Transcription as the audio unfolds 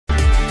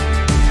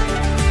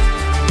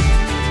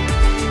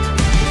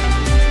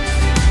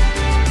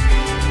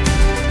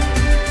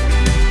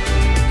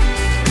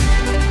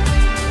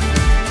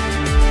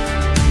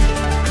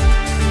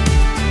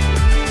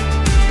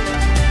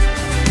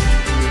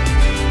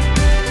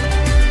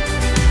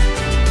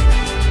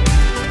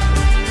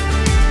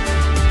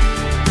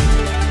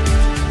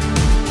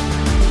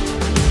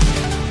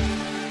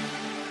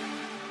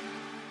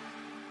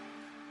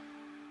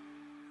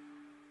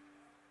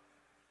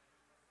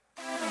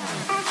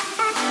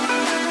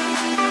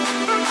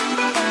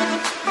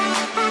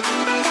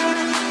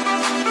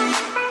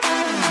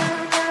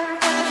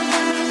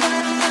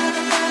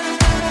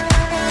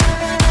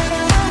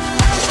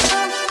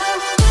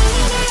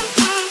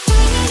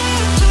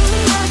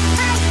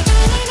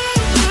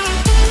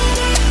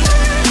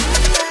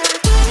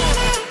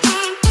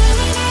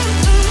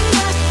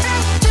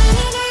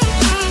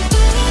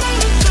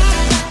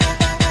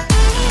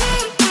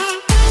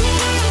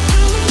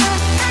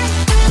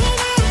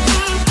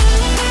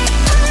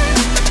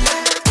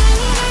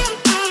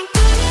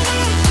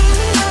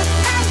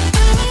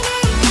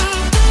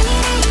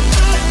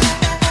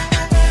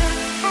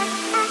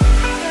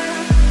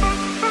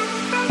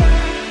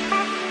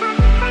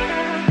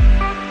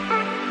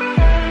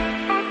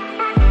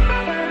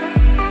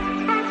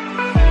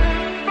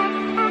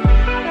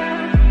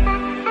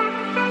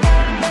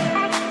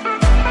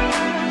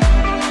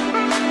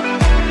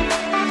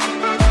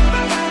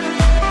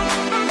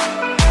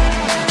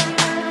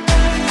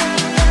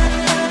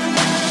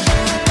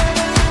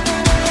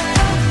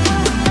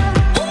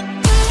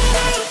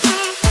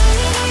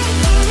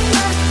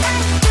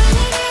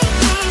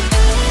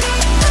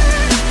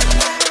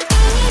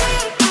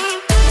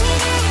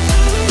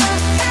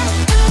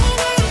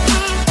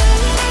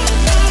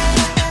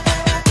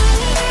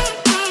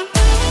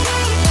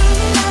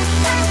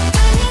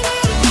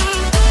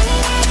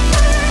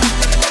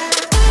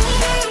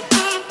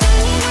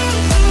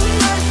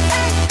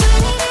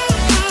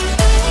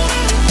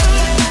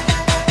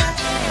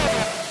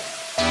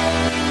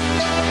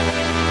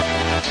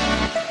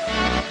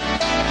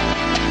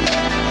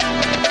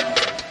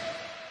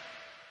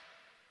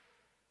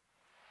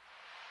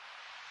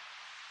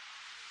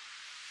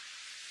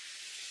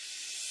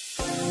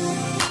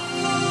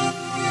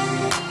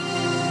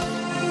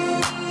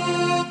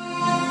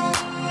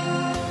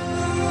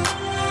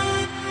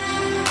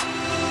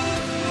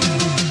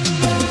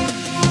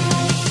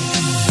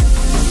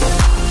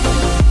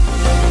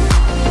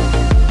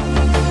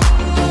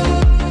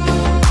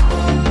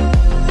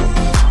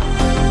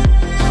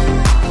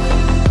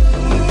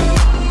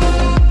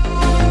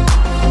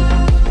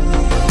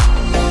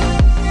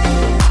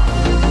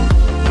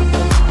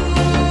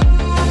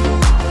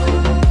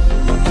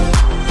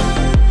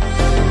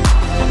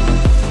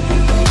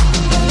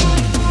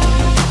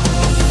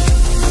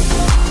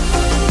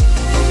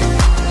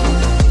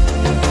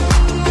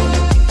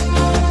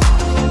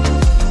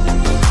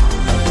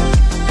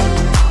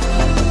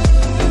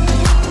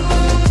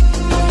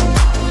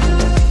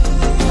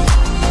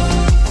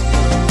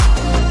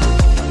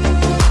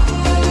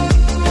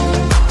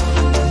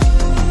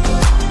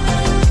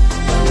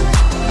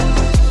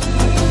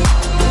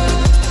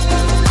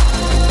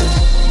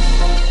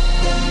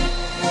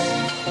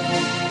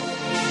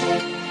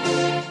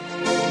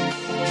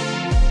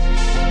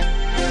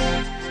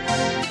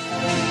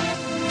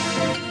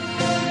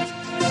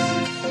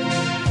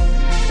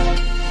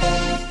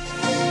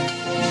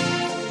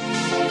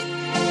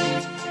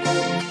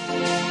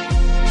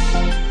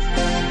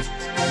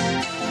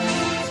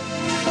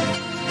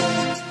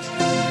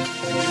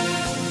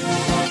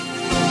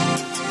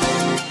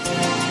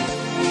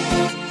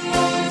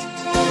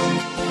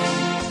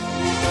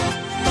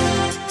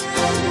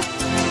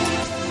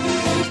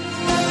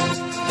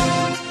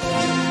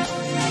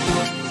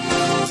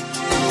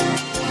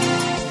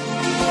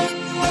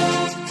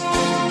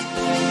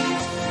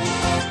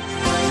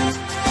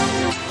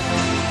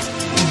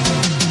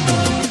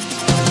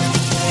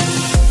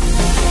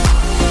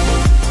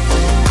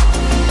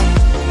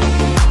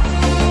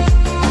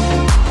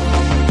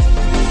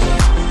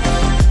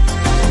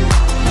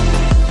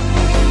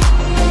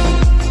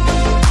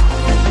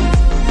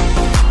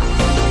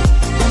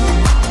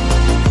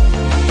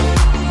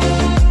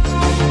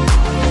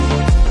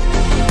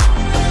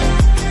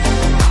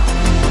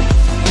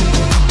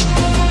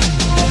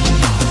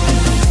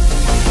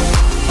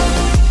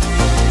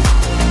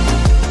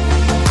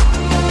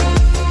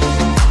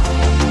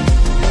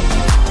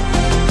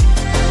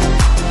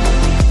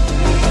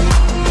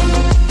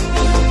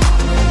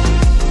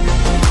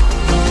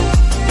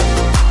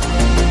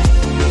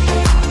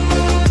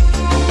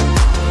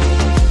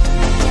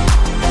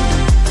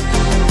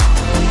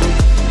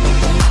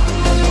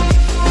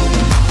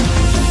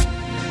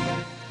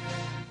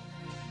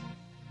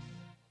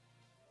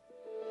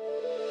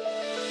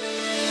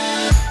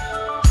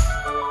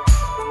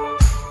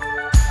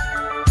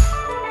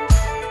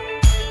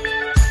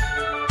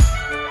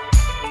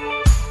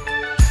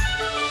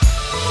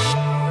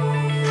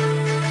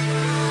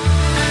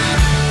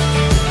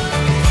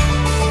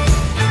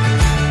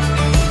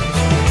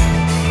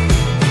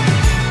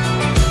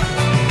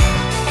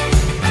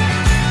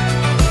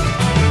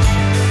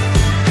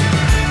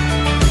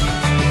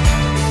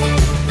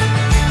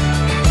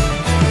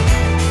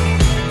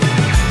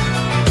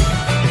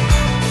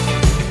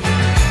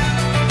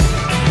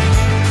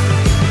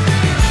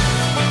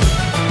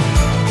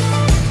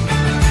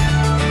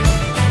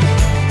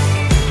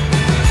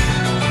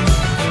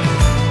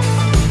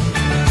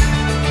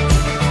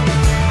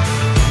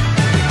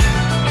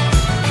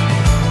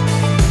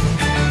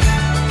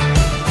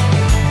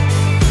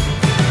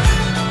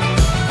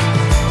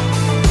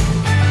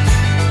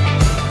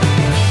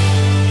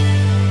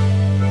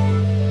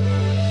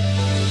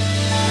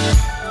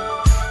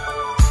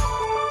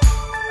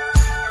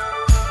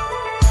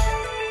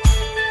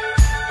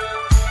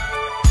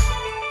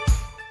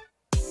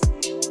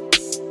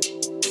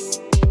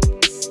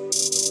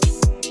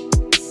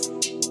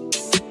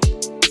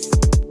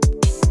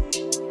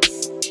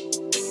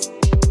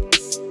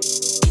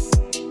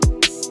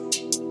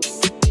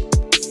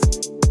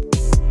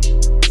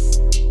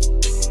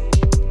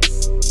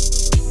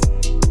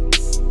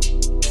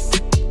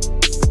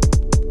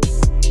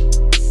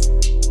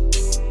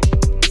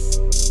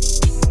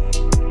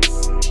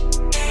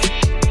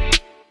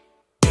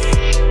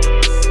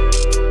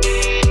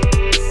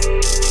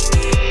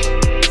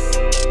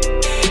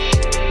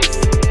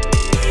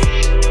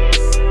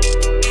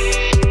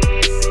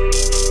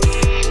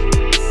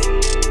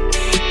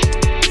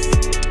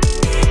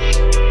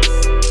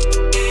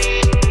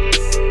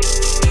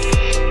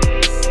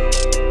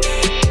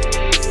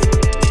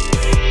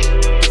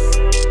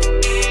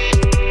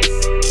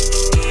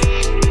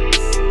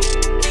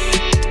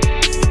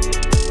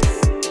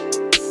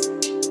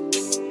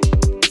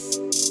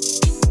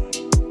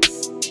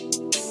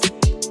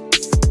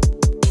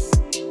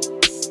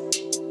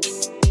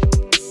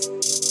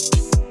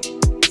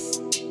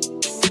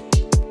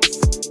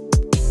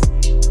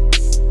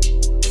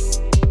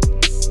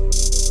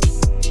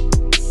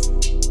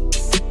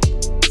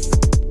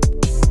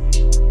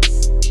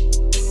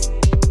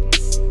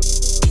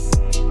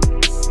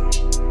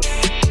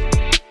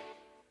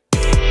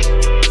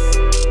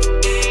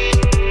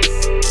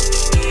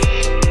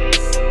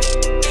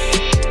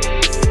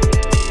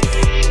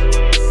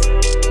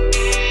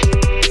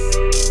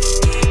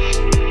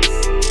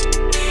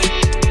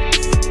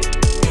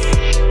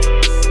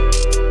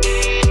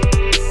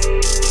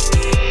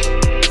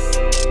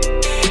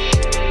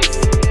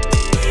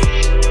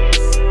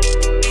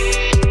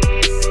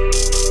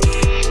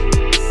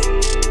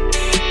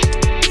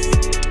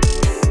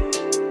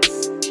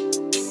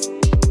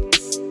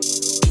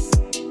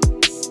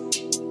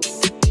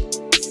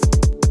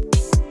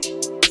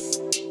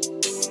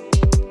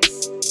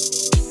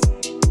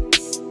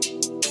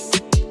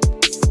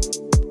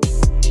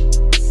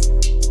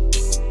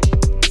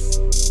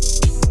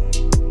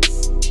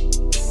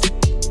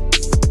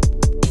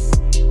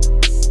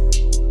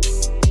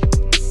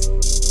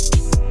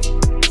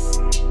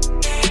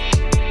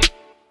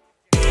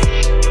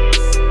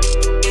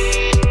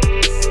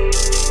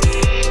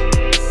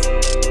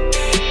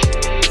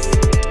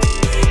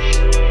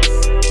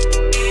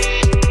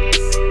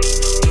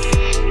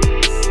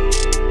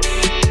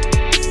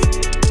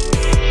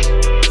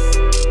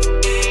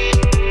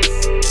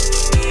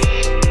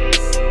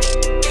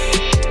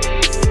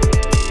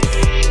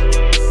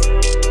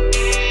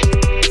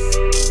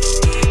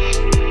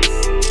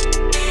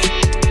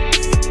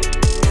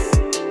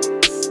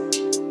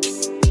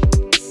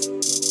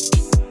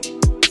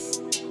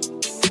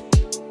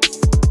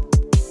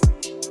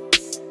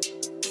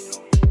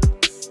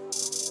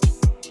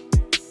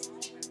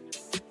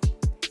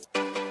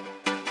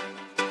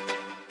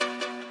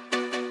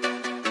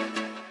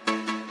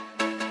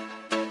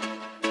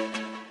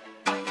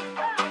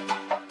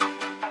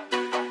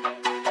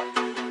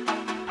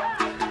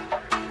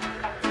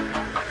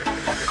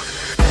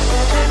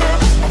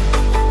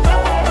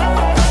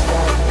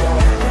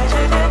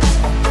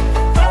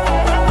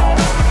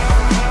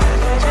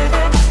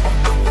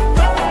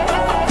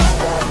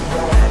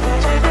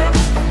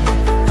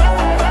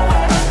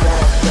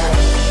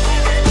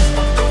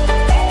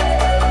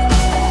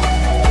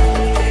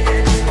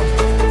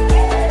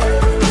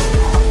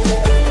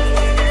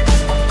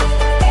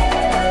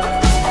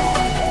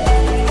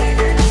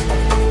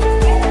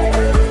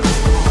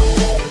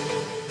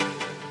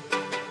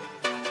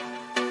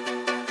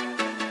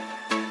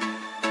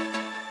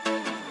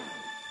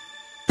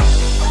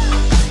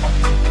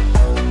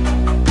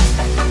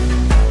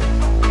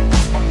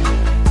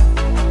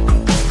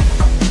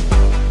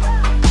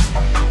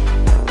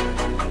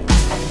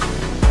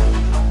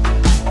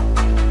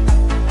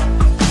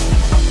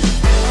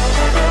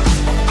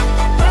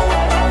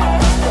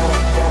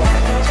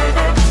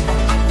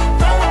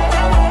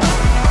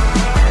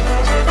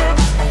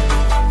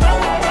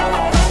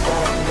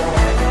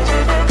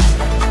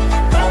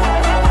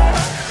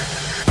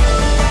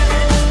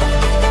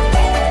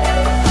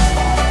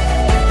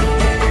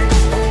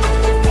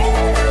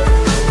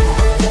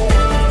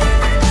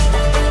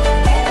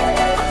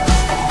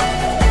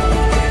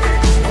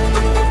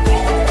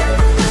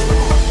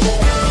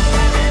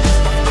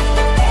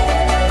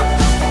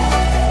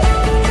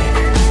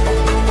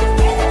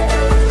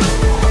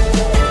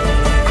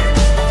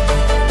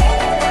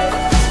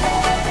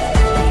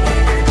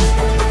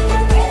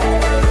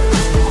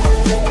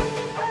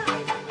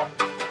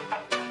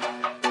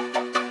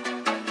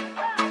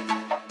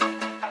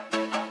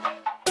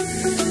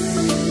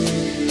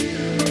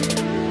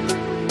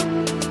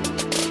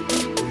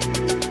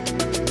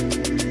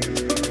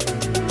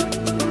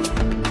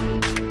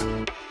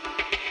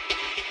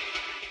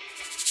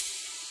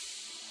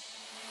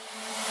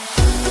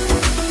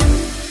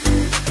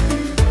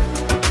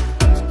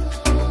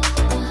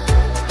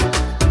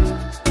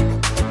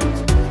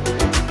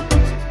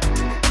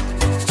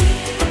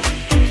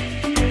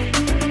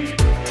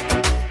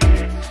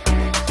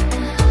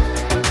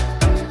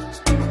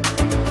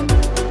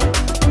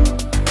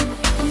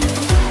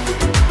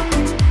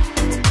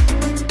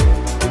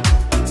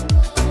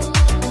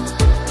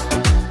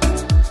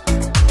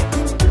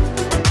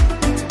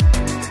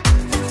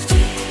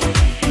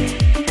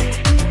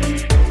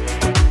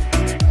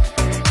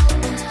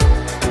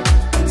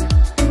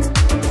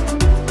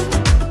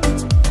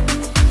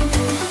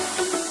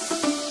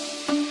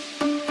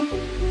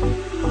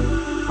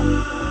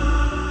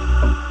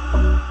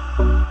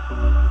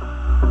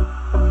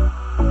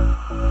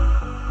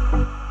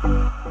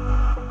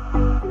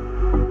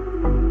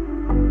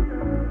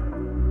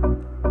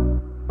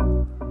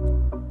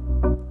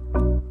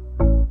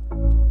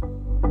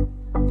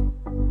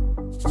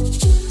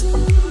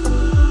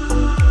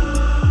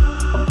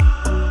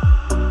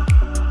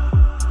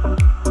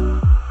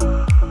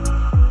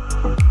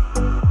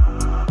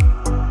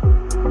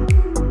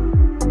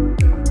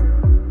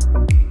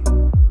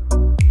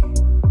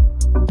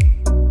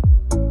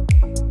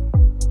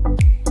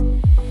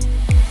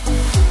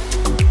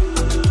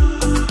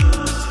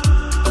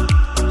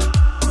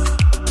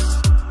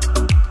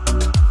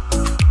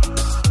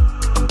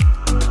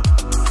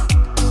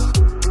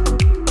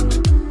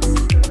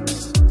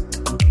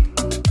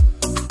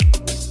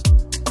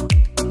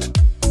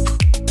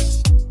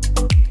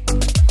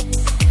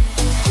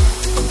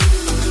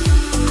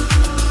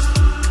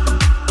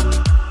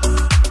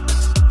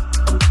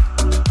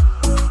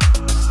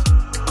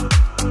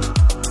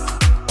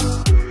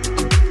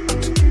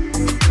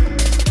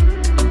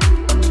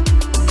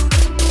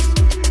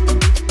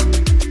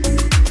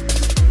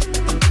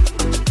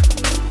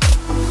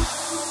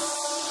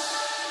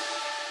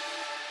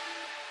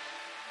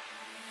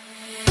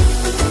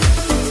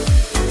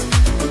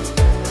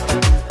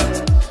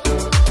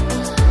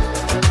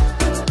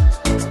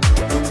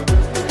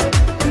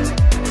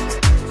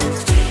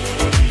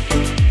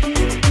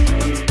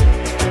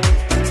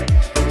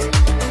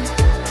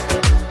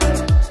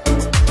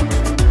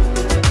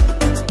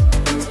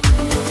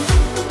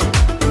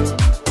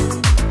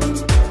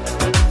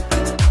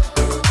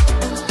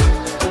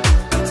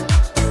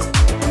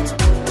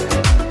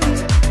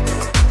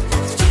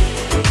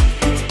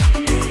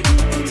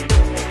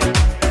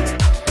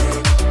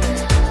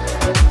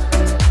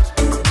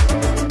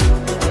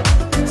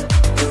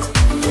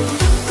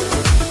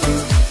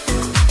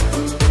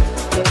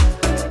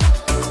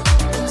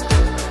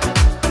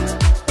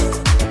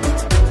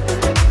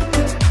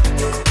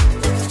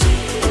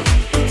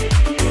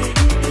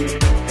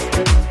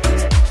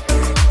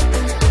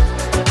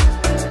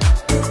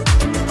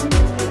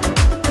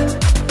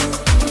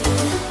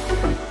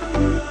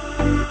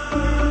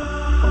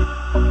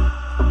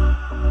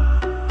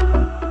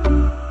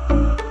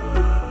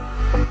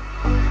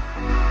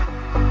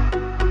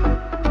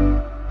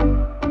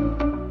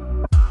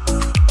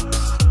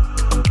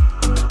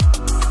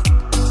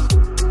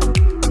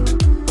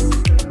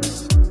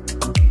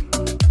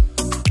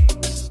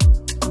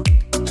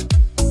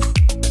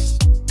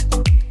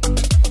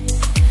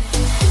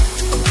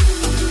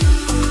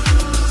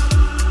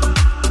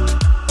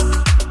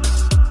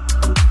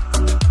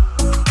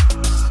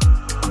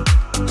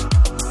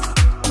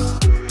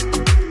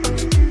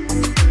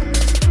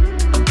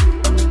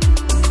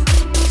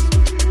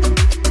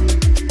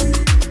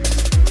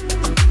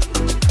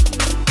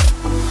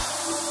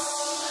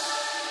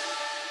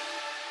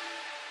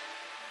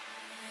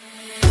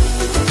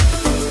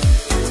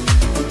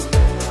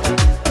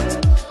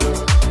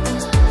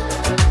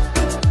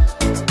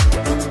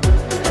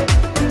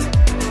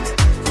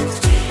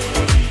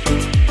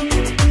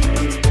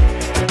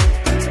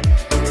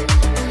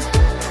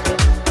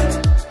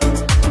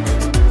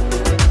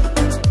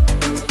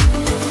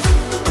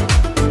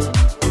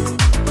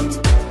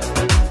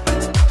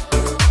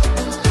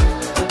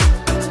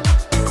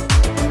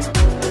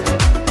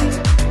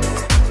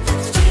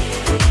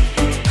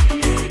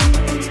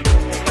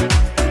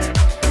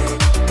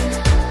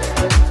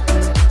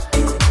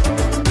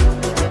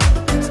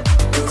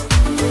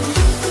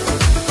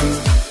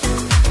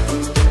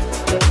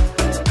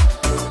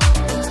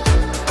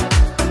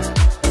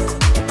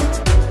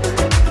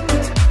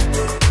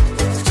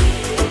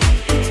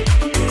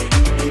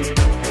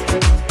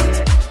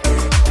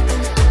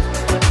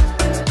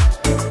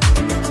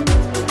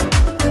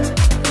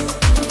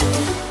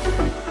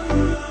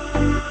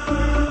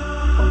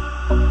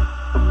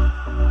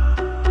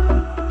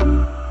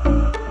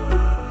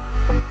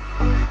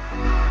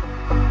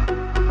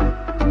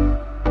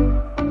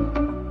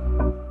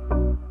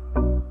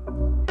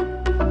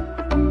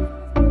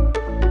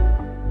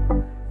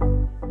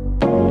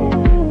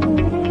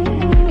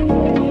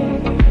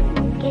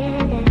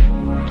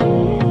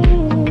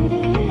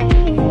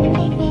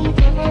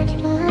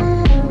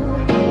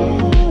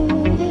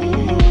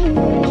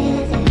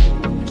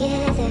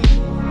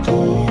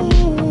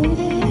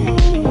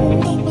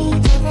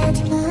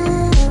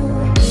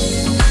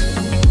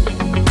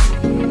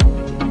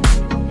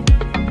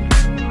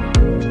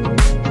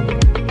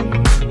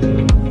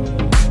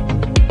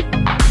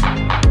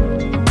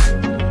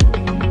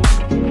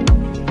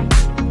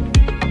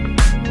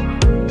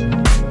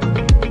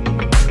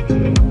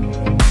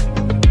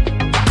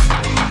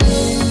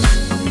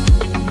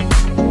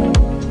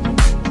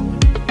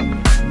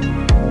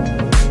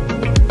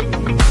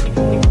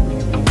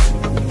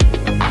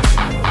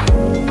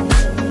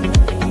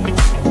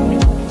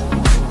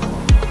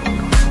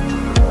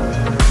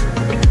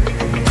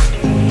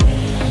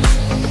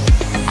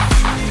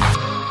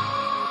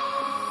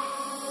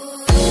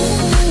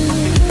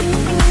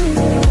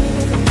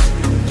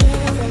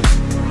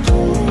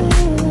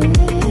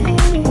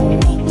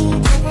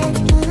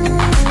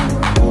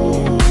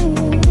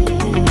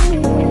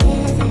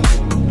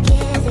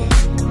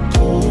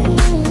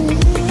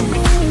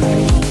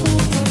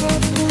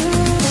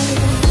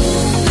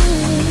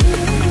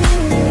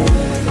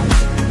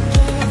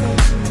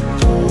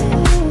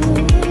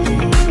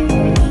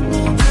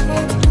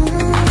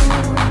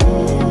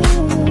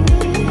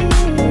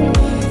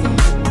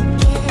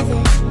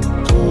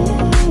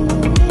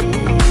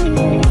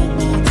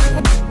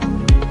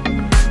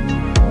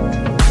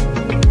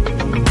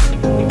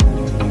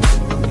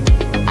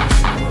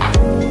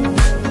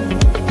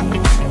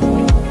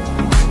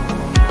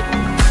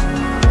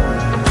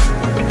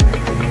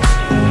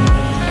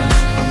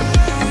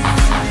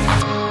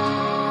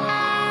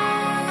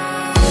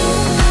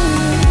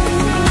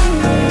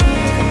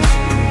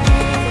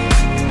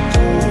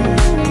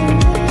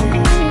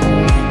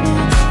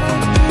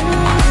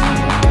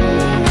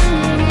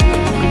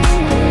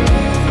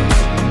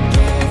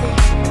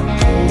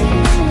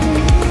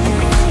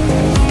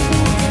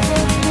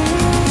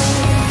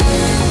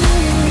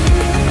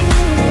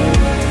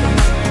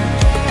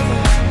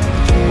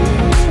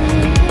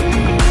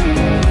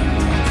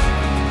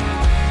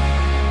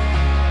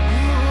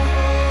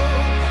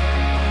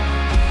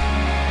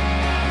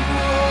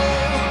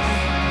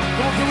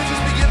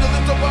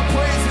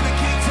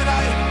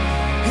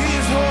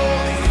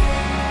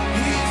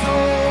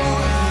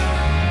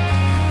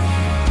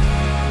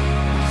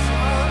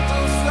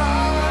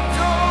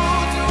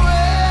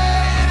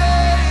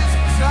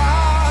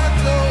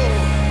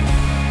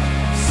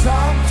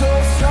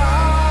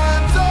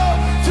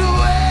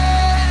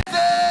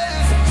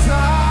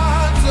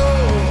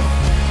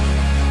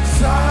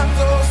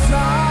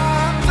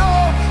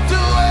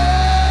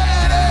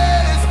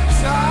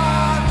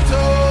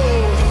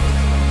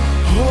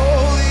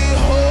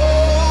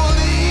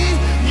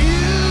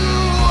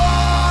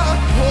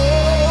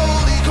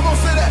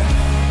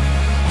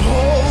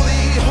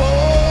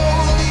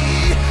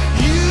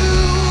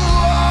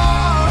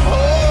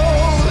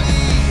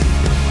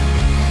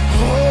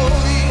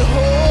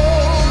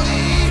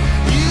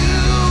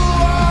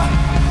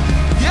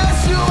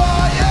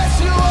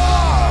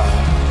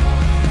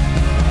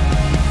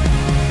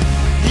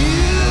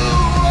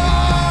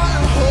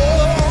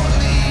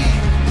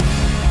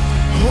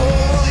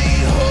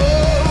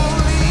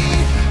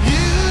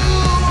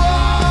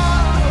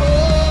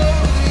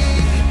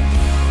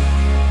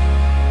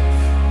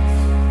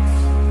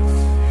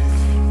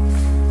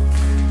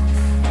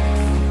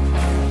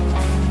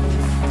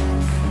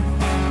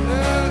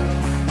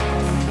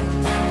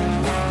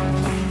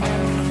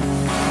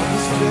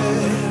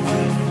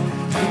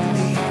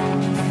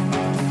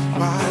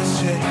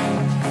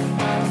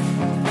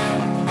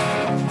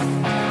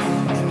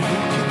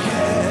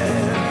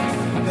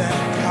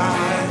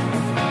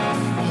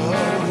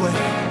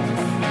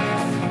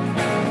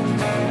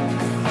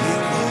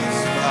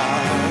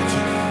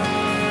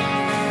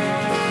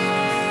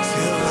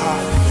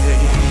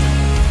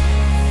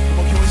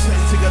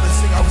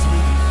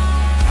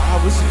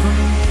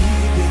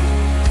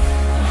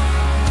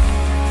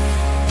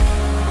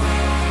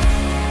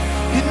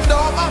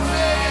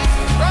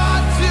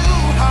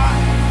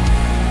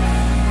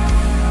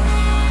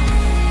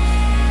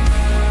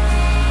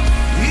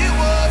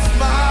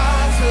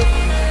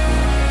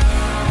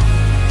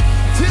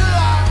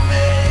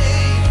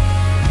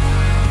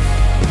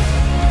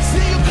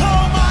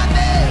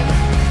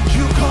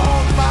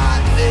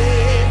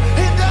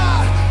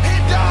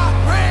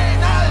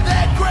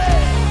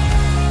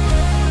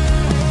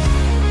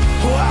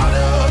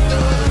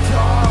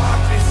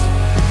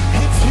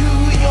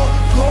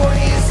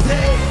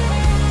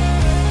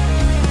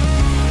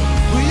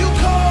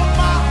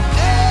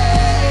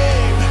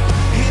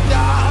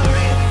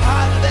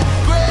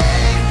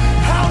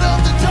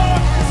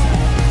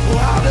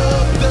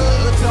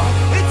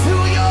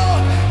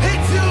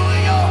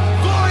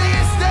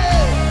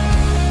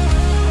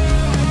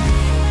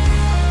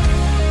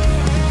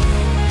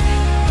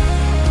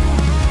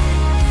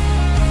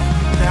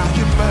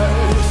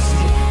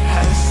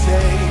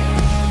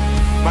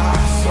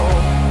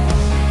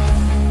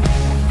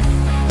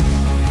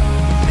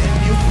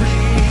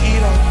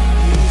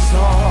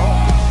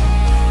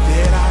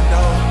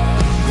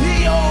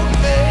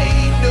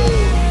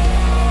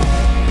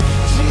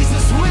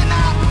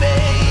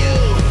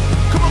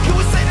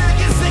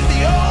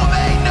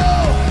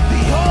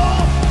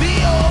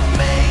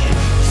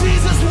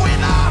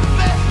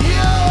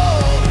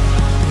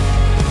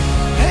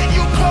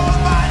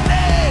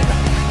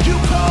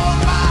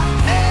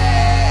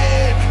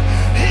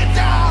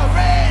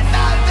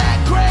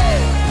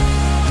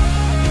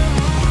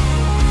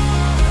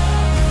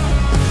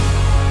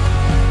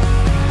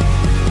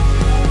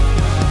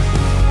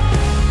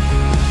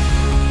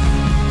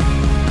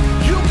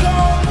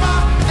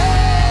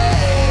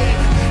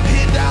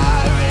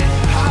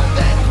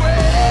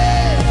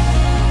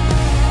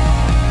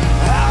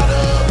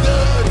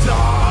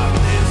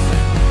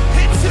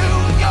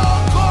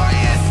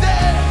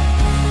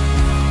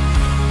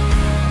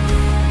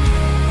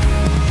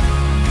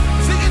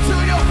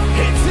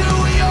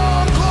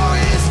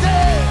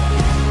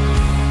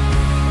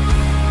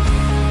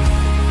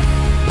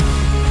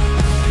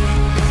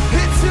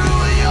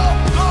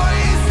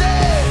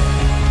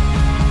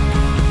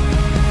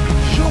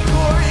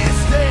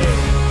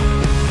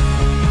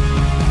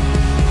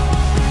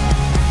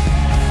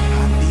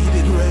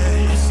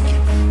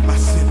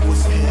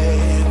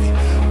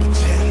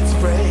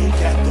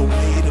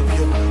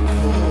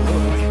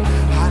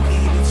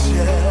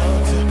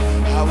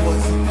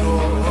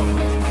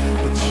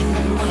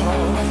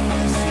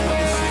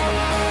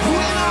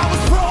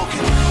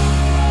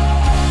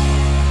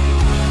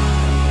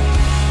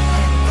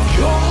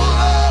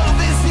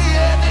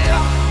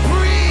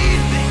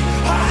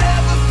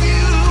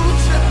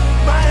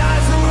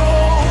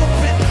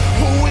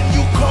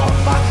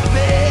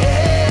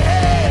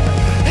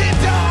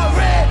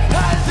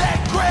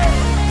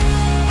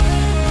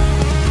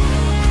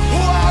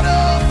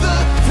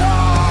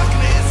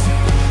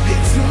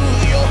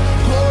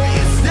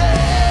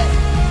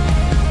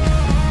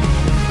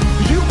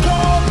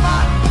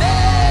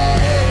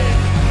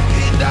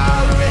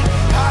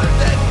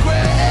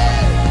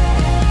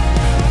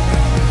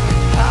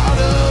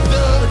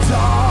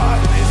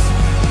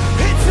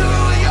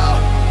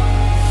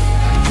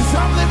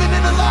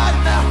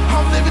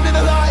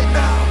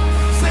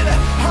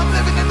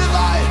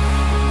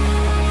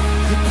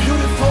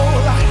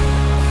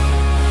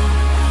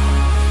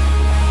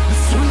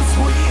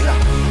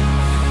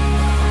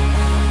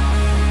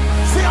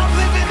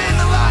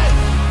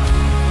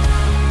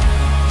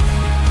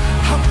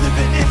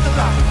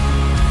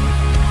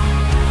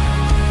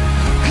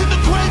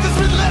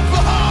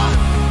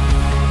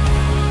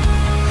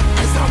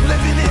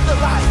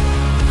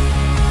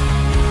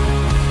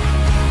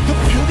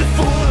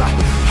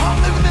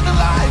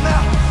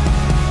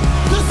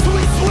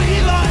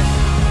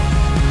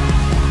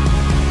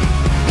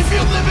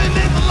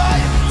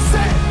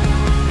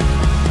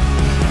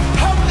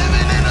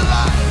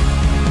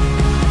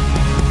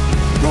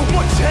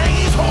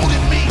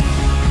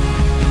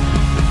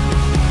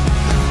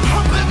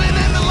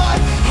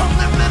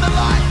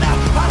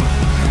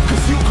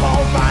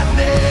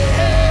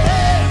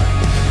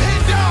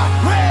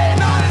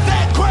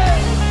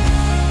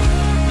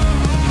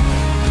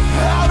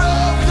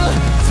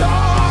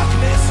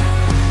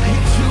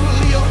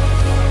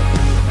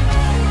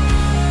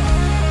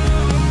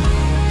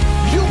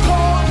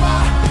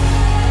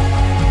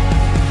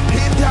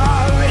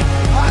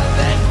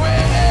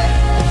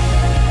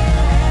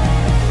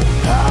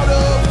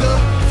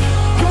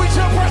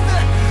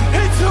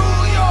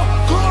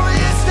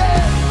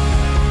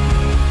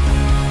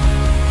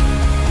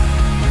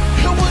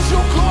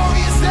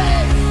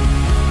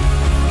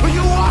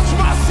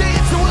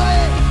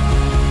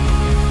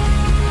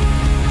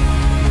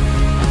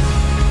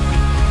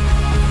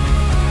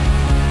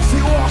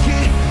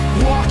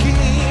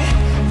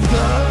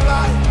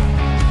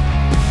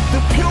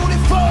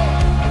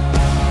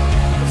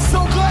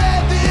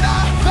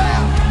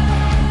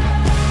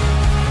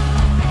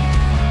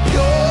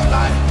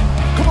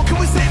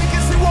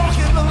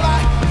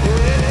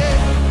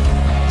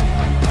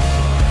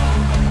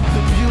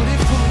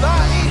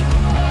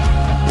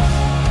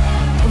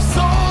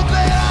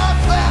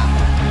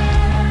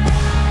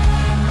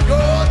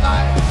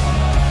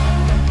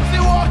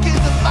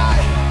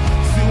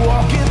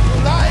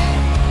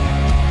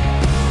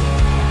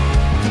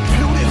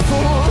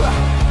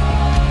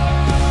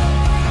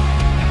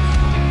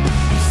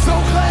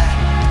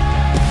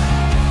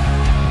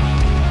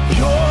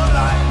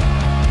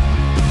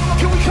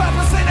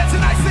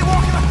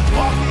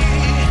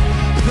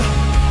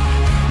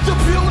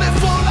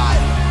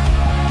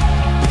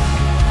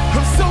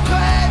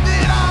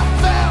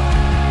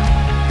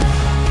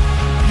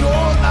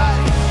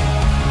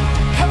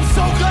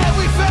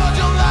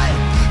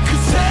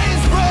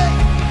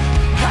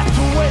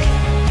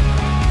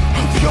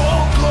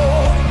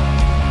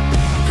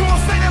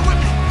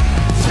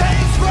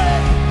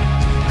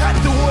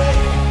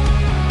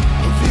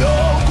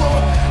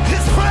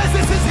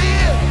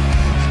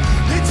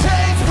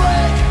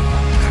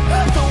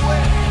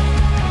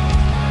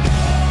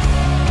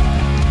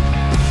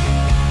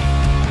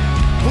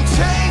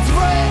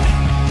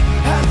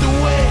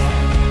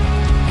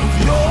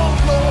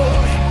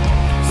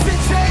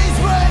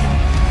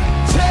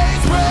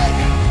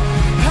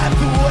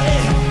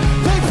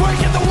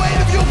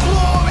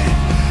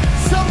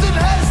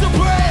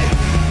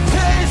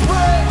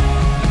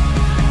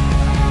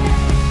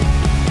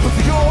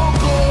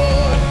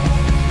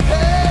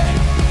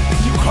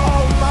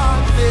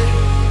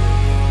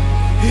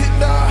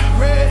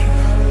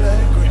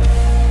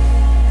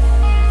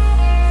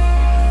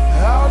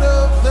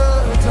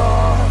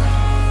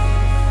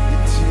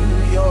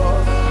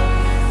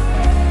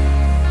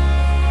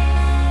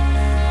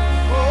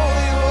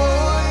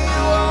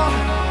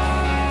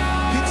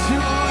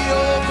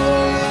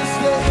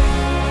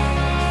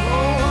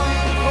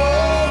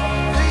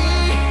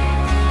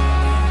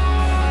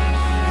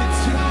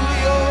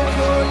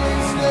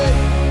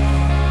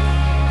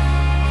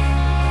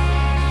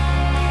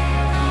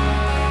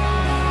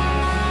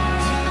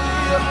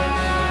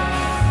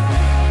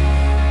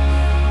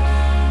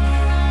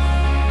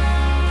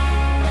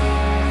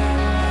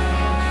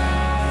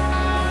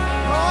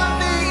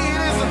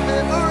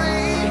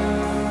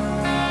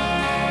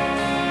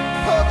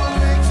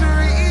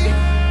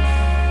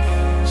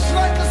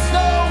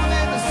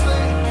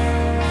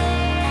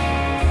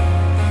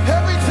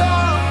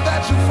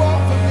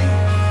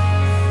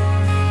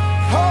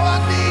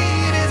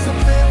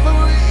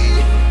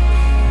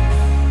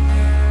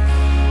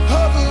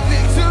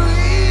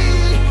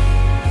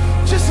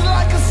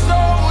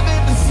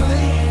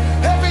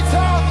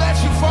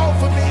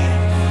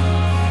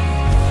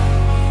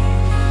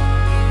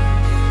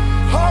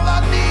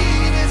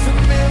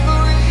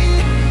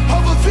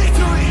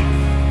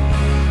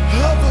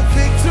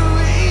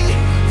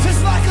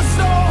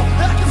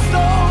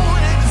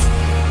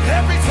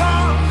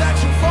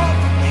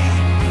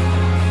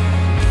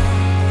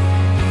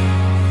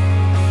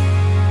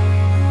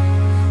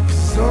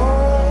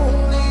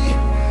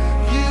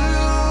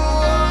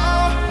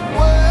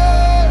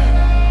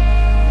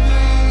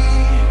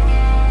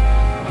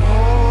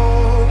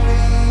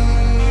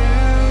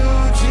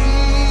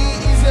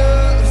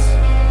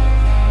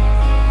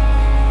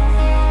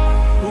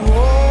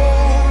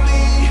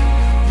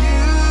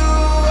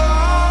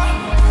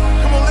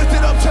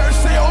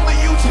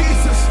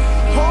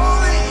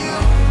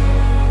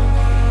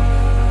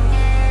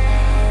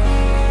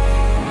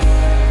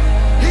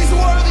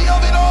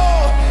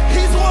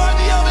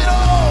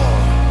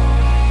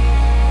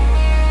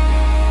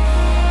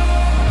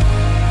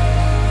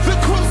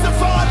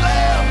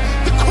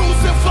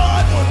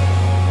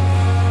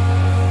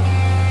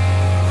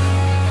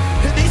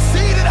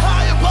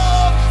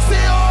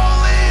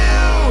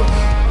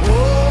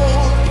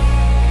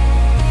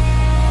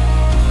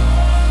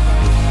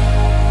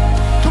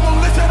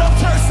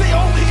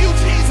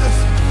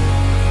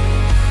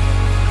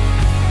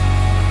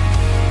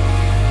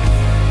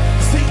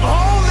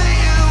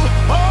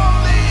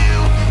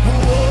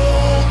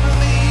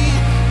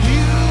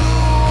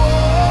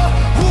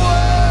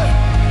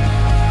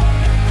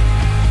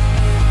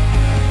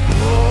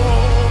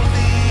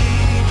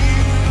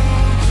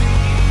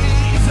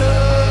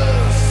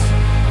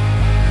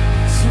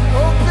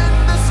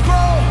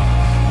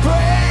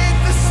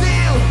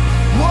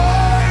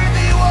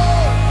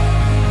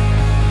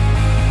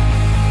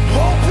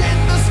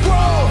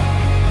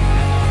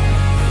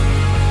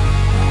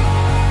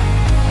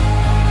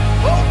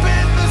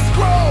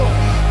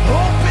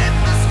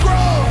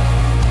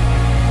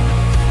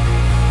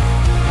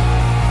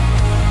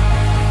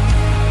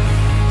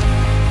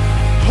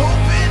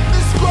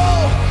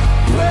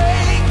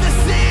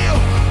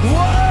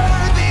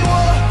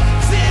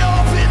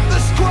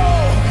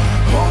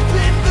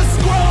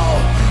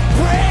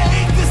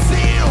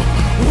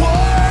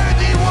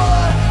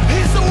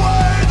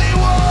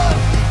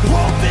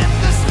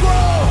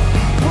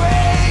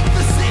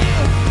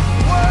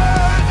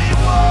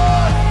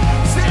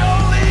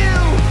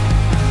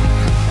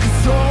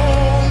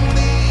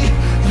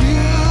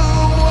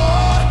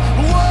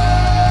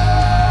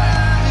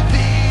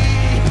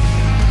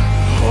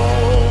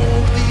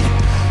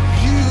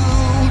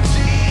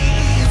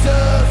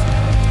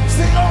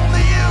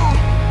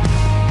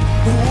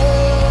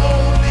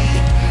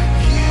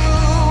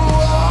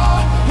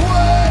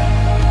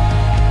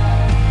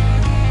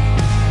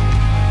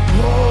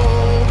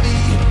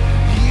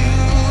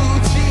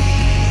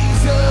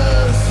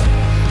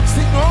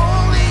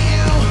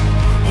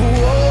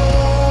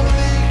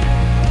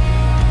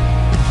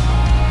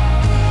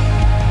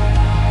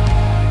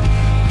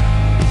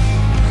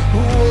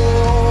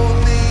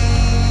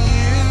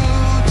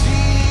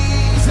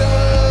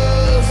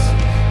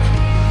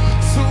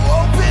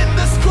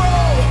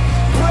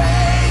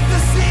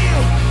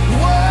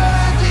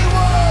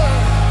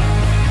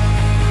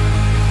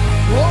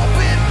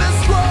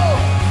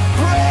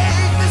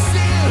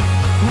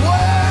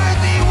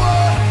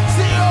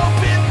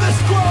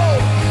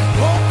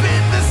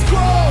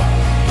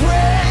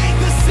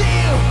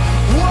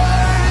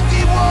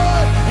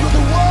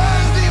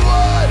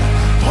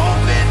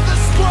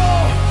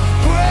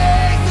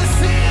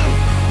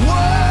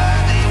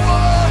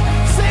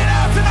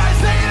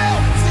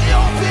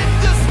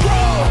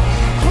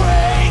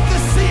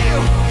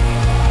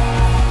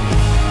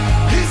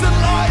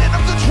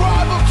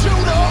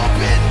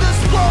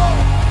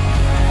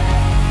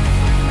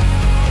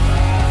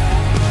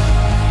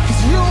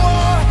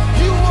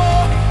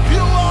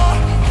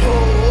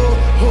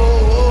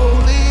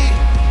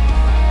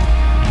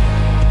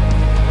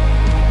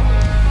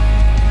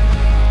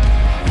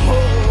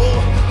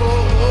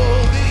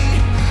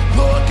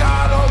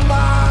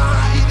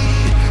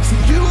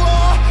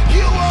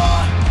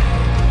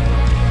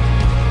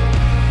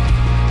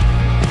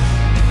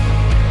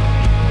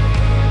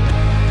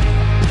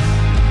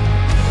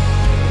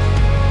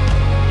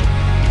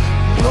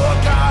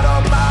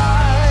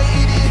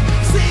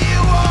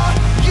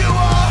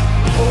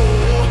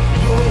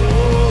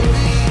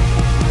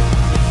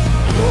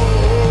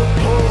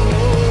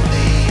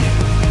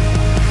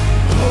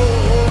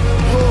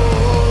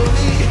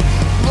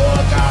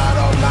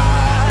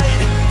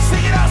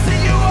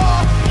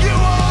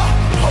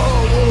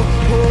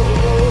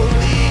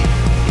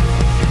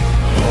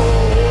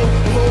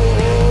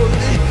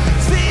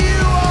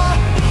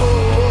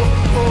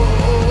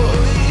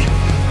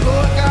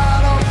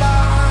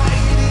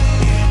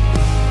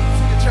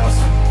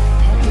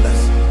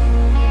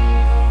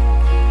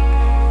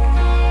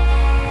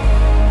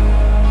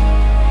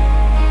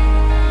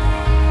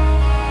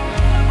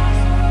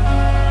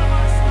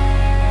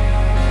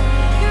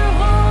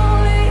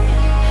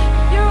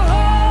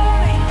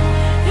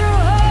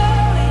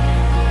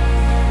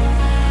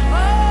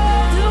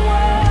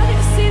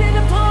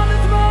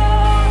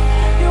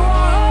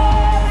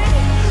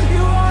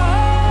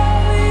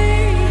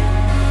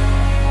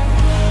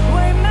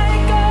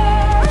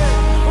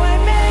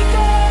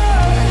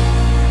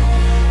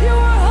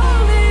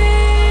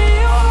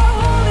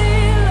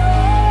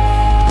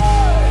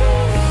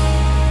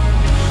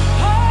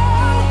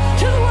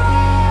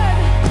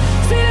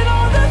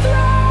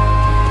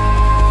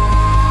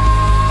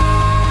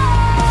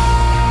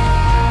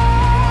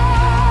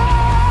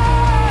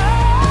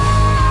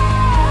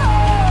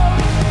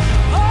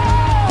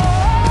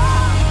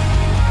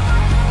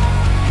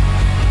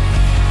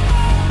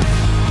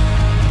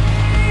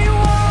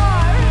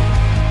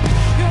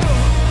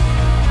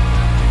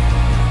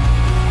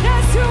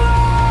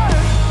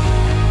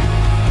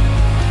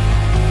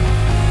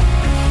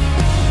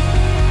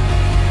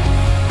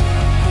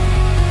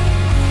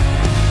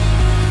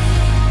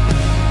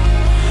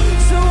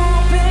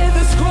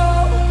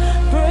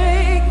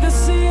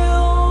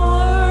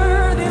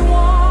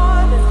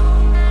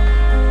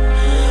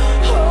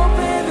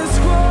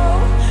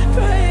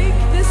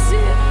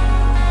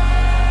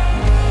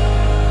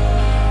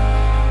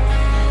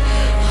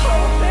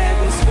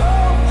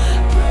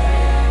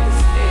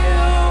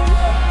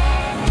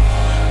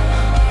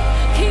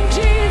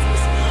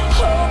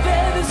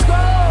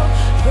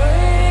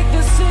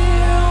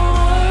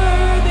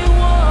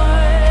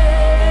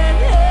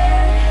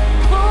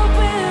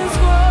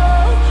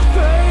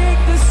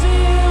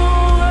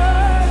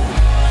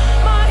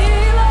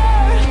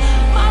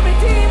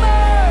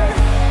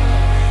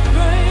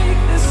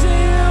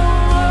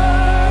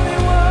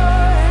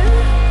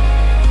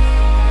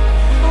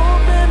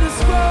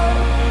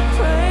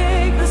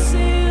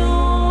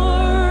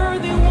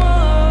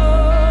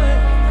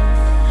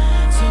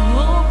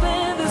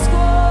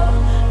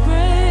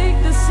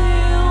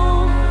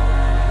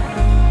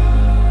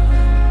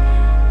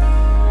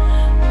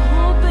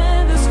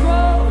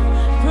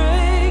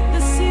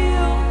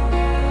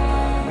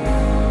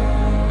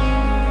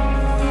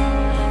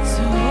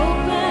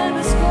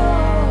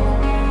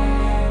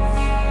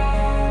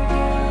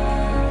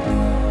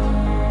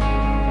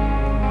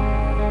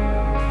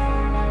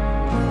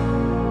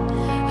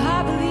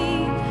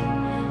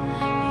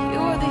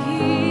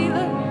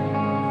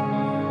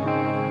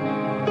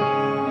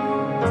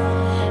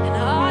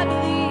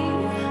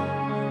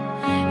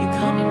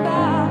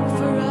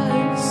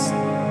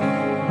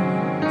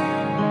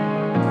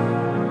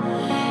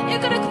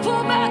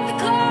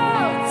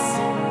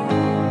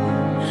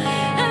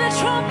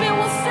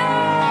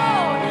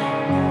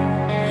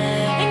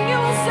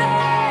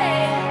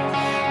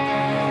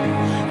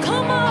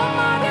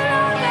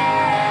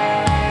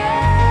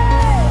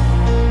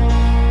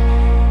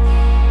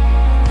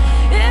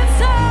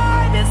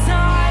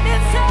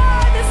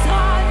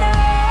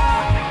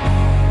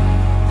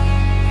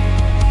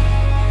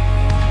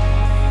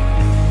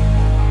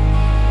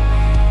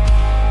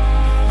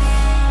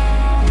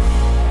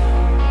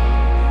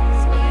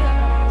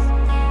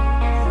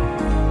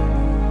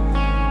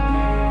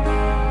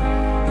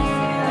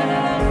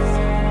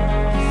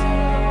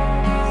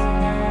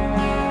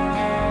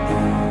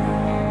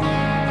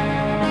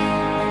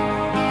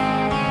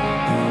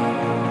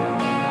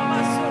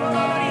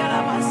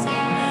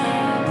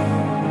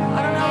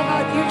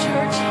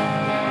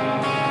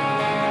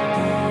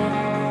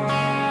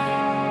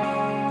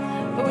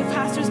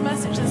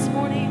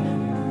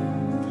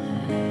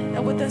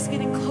with us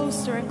getting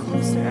closer and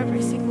closer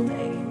every single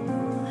day.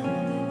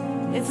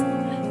 It's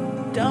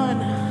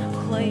done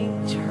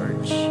playing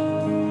church.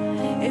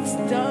 It's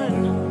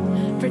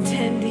done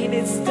pretending.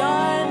 It's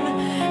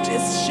done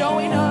just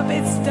showing up.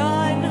 It's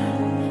done.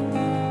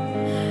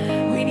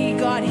 We need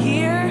God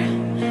here.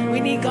 We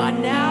need God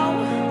now.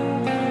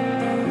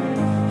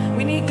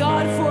 We need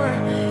God for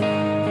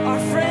our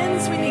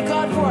friends. We need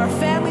God for our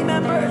family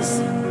members.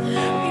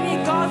 We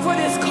need God for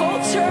this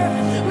culture.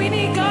 We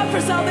need God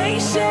for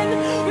salvation.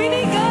 We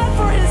need God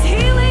for His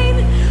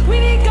healing. We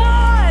need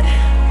God.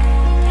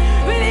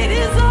 We need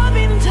His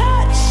loving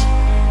touch.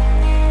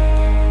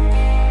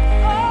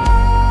 Oh.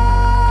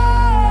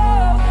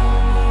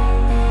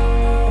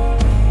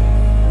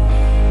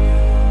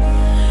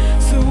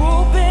 So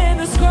open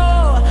the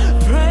scroll,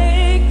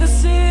 break the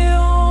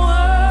seal,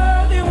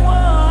 worthy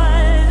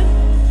one.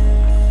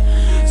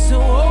 So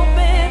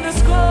open the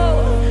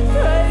scroll,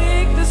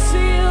 break the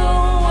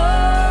seal,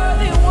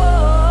 worthy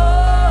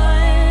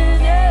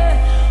one. Yeah.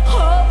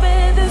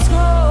 Open the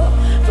scroll,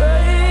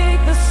 break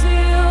the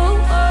seal,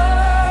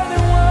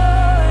 worthy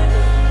one.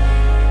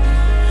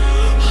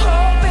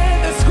 Open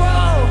the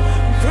scroll,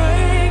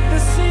 break the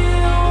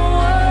seal,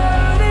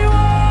 worthy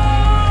one.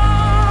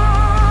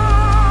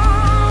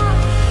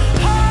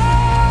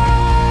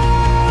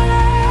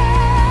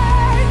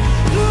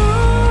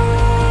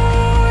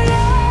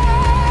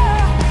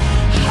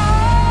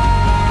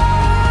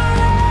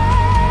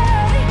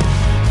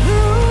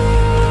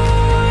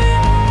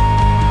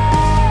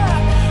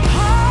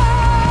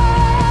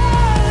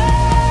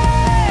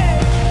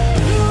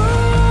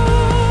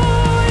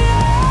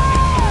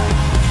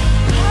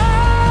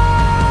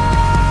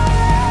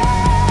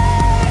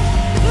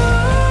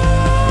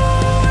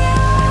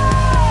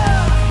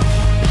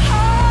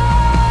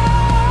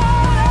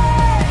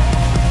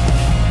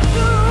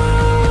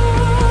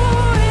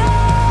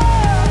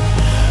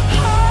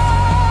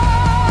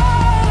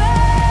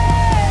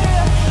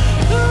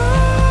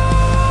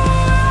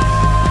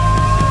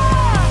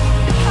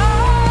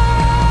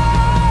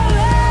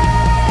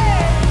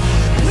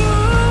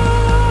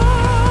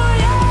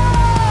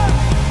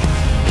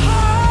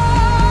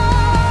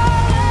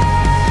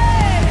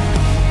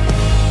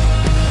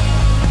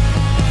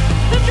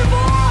 Lift your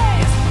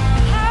voice.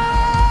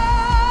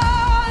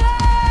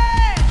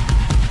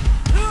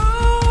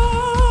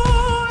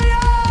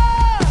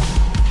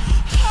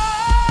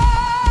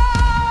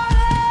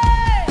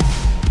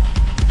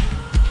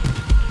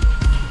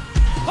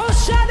 Oh,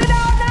 shout it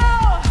out now.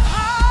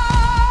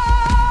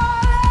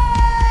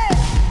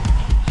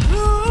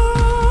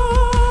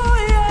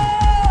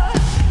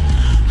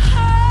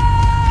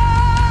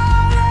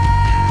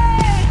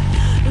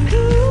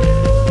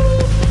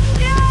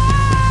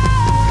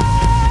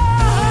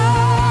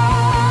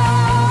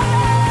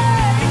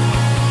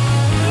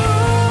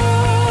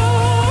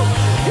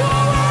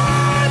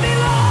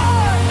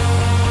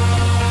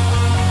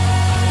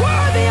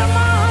 Worthy of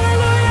my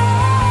hallelujah.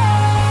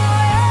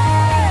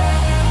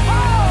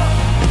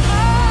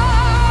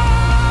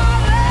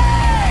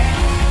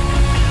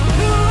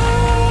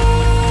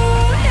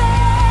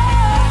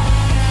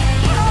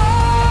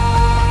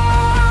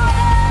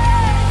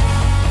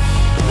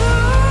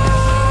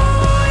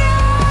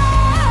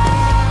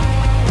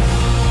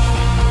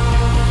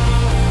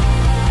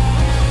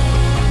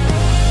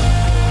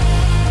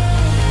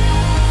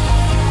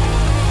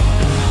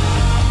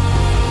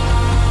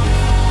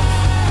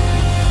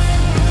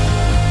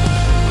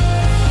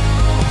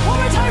 One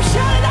more time,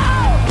 shout it out.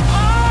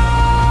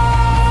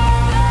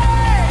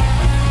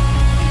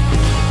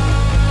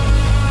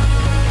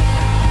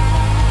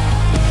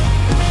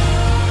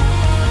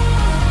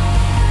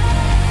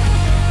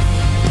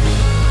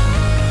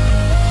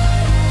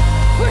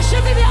 We're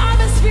shifting the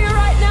atmosphere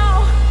right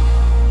now.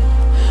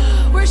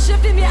 We're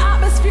shifting the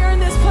atmosphere in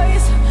this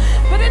place,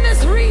 but in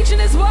this region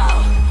as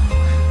well.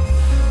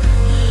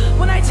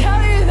 When I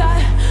tell you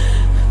that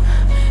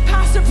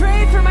Pastor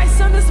prayed for my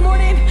son this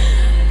morning,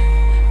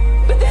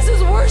 but this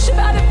is worship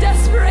out of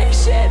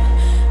desperation.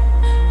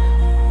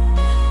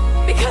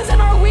 Because in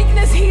our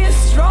weakness, He is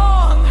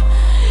strong.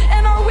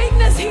 In our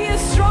weakness, He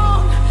is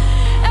strong.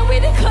 And we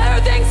declare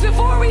things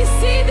before we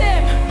see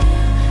them.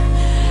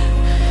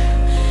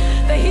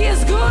 That He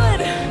is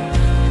good.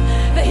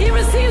 That He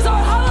receives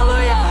our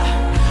hallelujah.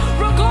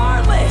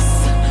 Regardless.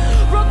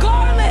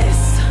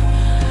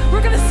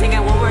 We're going to sing it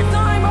one more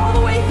time all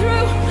the way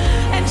through.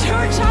 And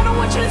church, I don't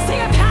want you to sing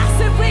it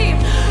passively.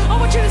 I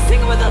want you to sing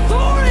it with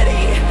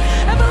authority.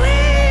 And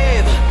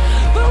believe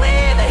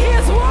that He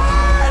is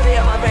worthy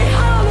of every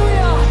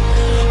hallelujah.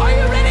 Are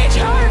you ready,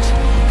 church?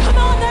 Come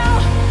on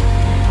now.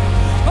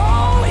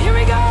 Oh, here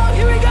we go.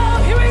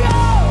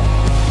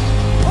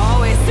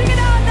 Oh, we sing it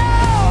out now.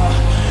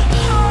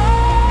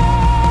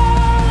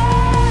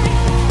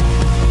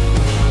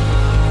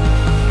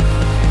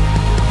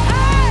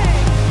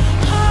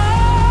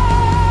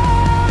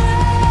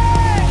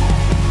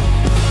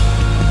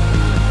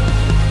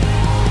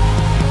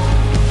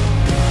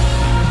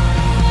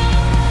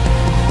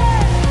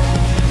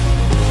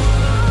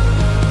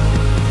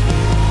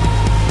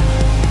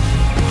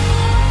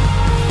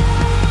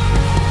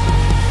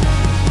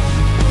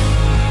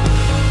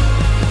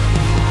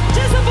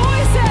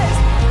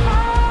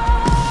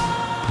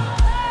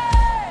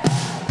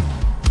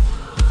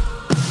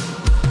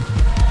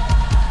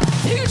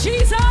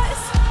 Jesus.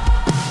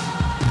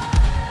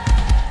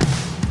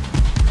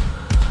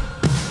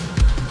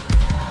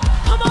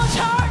 Come on,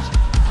 church.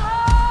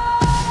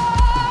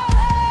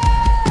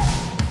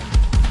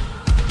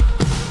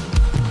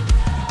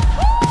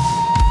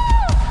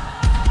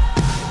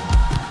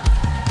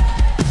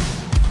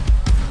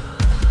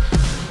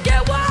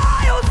 Get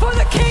wild for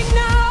the King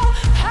now.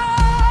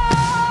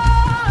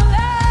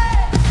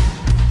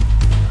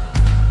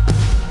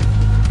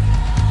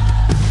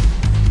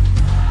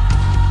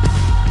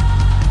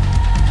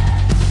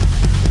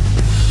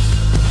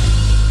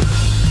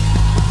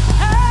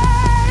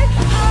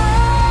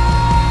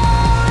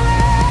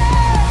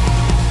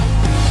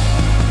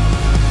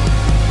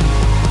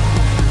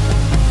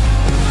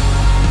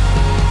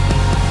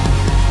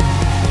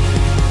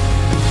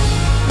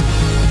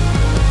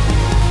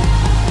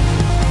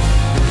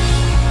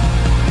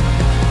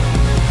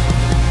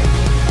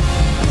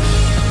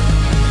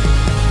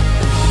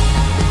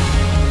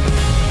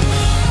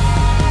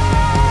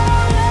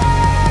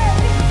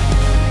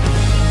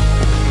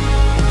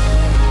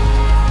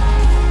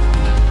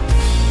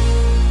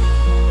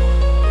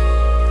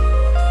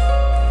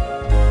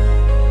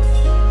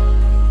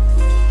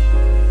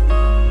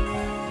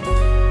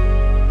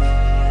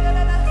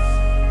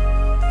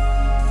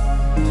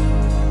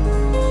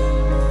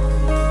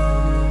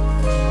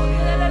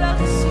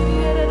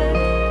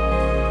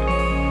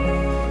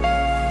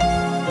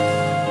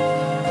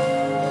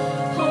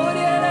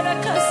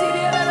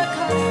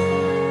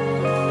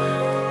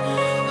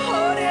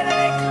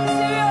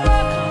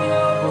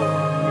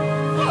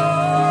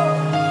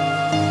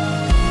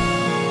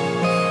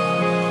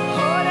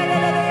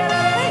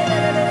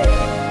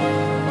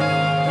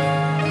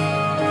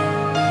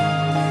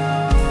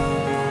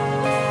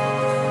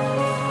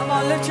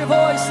 Lift your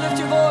voice, lift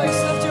your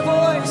voice, lift your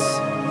voice.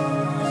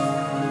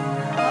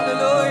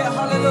 Hallelujah,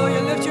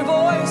 hallelujah. Lift your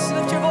voice,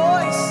 lift your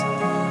voice.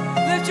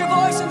 Lift your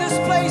voice in this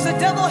place. The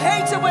devil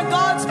hates it when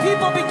God's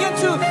people begin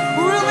to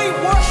really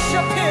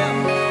worship Him.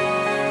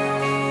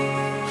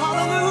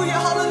 Hallelujah,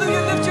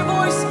 hallelujah. Lift your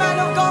voice, man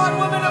of God,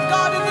 woman of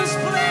God in this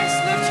place.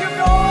 Lift your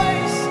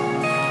voice.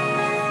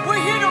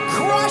 We're here to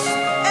crush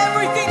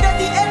everything that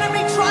the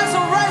enemy tries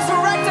to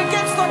resurrect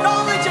against the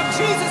knowledge of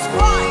Jesus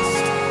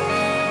Christ.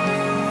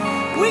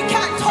 We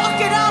can't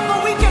talk it out, but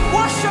we can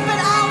worship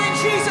it out in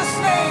Jesus'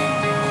 name.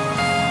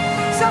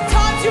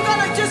 Sometimes you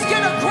gotta just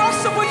get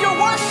aggressive with your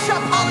worship.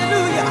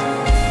 Hallelujah.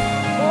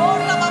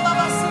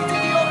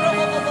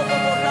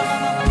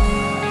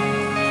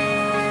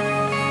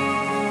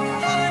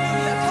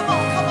 Hallelujah. Come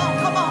on, come on,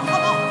 come on,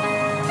 come on.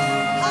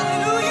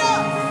 Hallelujah.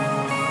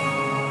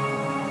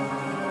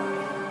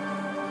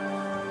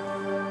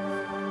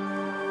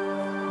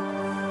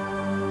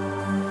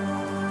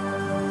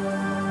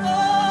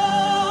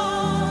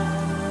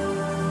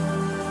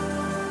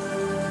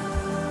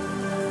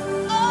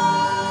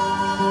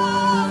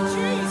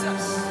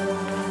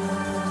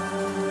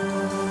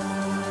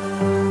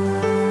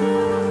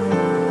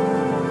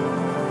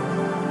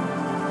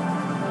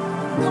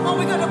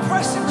 We're going to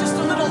press Him just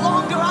a little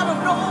longer. I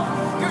don't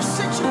know your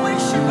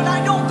situation, but I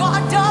know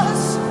God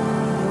does.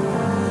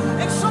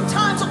 And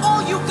sometimes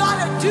all you got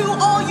to do,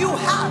 all you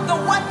have, the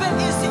weapon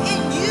is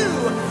in you.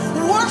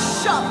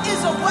 Worship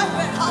is a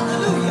weapon.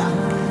 Hallelujah.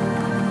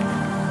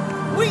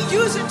 We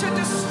use it to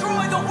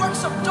destroy the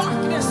works of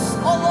darkness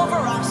all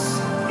over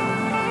us.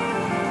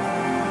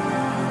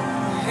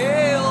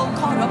 Hell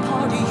caught a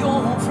party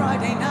on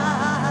Friday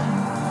night.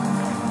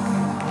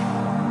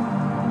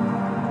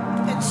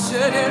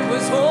 Said it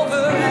was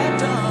over and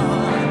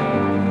done,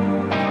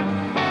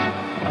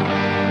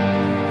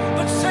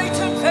 but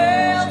Satan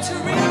failed to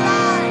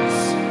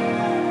realize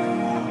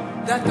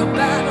that the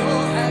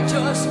battle had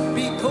just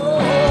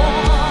begun.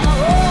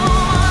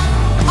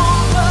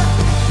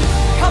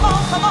 Come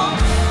on, come on.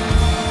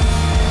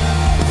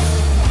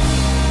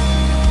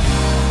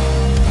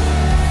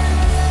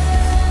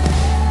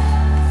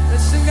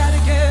 Let's sing that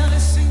again,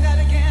 let's sing that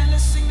again,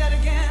 let's sing that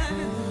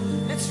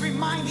again. Let's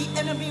remind the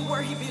enemy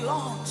where he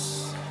belongs.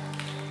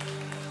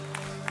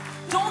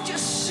 Don't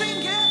just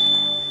sing it.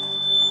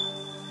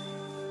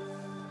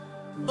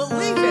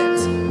 Believe it.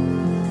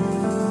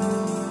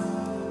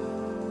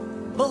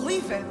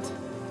 Believe it.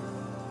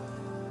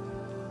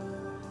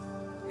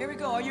 Here we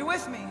go. Are you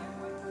with me?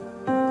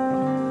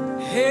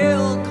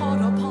 Hell caught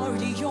a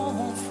party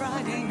on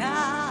Friday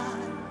night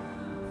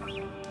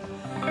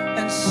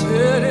and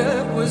said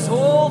it was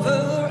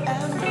over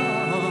and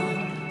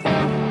done.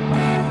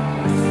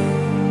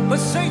 But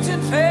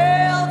Satan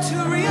failed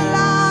to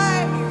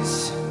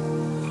realize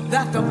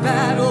that the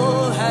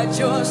battle had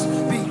just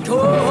begun.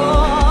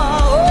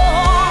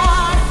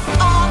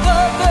 On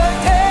the third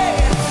day,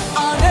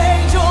 an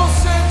angel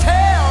said,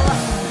 "Tell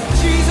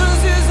Jesus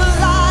is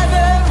alive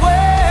and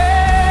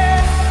well."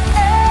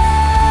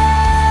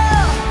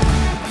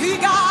 He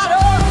got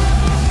up.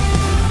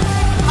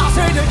 I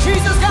said that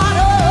Jesus got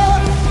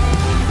up.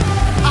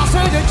 I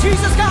said that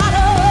Jesus got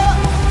up.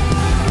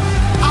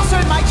 I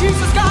said my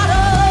Jesus got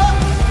up.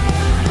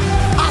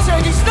 I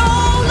said he's no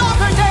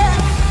longer dead.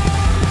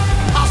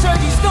 I said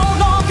he's no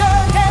longer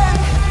dead.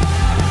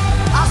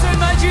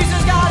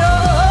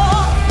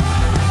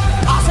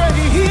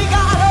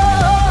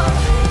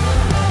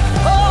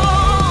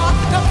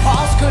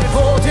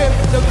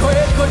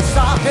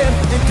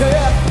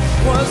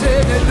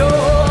 didn't know.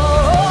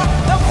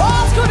 The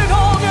cross couldn't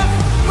hold him,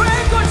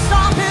 grave couldn't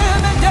stop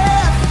him, and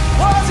death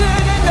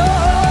wasn't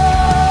enough.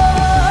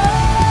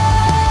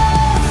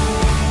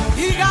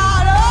 He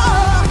got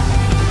up.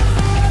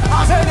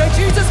 I said that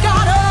Jesus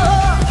got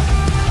up.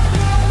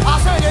 I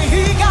said that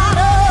he got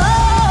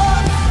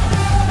up.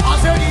 I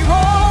said he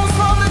rose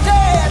from the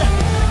dead.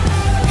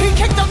 He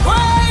kicked the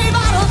grave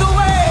out of the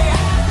way.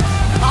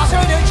 I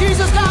said that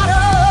Jesus got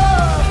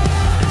up.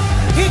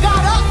 He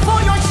got up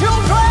for your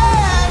children.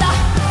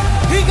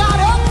 He got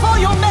up for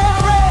your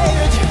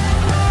marriage.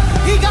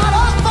 He got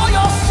up for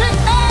your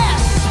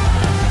sickness.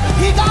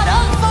 He got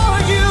up for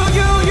you.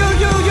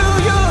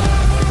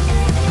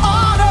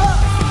 Honor,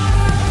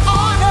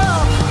 honor,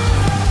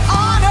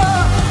 honor,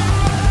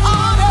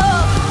 honor,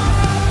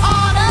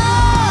 honor,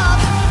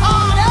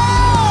 honor,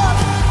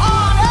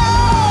 honor.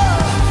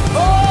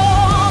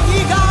 Oh, he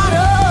got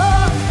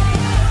up.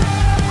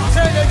 I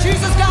said that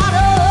Jesus got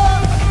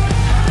up.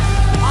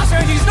 I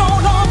said he's no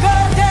longer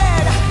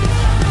dead.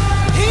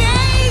 He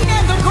ain't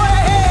in the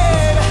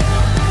grave.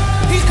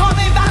 He's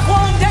coming back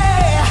one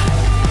day.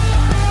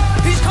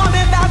 He's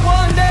coming back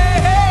one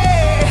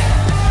day.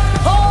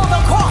 Oh,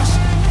 the cross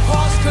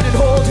couldn't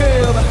hold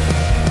him.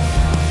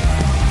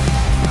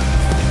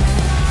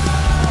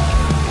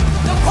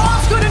 The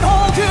cross couldn't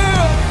hold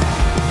him.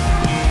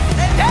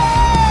 And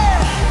then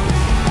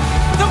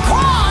the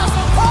cross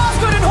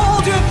couldn't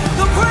hold him.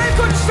 The grave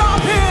couldn't stop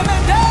him.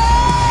 And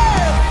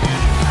then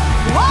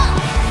what?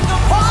 The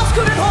cross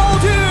couldn't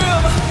hold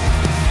him.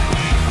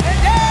 And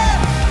then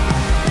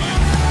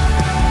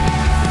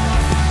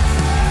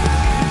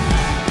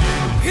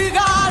he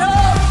got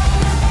up.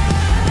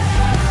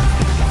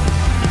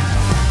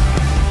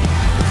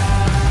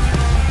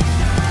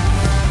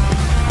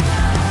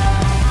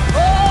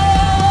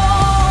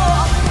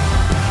 Oh,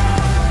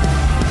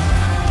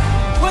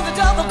 when the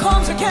devil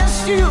comes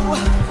against you,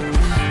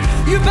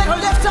 you better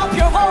lift up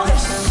your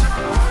voice.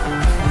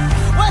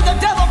 When the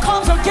devil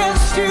comes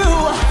against you,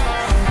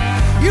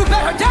 you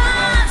better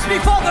dance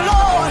before the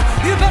Lord.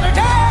 You better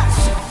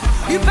dance.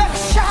 You better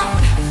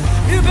shout.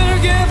 You better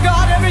give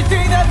God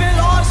everything that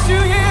belongs to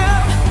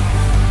him.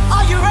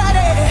 Are you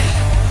ready?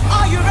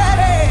 Are you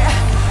ready?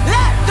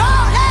 Let go,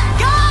 let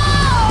go.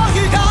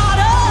 He got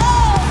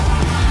up.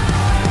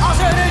 I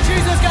said that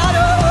Jesus got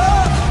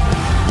up.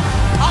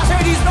 I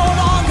said he's no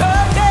longer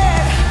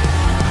dead.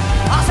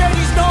 I said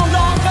he's no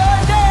longer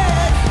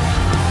dead.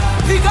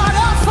 He got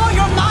up for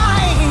your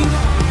mind.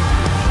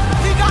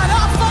 He got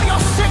up for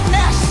your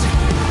sickness.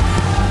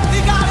 He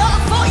got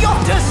up for your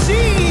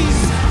disease.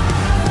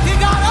 He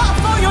got up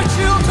for your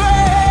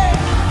children.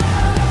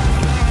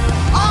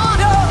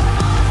 Honor,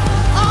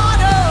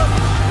 honor,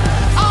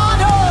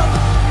 honor,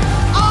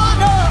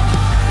 honor,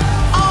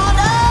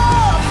 honor,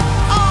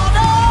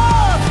 honor,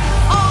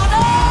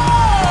 honor.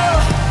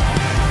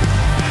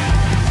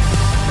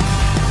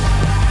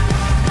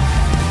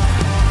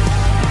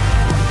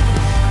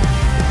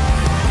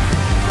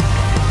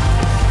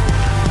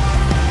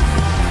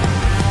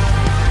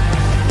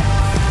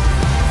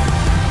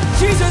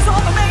 Jesus on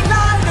the main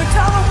line, to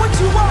tell him what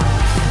you want.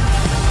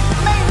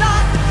 Main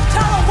line,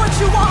 tell him what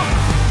you want.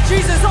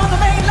 Jesus on the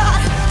main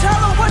line, tell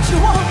him what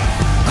you want.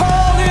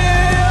 Call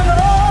him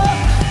up.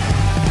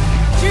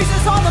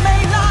 Jesus on the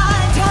main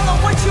line, tell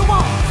him what you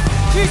want.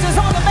 Jesus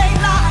on the main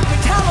line, to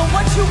tell him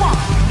what you want.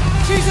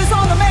 Jesus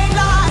on the main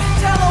line,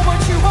 tell him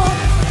what you want.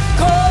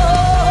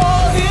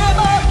 Call him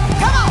up.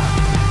 Come on.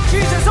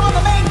 Jesus on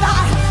the main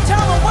line,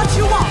 tell him what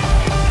you want.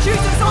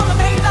 Jesus on the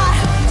main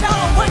line, tell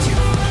him what you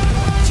want.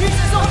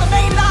 Jesus on the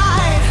main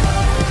line.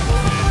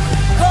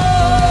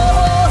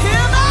 Call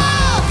him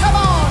out. Come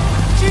on.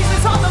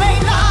 Jesus on the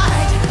main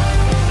line.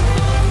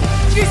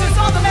 Jesus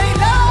on the main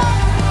line.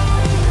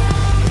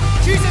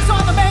 Jesus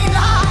on the main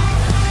line.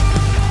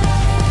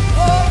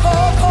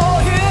 Oh, call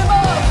him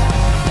up.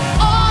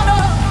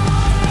 Honor,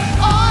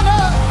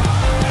 honor,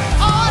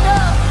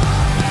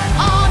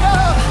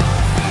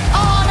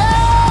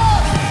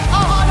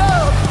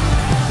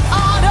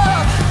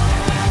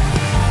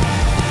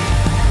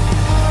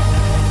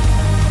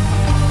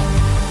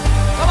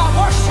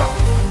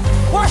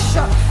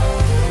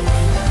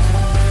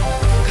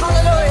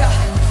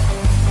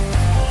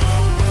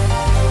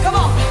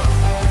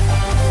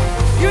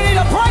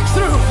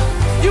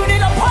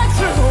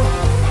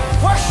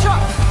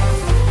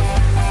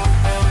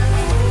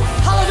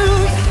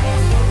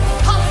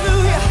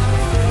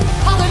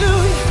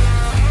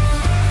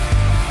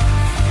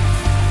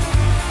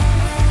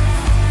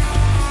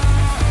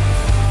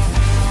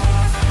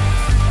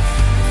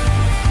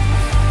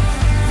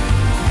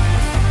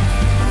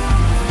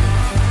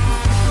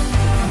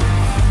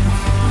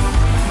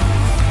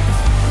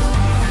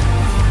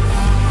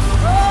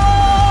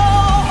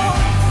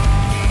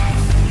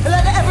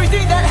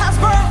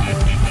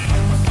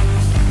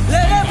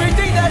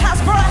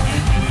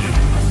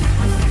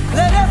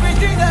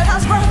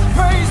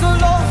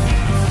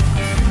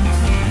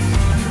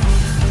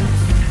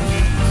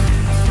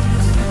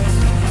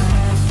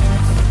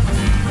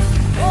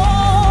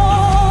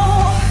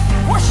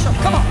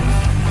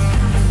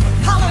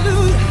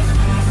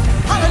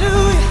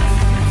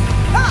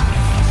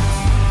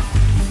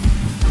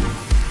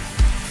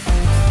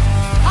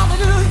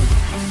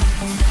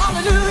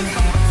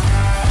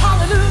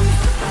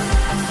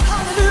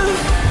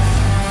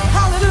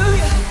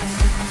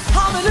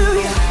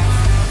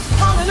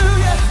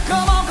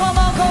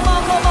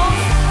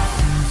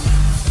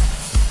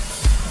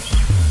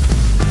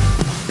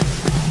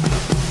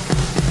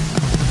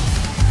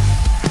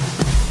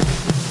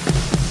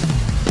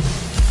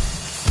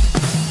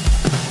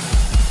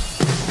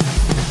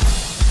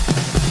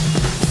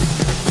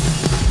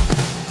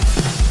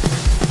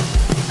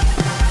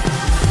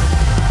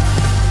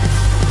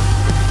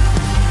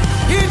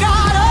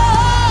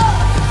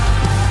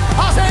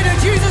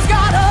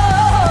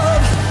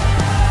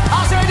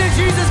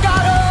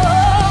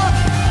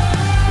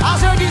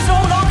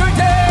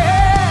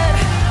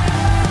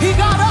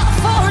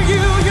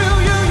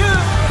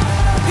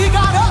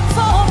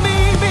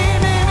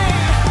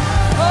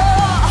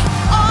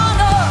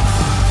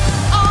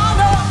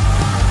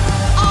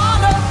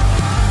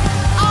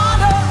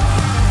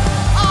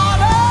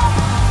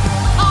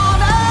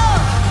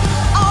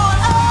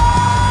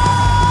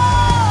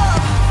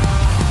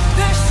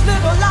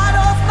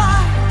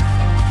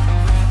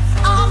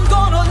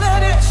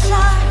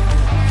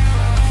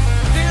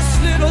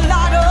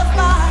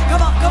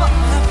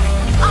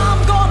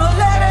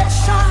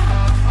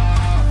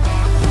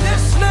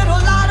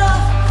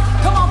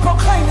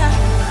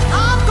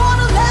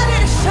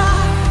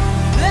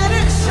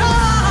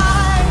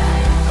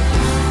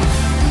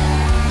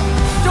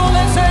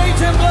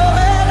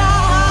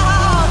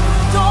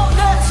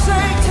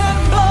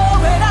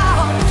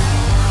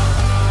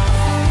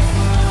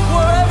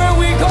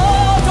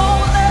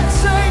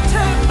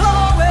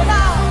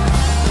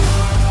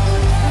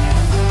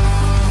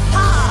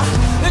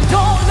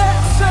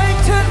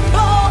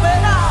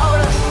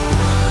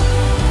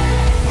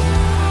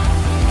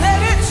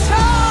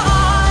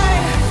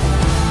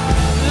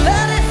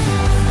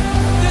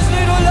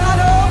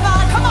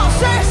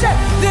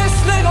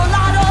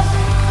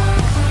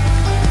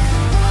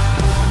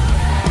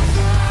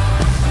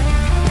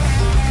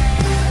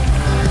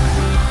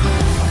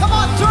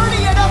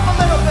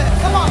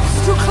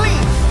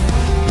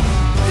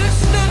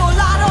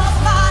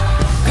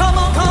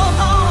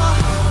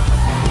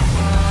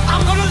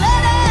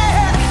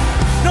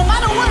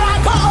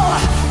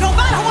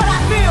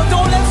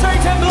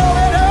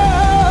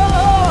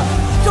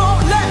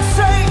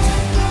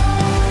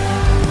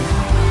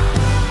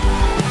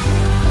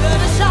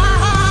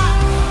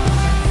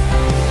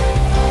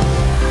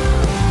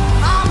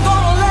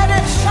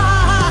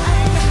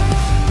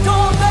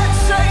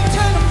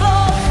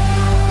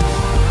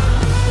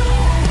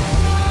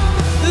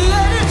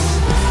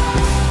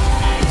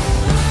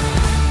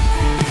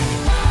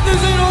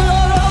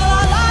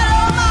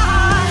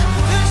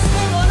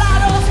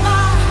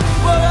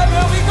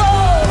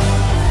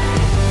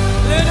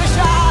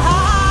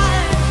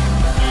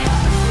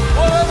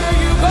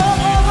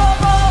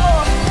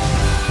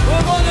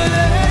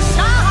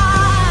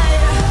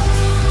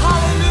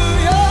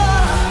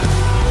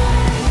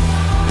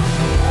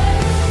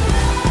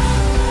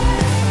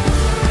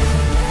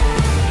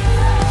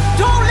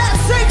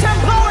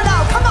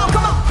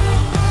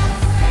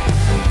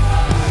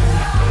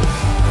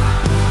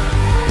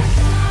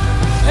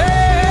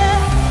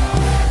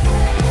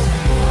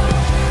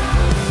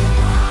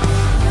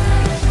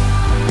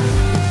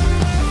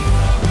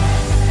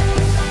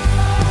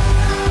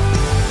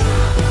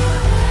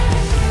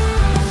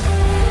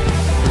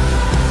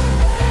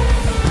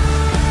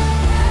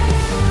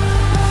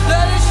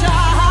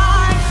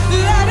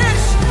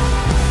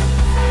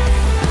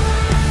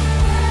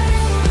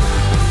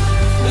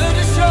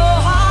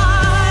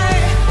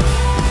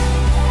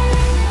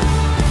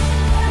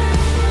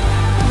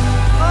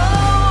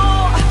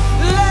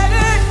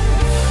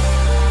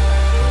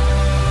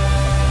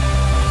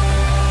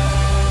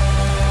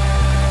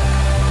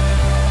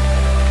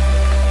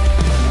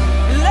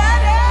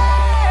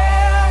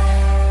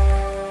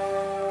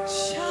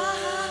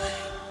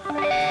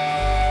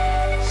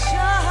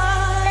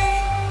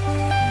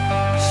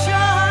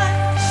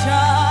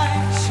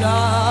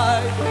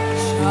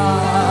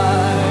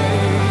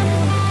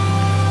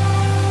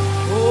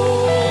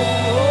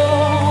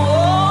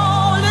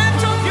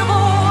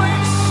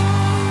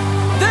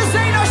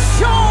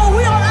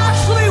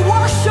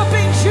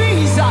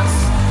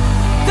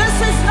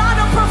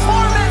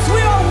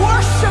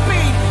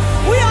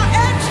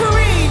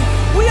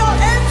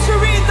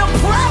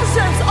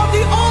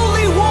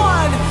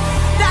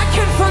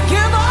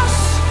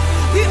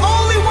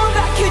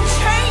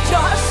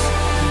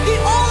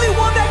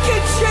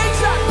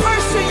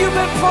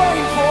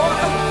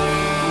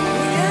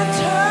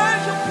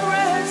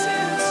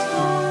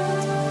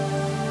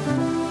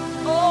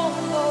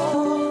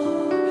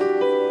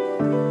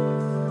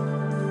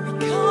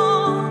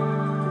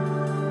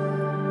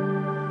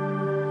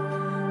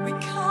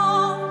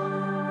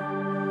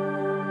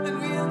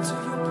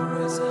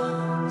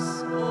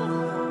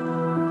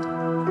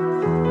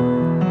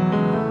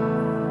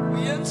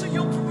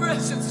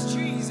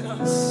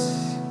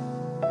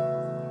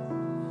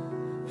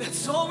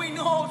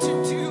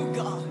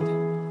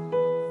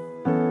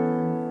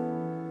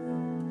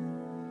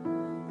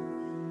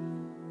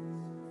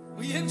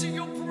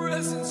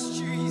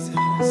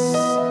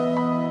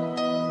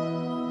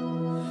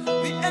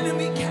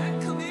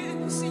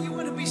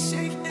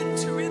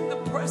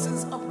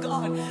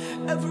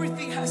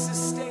 everything has to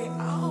stay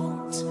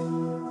out.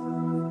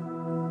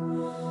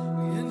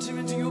 We enter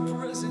into your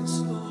presence,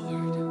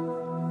 Lord.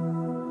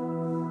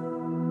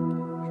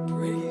 We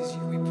praise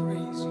you, we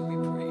praise you, we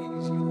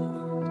praise you,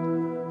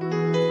 Lord.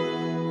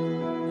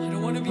 I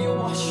don't want to be a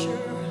watcher.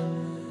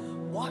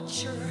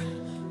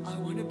 I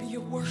want to be a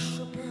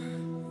worshiper.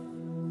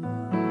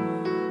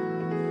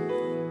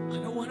 I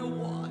don't want to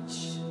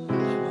watch. I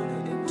want to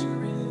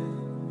enter in,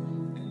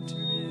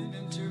 enter in,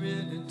 enter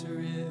in, enter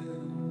in.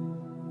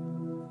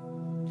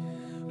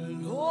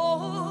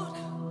 Lord,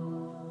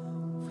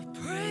 we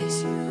praise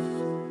you.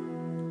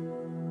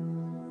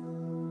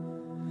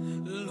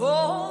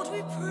 Lord,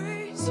 we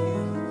praise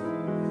you.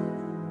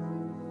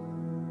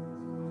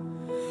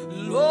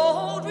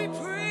 Lord, we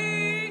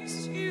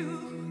praise you.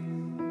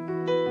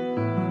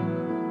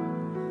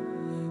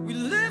 We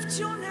lift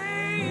your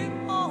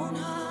name on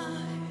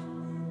high.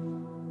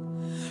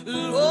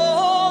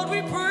 Lord,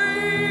 we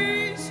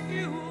praise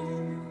you.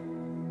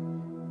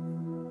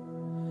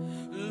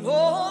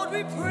 Lord,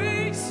 we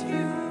praise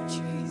you,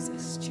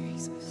 Jesus,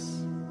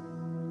 Jesus.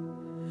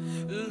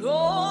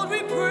 Lord,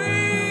 we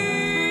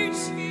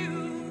praise you.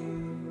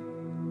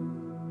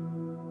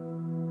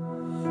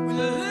 We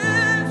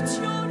lift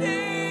your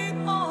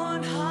name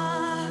on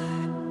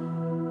high,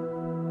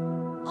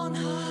 on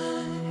high.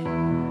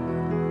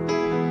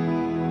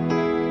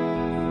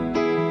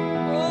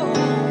 Oh,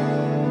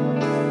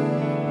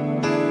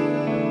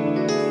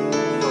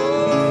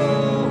 oh,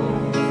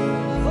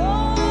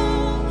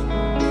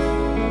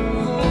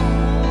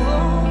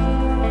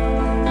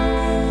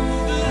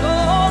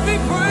 Lord, we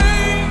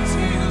praise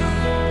you.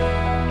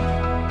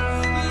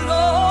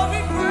 Lord,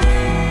 we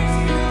praise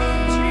you,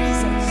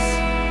 Jesus.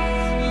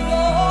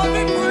 Lord,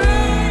 we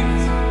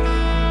praise.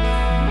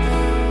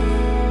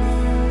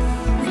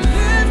 We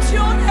lift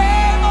your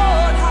name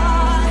on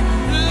high,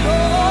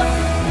 Lord.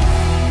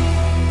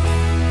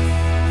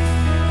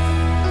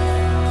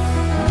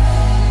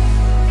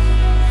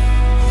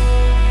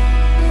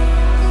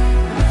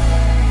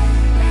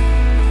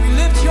 We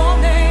lift your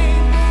name.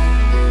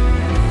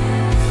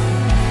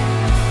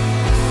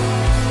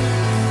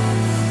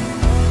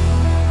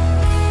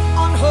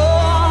 On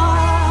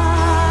high.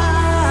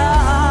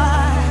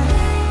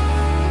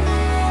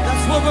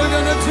 That's what we're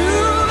gonna do,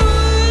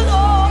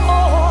 Lord.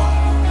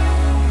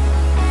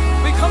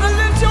 We come to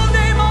lift your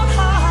name on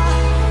high.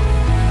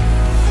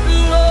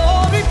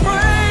 Lord, we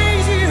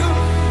praise you.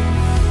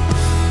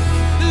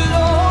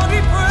 Lord, we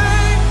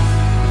praise.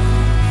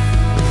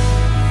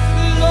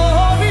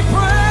 Lord, we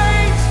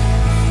praise.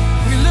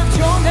 We lift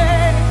your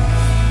name.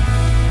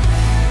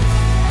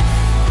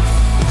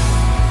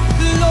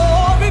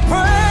 Lord, we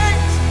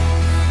praise.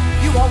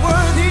 You are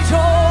worthy,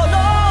 oh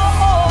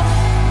Lord.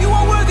 You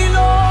are worthy,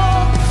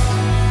 Lord.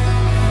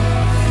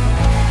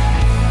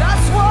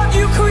 That's what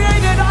you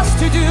created us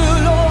to do,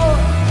 Lord.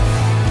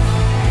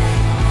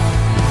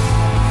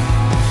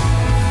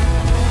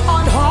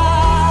 On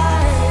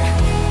high.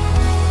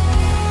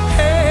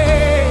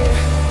 Hey.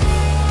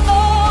 Oh,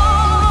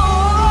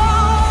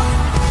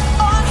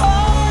 on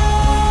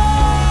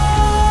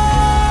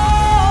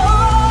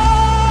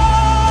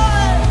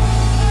high.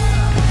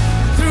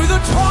 Through the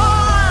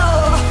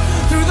trial,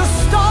 through the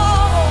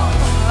storm,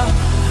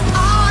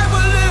 I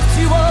will lift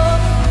you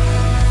up.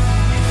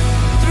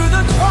 Through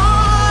the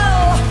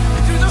trial,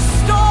 through the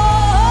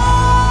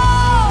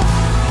storm,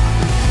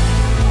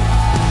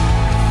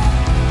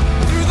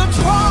 through the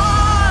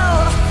trial,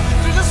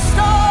 through the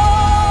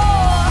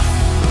storm,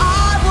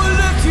 I will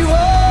lift you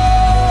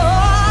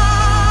up.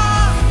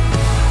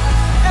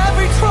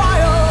 Every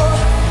trial,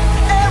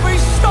 every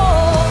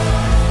storm,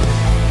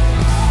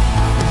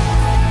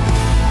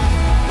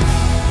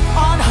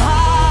 on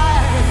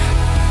high.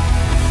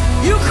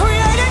 You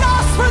created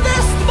us for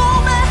this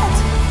moment.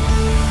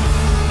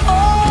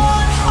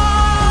 On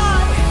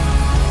high,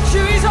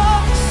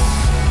 Jesus,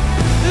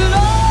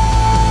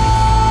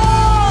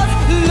 Lord,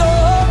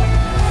 Lord.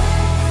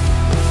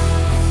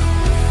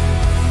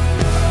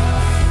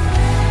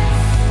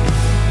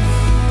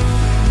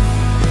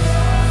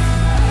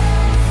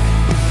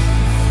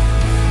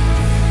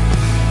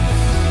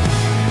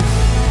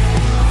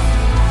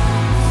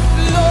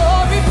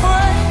 Lord, we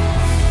pray.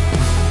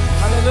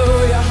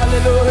 Hallelujah,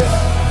 hallelujah.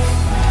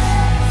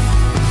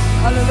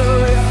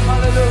 Hallelujah,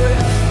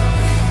 hallelujah.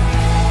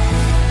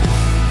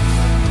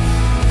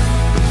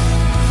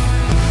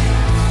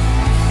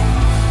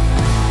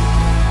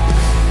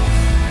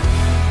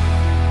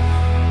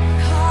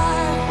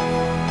 High.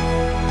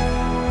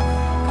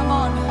 Come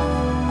on.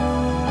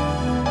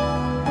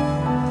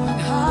 On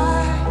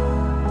high.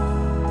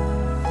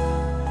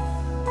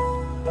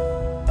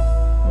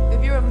 If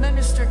you're a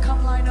minister,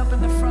 come line up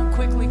in the front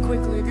quickly,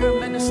 quickly. If you're a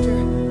minister,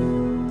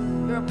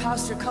 you're a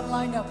pastor, come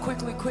line up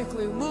quickly,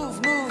 quickly.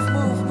 Move, move,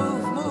 move,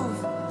 move,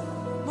 move.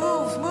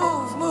 Move,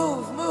 move,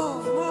 move,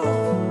 move, move.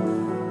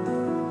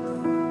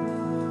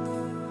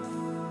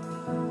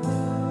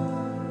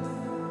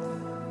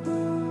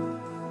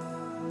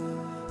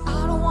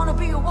 I don't want to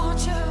be a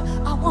watcher,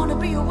 I want to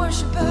be a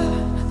worshiper.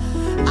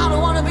 I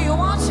don't want to be a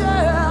watcher,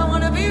 I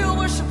want to be a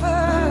worshiper.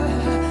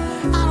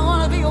 I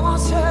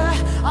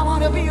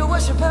want to be a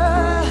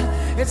worshiper.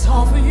 It's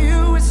all for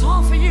you, it's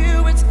all for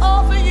you, it's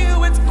all for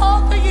you, it's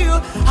all for you.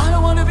 I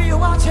don't want to be a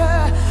watcher,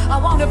 I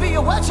want to be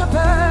a worshiper.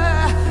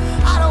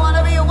 I don't want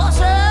to be a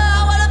watcher,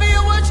 I want to be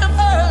a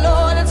worshiper.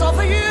 Lord, it's all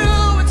for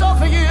you, it's all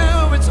for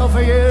you, it's all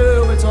for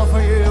you, it's all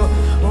for you.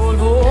 Oh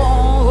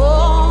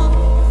Lord,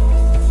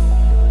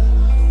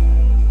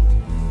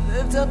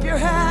 lift up your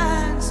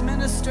hands,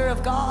 minister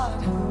of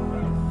God.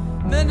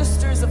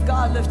 Ministers of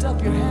God, lift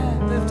up your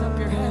hand, lift up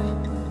your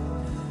hand.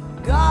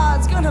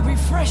 God's gonna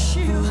refresh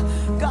you.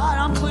 God,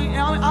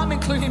 I'm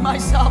including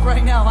myself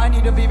right now. I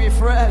need to be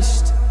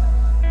refreshed.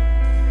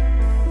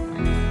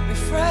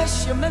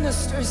 Refresh your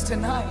ministers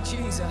tonight,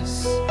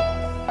 Jesus.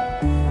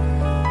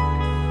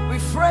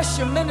 Refresh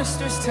your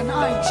ministers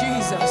tonight,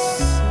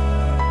 Jesus.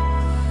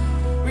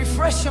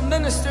 Refresh your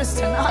ministers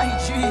tonight,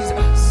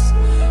 Jesus.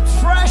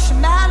 Fresh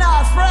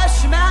manna,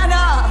 fresh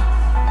manna.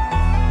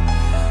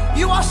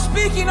 You are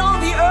speaking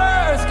on the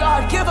earth,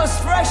 God. Give us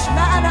fresh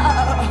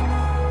manna.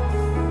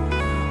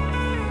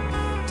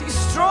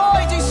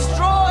 Destroy,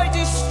 destroy,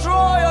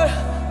 destroy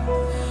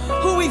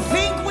who we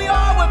think we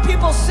are, what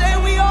people say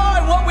we are,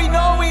 and what we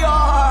know we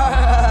are.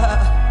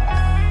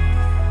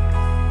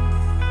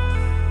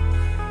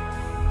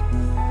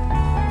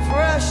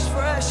 Fresh,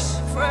 fresh,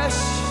 fresh,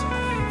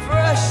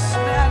 fresh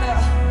manna.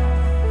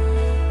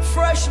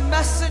 Fresh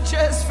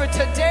messages for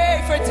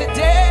today, for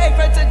today,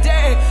 for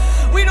today.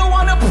 We don't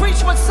want to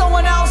preach what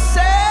someone else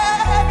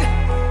said.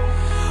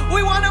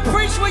 We want to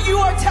preach what you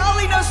are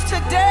telling us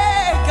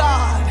today,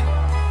 God.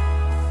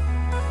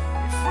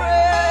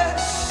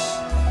 Refresh.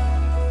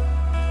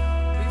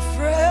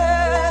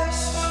 Refresh.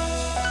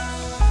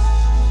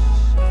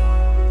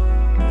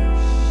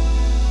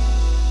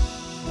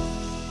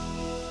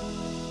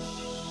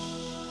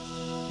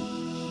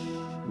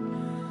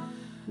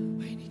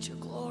 We need your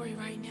glory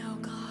right now,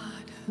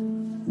 God.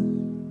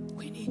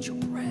 We need your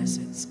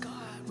presence, God.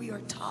 We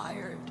are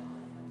tired.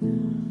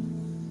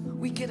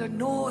 We get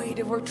annoyed,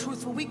 if we're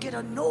truthful, we get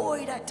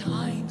annoyed at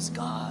times,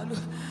 God.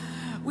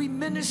 We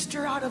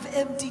minister out of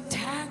empty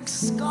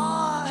tanks,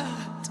 God.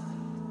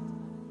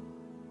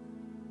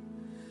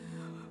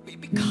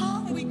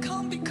 We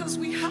come because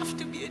we have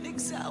to be an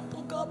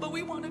example, God, but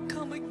we want to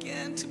come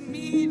again to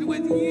meet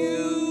with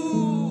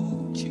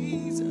you,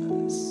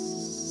 Jesus.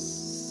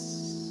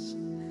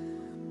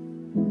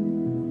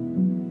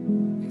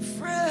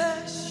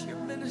 Refresh your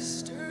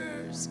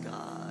ministers,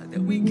 God,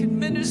 that we can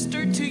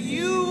minister to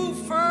you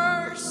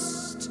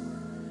first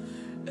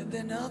and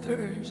then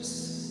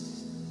others.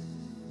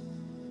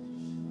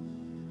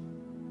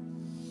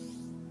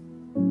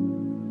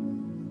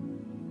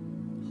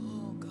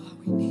 Oh God,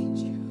 we need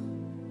you.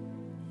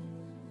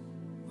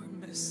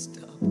 We're messed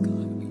up,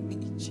 God, we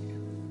need you.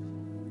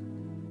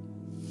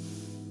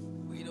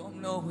 We don't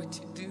know what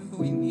to do,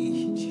 we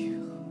need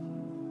you.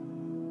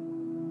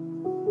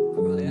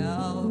 Cry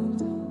out.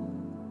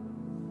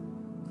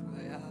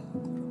 Cry out.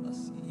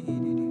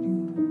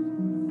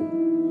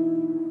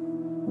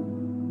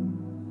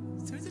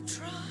 Through the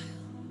trial,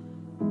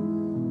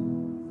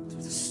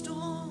 through the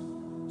storm,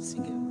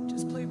 sing it,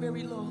 just play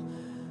very low.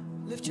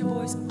 Lift your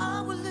voice.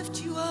 I will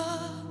lift you up.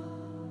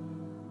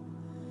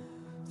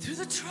 Through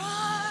the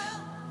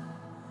trial,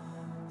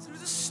 through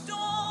the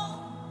storm,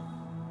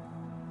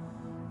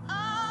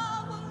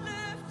 I will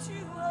lift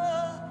you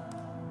up.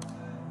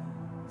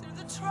 Through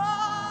the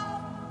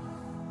trial,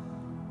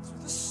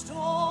 through the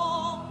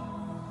storm,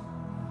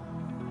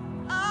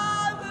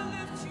 I will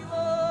lift you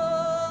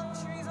up,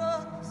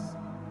 Jesus.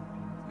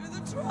 Through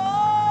the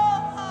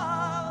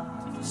trial,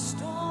 through the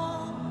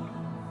storm,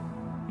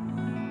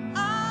 I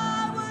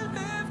will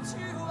lift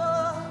you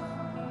up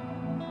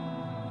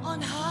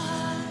on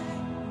high.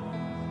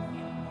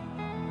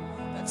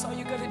 That's all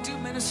you gotta do,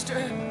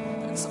 minister.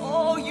 That's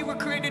all you were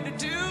created to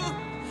do.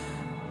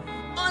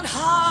 On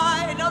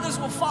high, and others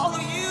will follow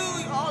you.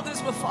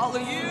 Others will follow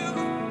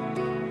you.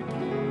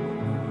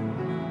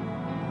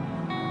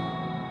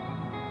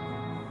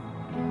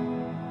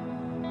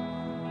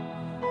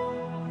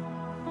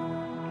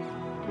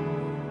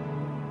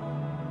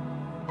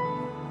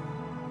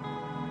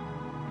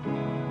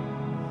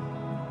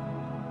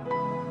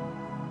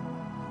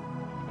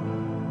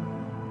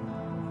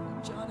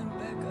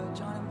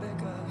 John and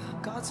Becca,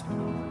 God's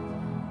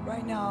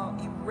right now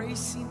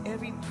erasing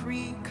every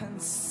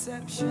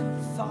preconception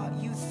thought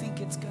you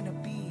think it's gonna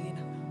be and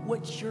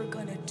what you're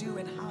gonna do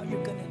and how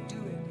you're gonna do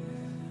it.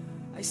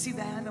 I see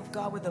the hand of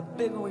God with a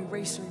big old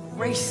eraser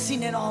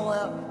erasing it all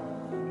up.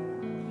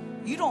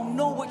 You don't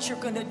know what you're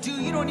gonna do,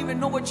 you don't even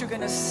know what you're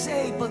gonna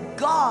say, but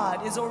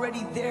God is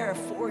already there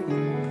for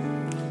you.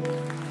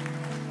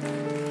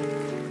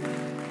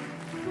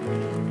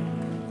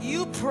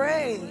 You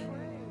pray.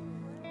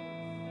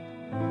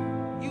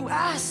 You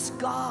ask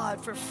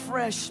God for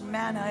fresh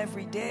manna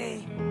every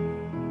day.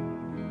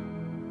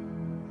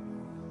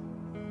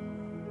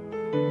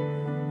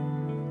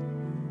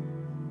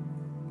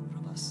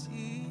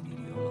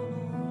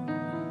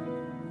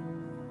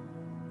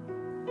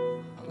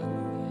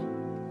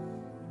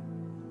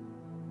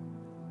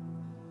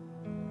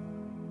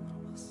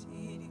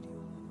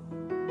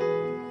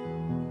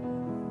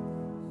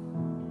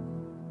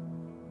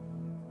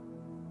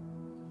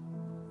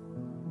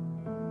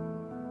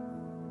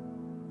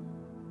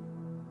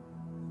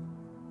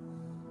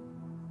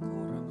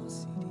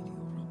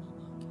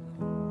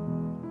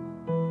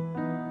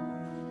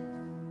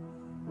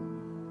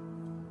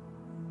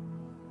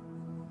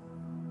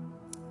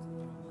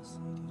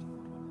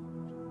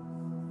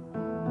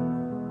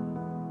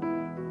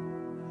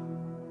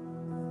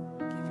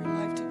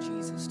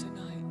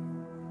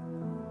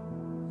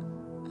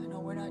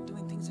 not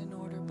doing things in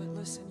order, but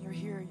listen, you're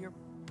here, you're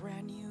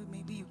brand new.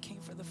 Maybe you came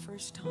for the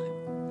first time,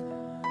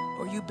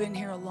 or you've been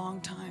here a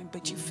long time,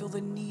 but you feel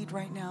the need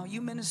right now.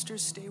 You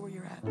ministers, stay where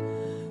you're at.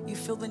 You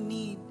feel the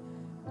need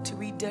to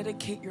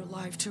rededicate your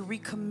life, to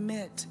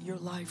recommit your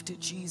life to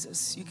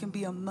Jesus. You can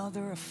be a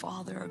mother, a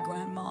father, a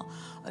grandma,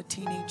 a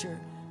teenager.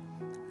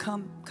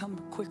 Come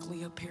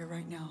quickly up here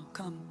right now.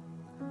 Come.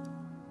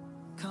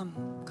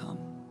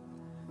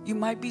 You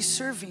might be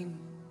serving.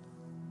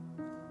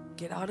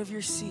 Get out of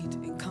your seat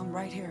and come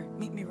right here.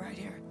 Meet me right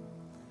here.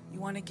 You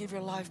want to give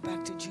your life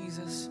back to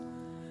Jesus.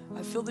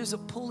 I feel there's a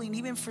pulling,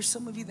 even for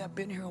some of you that have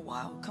been here a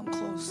while. Come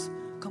close.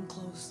 Come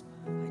close.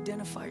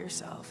 Identify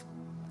yourself.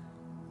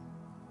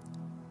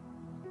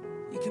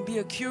 You can be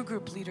a cure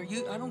group leader.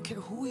 I don't care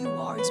who you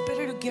are. It's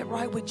better to get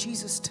right with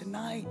Jesus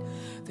tonight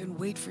than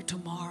wait for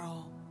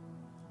tomorrow.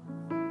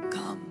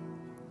 Come.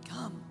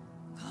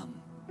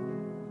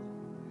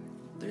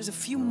 There's a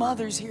few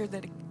mothers here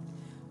that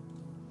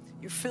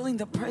you're feeling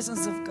the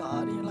presence of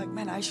God, and you're like,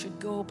 man, I should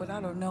go, but I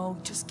don't know.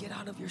 Just get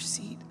out of your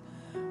seat.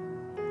 I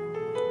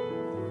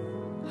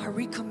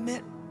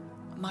recommit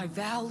my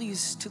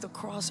values to the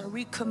cross. I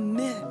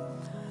recommit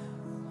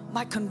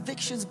my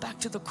convictions back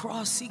to the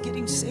cross. See,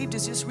 getting saved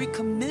is just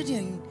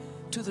recommitting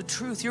to the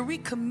truth. You're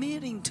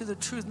recommitting to the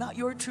truth, not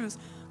your truth,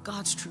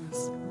 God's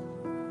truth.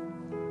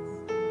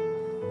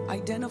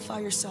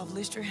 Identify yourself.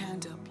 Lift your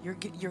hand up.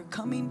 You're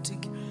coming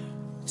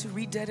to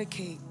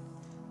rededicate,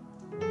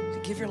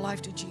 to give your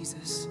life to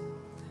Jesus.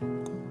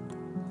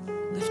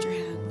 Lift your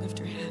hand. Lift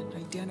your hand.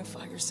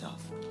 Identify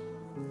yourself.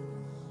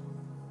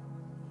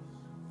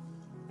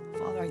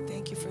 Father, I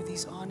thank you for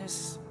these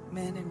honest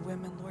men and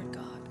women, Lord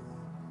God.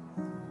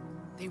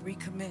 They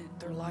recommit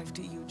their life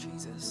to you,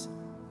 Jesus.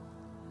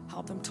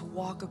 Help them to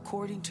walk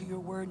according to your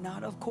word,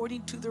 not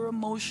according to their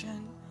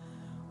emotion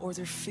or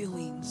their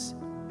feelings,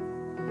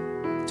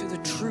 to the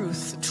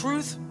truth. The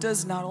truth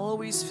does not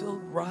always feel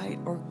right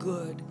or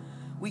good.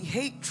 We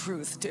hate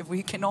truth. If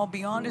we can all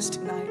be honest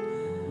tonight,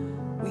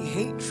 we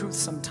hate truth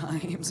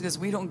sometimes because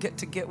we don't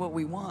get what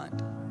we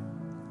want.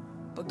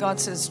 But God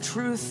says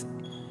truth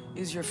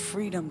is your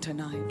freedom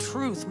tonight.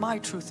 Truth, my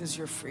truth is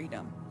your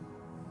freedom.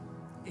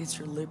 It's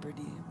your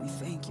liberty. We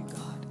thank you,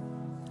 God.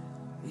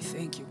 We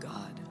thank you,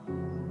 God.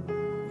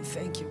 We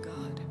thank you,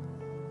 God.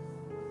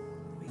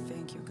 We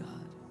thank you, God.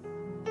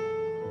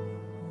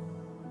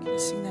 Can I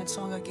sing that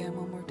song again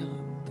one more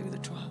time? Through the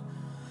trial.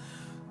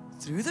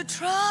 Through the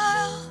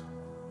trial,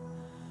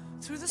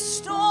 through the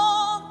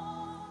storm,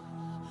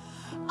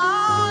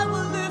 I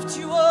will lift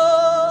you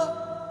up.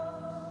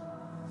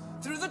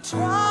 Through the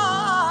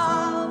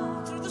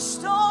trial, through the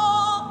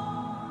storm,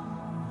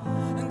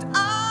 and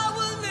I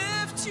will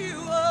lift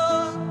you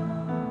up.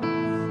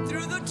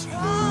 Through the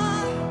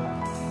trial,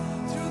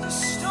 through the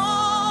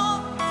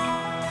storm,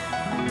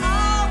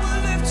 I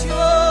will lift you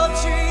up,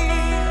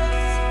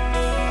 Jesus.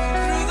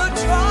 Through the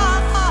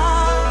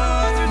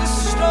trial, through the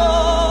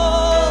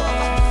storm,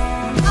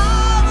 I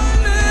will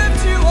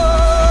lift you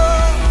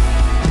up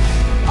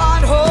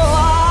on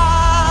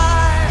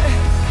high.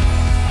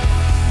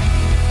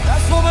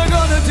 That's what we're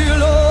gonna do,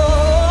 Lord.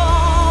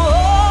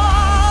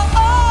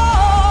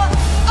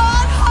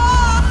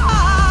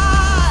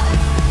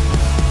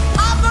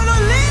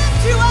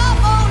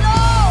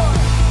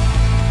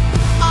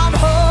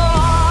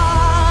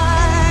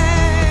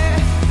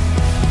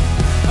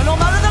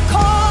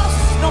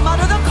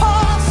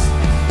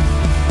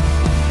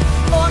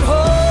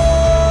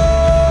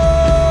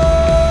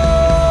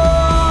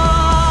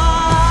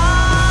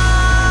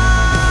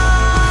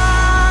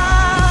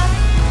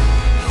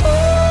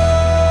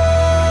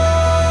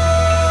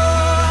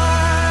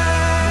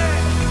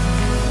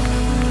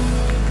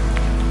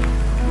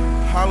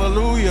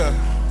 Hallelujah.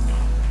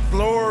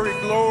 Glory,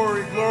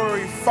 glory,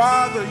 glory.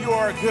 Father, you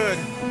are good.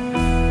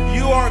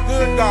 You are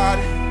good, God.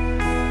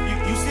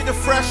 You see the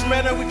fresh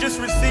manna we just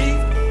received?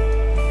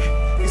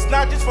 It's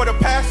not just for the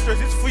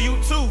pastors, it's for you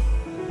too.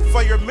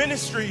 For your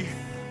ministry,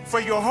 for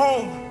your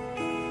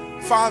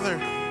home. Father,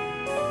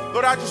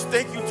 Lord, I just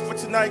thank you for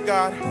tonight,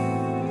 God.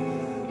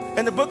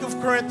 In the book of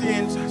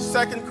Corinthians,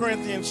 2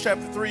 Corinthians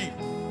chapter 3,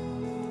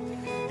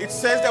 it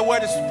says that where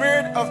the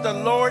Spirit of the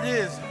Lord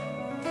is,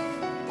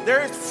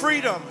 there is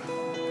freedom.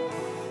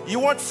 You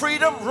want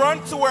freedom?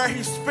 Run to where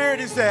His Spirit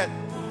is at.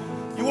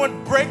 You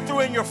want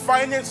breakthrough in your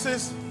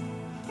finances?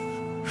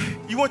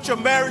 You want your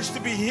marriage to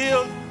be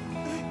healed?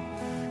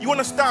 You want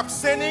to stop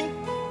sinning?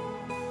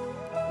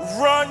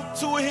 Run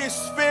to His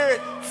Spirit.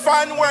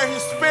 Find where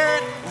His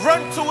Spirit,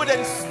 run to it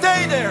and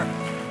stay there.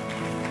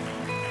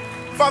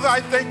 Father,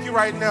 I thank you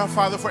right now,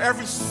 Father, for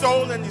every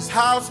soul in this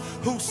house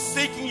who's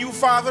seeking you,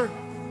 Father.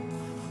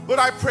 Lord,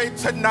 I pray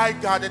tonight,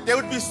 God, that there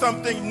would be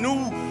something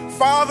new,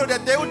 Father,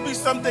 that there would be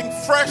something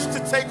fresh to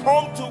take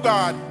home to,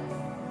 God.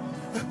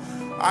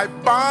 I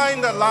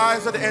bind the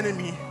lies of the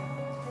enemy.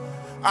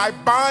 I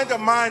bind the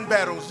mind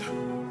battles.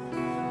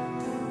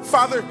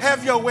 Father,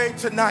 have your way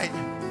tonight.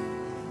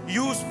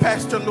 Use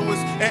Pastor Lewis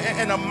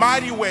in a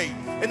mighty way.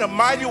 In a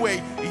mighty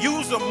way.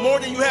 Use him more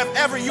than you have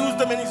ever used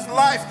him in his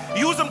life.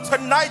 Use him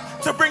tonight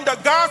to bring the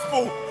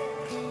gospel.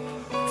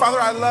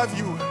 Father, I love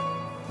you,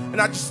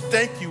 and I just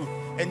thank you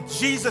in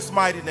Jesus'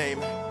 mighty name.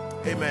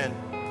 Amen.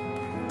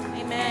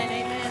 Amen,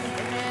 amen,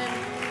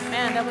 amen.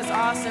 Man, that was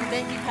awesome.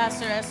 Thank you,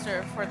 Pastor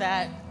Esther, for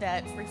that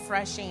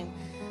refreshing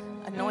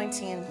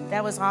anointing.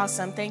 That was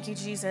awesome. Thank you,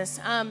 Jesus.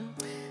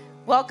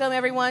 Welcome,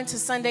 everyone, to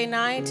Sunday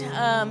night.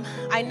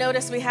 I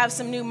noticed we have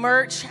some new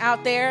merch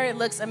out there. It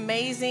looks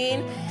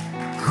amazing,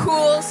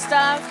 cool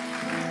stuff.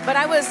 But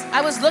I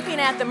was looking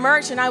at the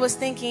merch, and I was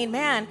thinking,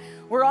 man,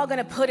 we're all going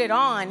to put it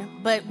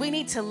on, but we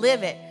need to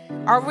live it.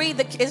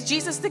 Is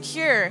Jesus the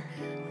cure?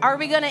 Are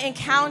we going to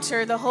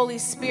encounter the Holy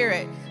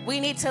Spirit?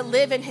 We need to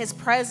live in his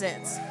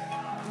presence.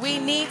 We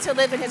need to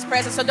live in his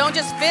presence. So don't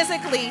just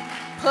physically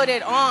put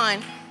it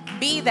on.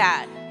 Be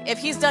that. If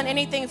he's done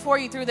anything for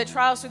you through the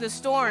trials, through the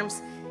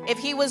storms, if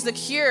he was the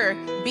cure,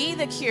 be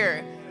the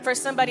cure for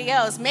somebody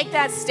else. Make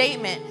that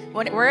statement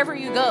wherever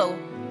you go.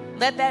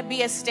 Let that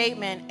be a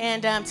statement.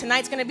 And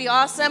tonight's going to be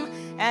awesome.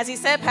 As he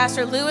said,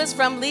 Pastor Lewis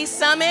from Lee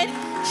Summit,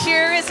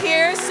 Cure is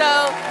here.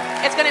 So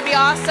it's going to be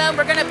awesome.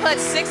 We're going to put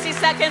 60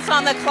 seconds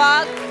on the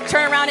clock.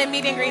 Turn around and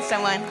meet and greet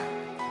someone.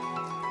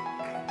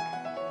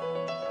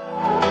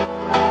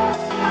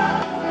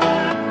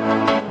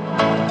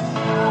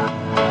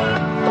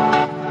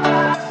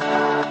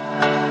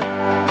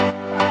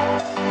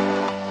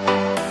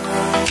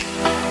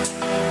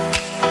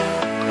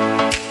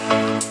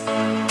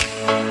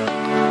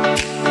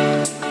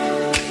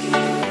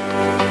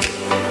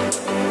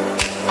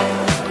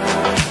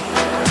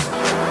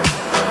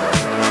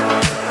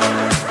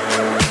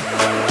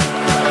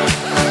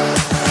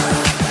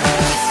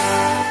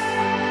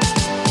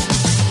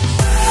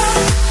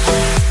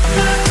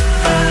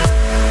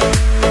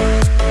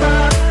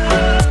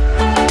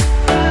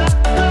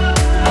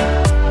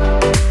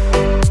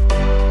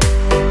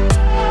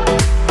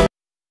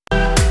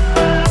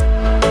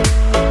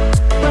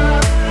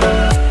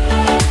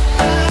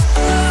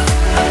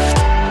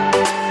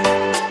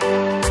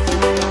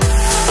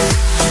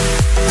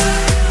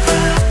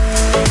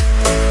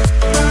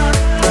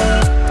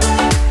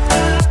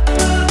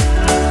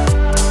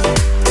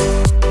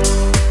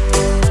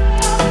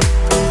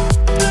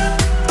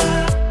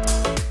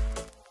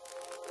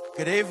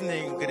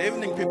 Good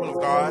evening, people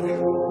of God.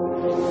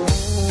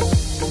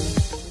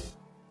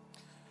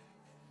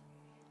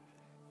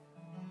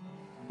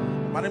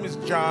 My name is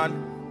John,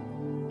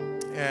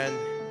 and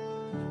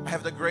I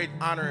have the great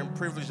honor and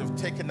privilege of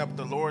taking up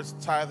the Lord's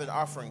tithe and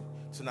offering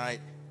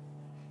tonight.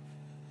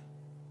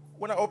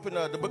 When I open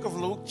the book of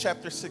Luke,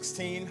 chapter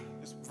 16,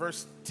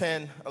 verse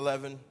 10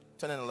 and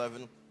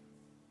 11,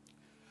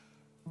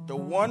 the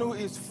one who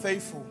is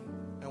faithful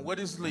in what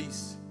is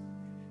least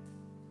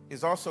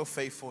is also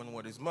faithful in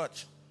what is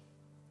much.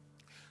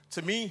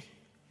 To me,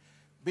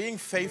 being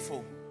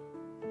faithful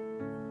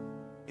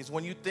is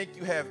when you think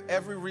you have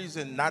every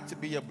reason not to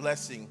be a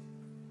blessing,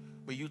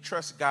 but you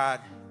trust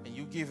God and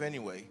you give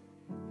anyway.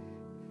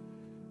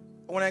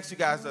 I want to ask you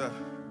guys a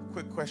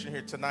quick question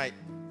here tonight.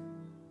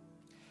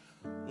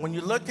 When you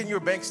look in your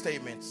bank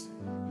statements,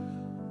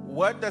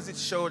 what does it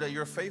show that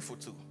you're faithful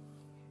to?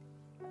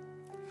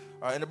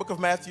 In the book of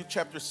Matthew,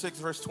 chapter 6,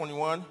 verse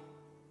 21,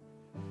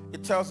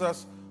 it tells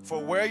us, "For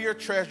where your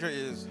treasure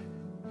is,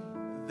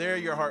 there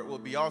your heart will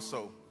be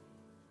also."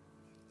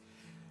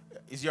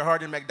 Is your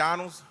heart in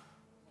McDonald's?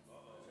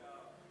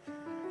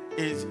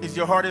 Is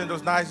your heart in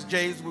those nice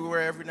J's we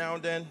wear every now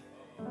and then?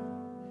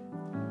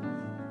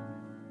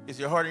 Is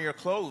your heart in your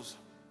clothes?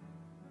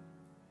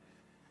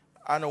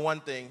 I know one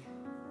thing.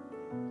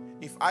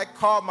 If I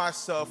call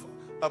myself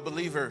a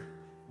believer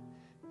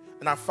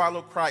and I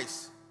follow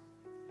Christ,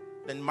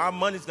 then my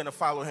money's going to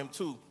follow him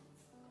too.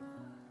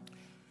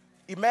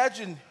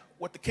 Imagine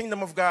what the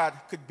kingdom of God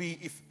could be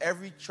if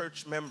every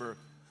church member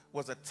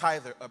was a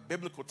tither, a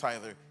biblical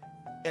tither,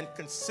 and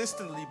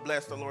consistently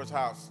blessed the Lord's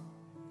house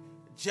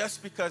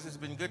just because it's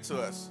been good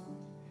to us.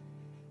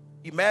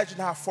 Imagine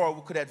how far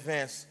we could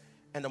advance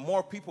and the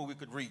more people we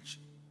could reach.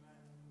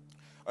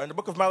 In the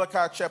book of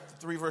Malachi, chapter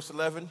 3, verse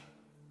 11,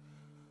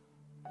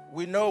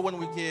 we know when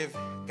we give,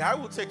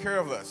 God will take care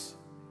of us.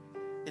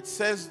 It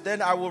says,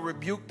 "Then I will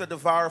rebuke the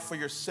devourer for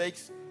your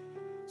sakes,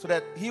 so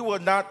that he will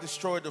not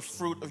destroy the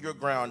fruit of your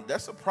ground."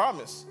 That's a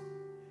promise.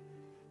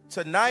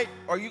 Tonight,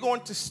 are you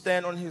going to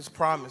stand on his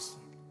promise?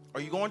 Are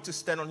you going to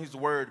stand on his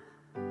word?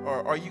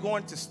 Or are you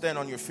going to stand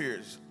on your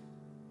fears?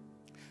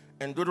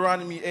 In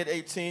Deuteronomy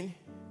 8:18,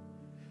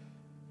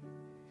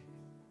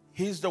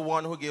 he's the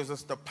one who gives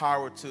us the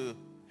power to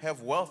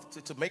have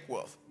wealth, to make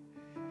wealth.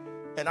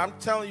 And I'm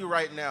telling you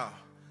right now,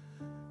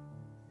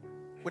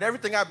 with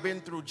everything I've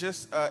been through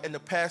just in the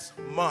past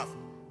month,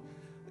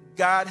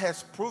 God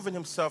has proven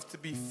himself to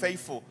be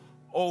faithful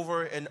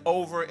over and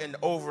over and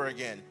over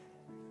again.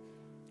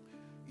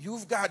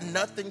 You've got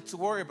nothing to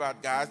worry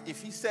about, guys.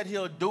 If he said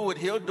he'll do it,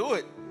 he'll do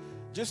it.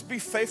 Just be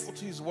faithful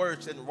to his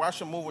words and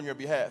watch him move on your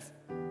behalf.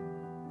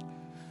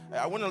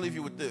 I want to leave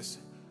you with this.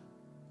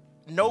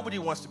 Nobody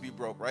wants to be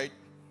broke, right?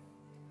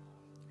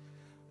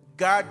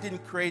 God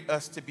didn't create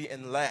us to be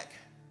in lack.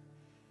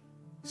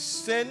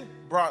 Sin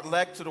brought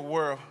lack to the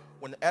world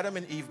when Adam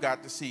and Eve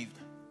got deceived.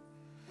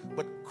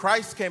 But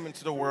Christ came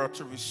into the world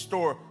to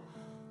restore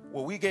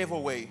what we gave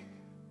away,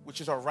 which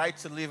is our right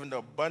to live in the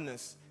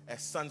abundance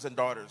as sons and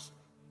daughters.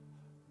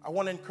 I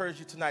want to encourage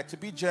you tonight to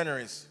be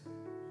generous.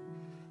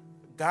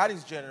 God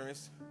is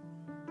generous.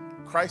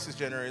 Christ is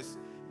generous.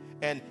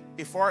 And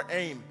if our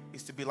aim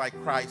is to be like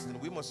Christ,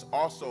 then we must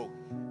also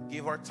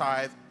give our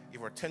tithe,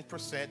 give our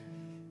 10%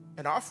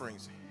 and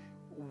offerings.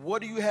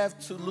 What do you have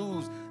to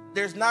lose?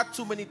 There's not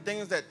too many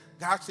things that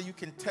God said you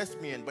can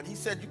test me in, but he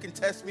said you can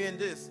test me in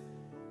this.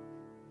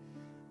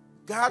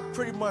 God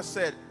pretty much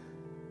said,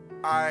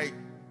 I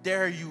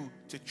dare you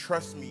to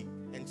trust me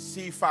and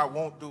see if I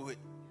won't do it.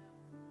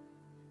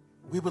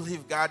 We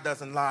believe God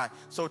doesn't lie.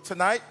 So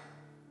tonight,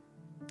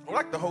 I'd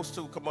like the host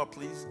to come up,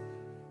 please.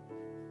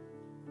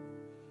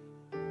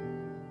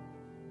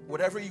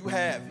 Whatever you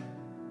have,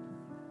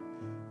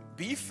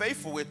 be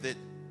faithful with it.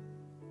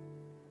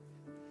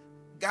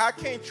 God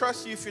can't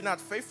trust you if you're not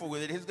faithful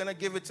with it. He's going to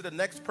give it to the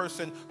next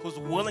person who's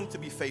willing to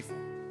be faithful.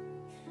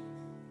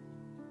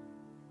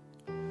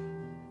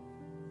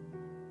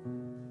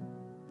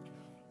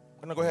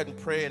 I'm going to go ahead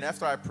and pray, and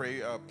after I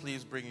pray,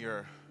 please bring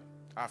your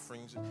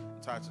offerings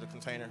tied to the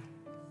container.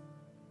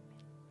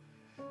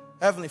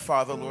 Heavenly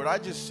Father, Lord, I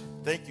just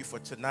thank you for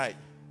tonight.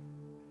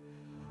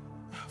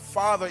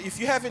 Father, if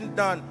you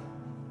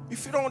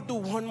don't do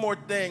one more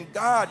thing,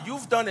 God,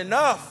 you've done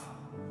enough.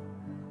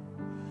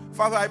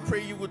 Father, I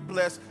pray you would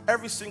bless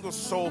every single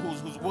soul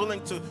who's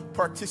willing to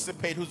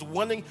participate, who's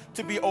willing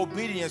to be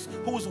obedient,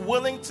 who's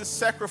willing to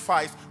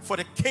sacrifice for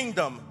the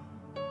kingdom.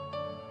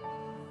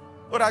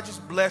 Lord, I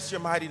just bless your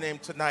mighty name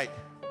tonight.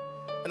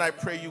 And I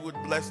pray you would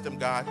bless them,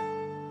 God.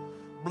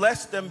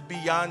 Bless them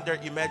beyond their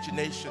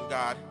imagination,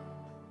 God.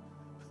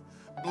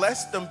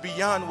 Bless them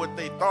beyond what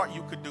they thought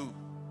you could do.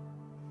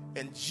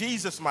 In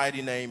Jesus'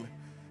 mighty name,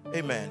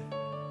 amen.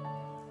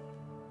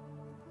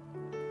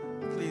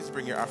 Please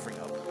bring your offering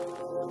up.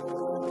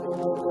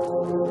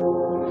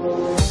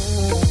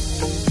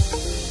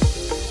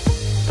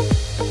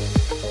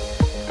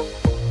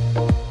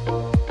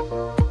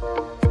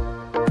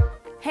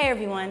 Hey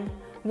everyone,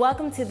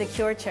 welcome to The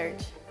Cure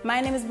Church. My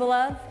name is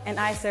Beloved and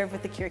I serve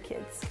with the Cure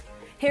Kids.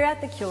 Here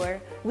at The Cure,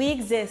 we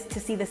exist to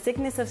see the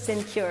sickness of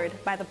sin cured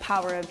by the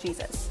power of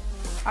Jesus.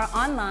 Our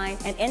online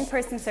and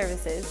in-person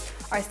services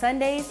are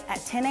Sundays at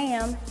 10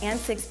 a.m. and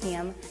 6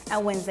 p.m.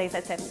 and Wednesdays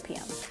at 7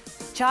 p.m.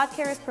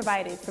 Childcare is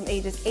provided from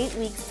ages 8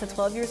 weeks to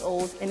 12 years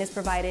old and is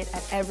provided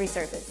at every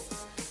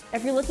service.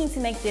 If you're looking to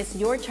make this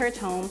your church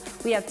home,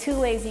 we have 2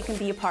 ways you can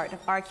be a part of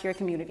our Cure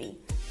community: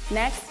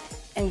 Next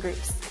and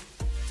Groups.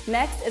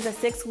 Next is a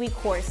 6-week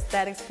course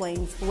that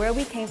explains where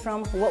we came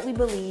from, what we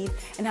believe,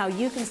 and how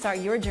you can start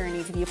your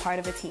journey to be a part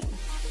of a team.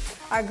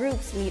 Our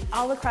groups meet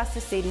all across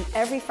the city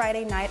every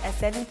Friday night at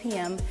 7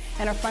 p.m.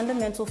 and are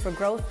fundamental for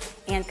growth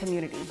and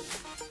community.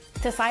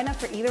 To sign up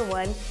for either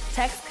one,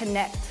 text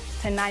CONNECT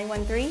to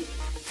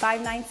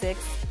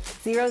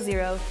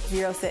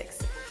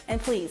 913-596-0006.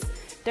 And please,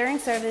 during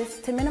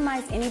service, to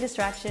minimize any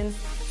distractions,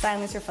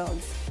 silence your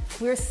phones.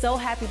 We're so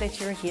happy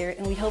that you're here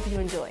and we hope you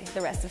enjoy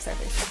the rest of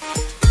service.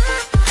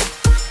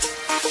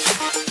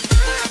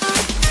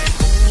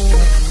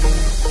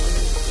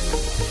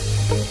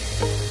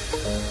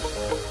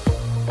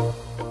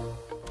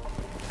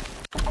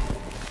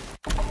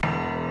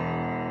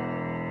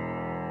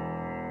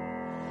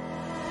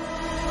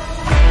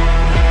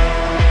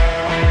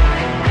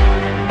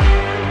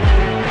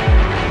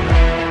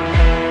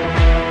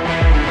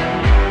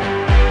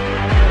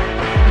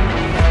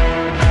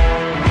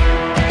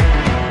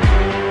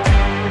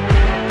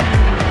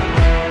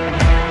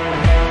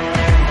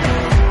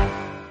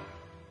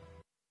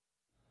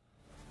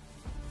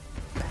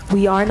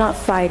 We are not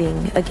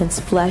fighting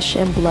against flesh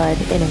and blood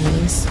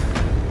enemies,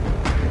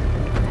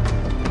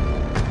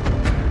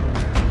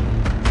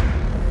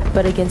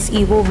 but against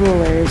evil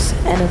rulers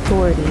and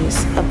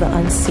authorities of the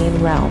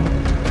unseen realm,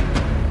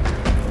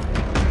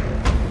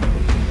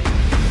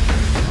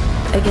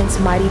 against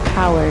mighty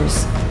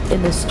powers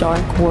in this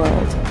dark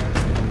world,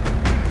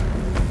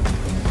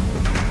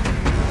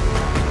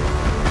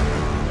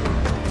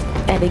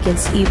 and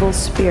against evil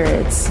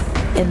spirits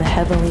in the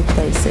heavenly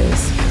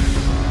places.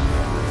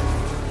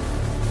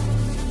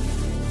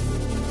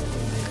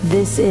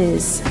 This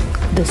is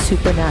the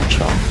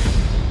supernatural.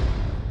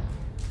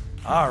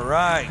 All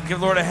right, give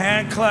the Lord a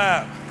hand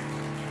clap.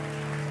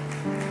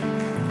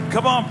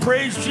 Come on,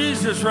 praise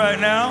Jesus right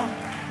now.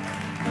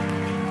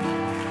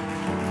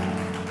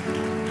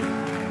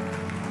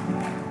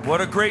 What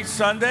a great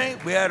Sunday.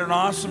 We had an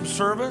awesome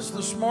service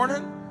this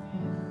morning.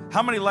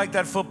 How many liked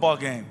that football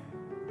game?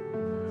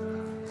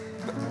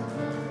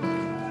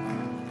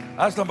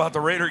 I was talking about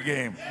the Raider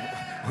game.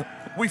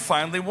 We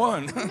finally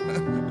won.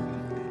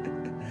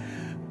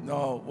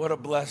 No, what a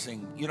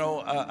blessing. You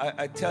know,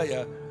 I tell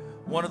you,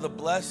 one of the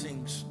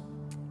blessings,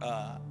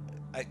 I'm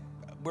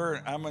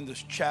in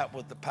this chat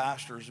with the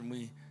pastors,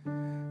 and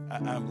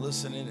I'm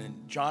listening,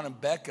 and John and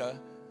Becca,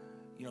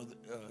 you know,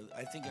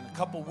 I think in a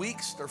couple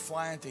weeks, they're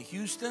flying to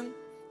Houston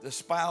to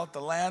spy out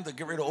the land, to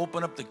get ready to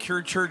open up the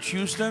Cure Church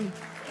Houston.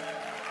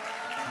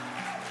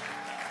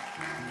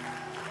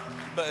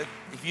 But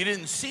if you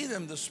didn't see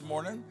them this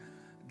morning,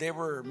 they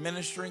were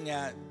ministering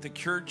at the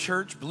Cured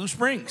Church, Blue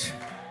Springs.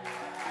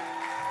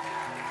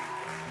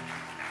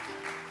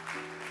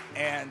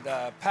 And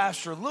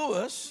Pastor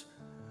Lewis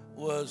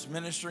was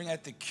ministering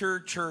at the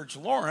Cured Church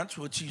Lawrence,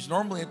 which he's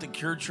normally at the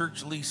Cured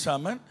Church Lee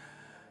Summit,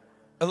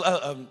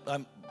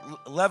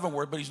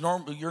 Leavenworth,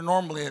 but you're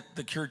normally at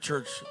the Cured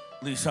Church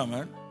Lee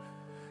Summit.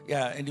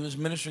 Yeah, and he was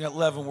ministering at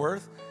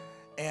Leavenworth.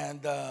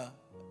 And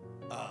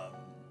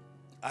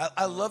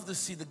I love to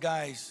see the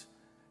guys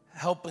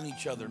helping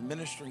each other,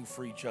 ministering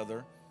for each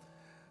other.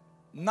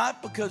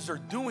 Not because they're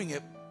doing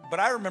it, but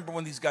I remember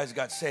when these guys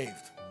got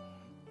saved.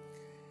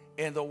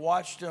 And to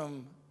watch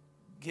them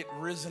get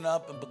risen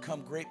up and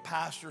become great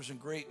pastors and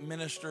great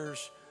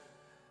ministers,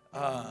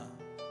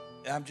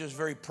 I'm just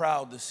very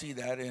proud to see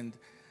that. And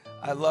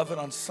I love it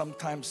on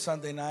sometimes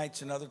Sunday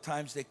nights, and other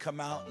times they come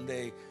out and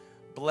they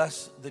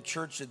bless the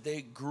church that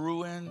they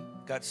grew in,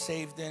 got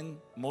saved in.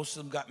 Most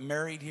of them got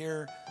married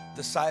here,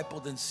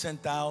 discipled and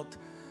sent out.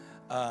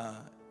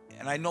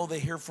 And I know they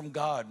hear from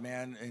God,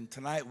 man. And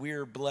tonight we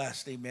are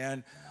blessed,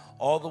 amen.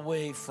 All the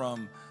way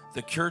from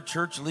the Cured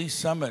Church Lee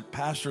Summit,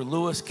 Pastor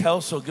Louis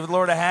Kelso. Give the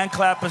Lord a hand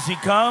clap as he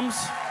comes.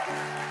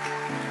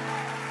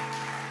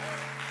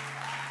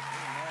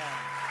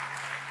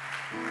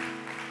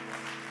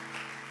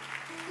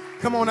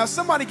 Come on now,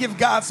 somebody give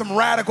God some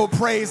radical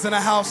praise in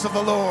the house of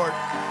the Lord.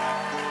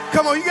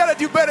 Come on, you got to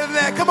do better than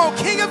that. Come on,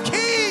 King of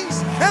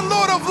Kings and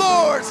Lord of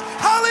Lords.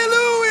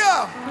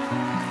 Hallelujah.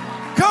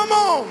 Come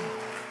on.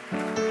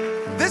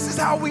 This is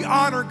how we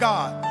honor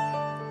God.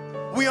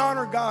 We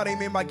honor God,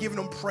 amen, by giving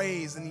him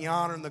praise and the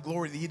honor and the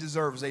glory that he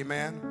deserves,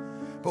 amen.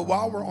 But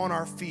while we're on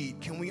our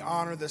feet, can we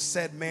honor the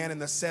said man and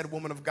the said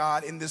woman of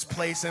God in this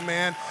place,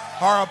 amen?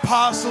 Our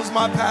apostles,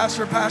 my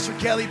pastor, Pastor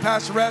Kelly,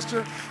 Pastor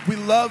Esther, we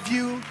love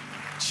you,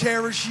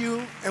 cherish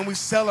you, and we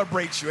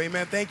celebrate you,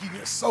 amen. Thank you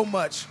so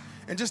much.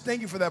 And just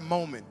thank you for that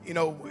moment. You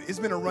know, it's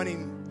been a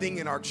running thing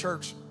in our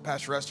church,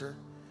 Pastor Esther.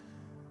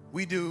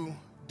 We do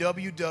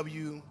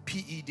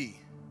WWPED.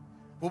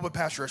 What would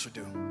Pastor Esther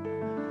do?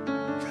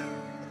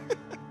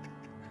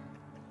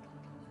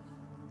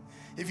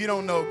 If you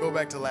don't know, go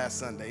back to last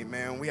Sunday,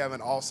 amen. We have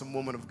an awesome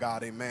woman of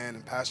God, amen,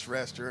 and Pastor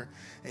Esther,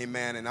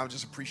 amen. And I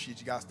just appreciate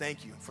you guys.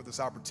 Thank you for this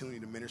opportunity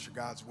to minister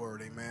God's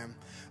word, amen.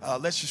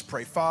 Let's just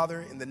pray.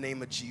 Father, in the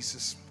name of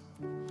Jesus,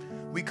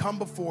 we come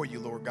before you,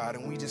 Lord God,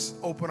 and we just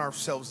open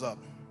ourselves up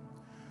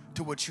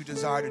to what you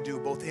desire to do,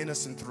 both in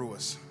us and through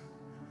us.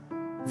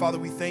 Father,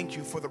 we thank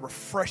you for the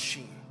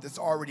refreshing that's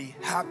already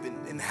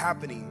happened and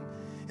happening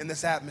in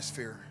this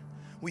atmosphere.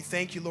 We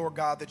thank you, Lord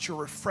God, that you're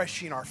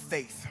refreshing our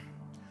faith,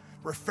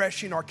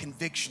 refreshing our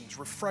convictions,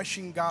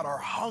 refreshing, God, our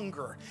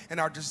hunger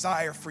and our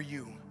desire for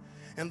you.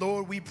 And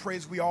Lord, we pray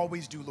as we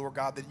always do, Lord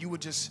God, that you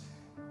would just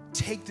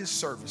take this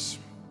service,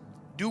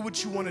 do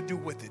what you want to do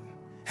with it.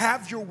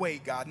 Have your way,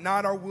 God,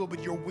 not our will,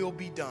 but your will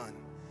be done.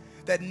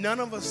 That none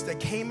of us that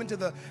came into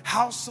the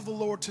house of the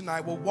Lord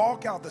tonight will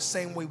walk out the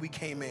same way we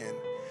came in.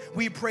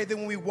 We pray that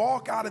when we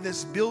walk out of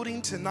this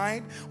building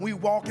tonight, we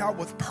walk out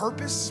with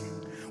purpose.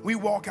 We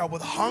walk out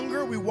with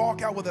hunger. We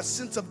walk out with a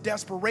sense of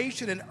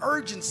desperation and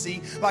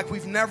urgency like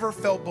we've never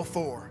felt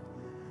before.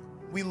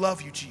 We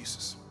love you,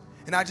 Jesus.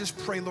 And I just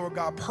pray, Lord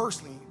God,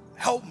 personally,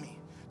 help me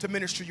to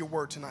minister your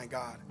word tonight,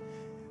 God.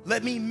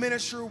 Let me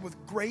minister with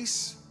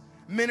grace,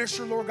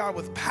 minister, Lord God,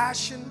 with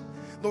passion.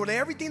 Lord,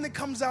 everything that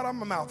comes out of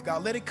my mouth,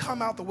 God, let it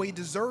come out the way it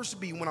deserves to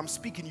be when I'm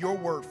speaking your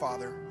word,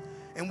 Father.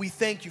 And we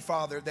thank you,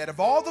 Father, that of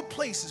all the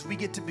places we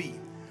get to be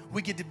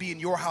in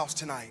your house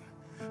tonight.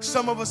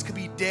 Some of us could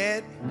be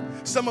dead.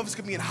 Some of us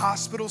could be in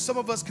hospitals. Some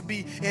of us could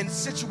be in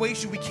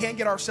situations we can't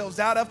get ourselves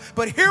out of.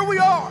 But here we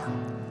are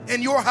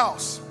in your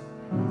house.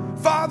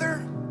 Father,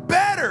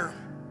 better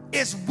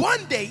is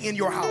one day in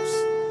your house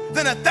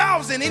than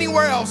 1,000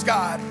 anywhere else,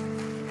 God.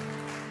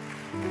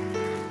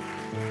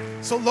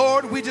 So,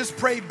 Lord, we just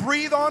pray,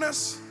 breathe on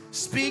us,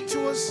 speak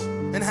to us,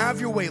 and have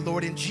your way,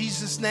 Lord, in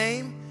Jesus'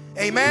 name.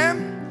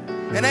 Amen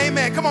and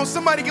amen. Come on,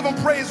 somebody give him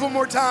praise one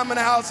more time in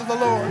the house of the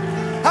Lord.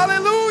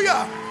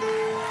 Hallelujah.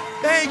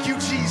 Thank you,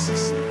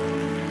 Jesus.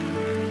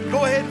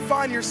 Go ahead and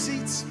find your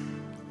seats.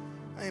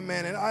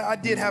 Amen. And I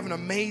did have an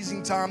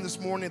amazing time this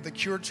morning at the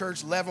Cured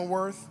Church,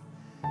 Leavenworth.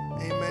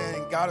 Amen.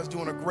 And God is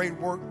doing a great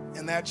work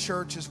in that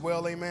church as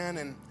well. Amen.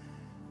 And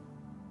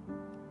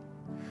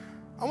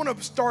I want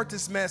to start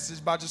this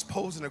message by just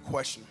posing a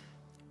question.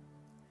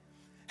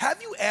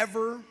 Have you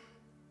ever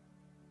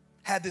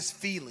had this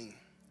feeling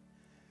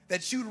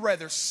that you'd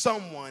rather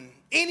someone,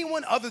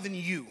 anyone other than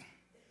you,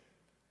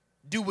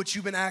 do what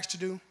you've been asked to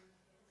do?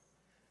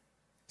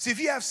 See, if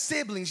you have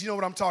siblings, you know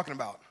what I'm talking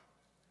about.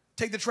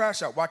 Take the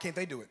trash out. Why can't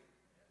they do it?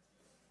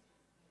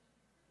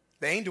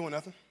 They ain't doing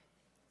nothing.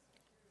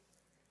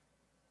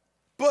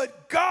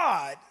 But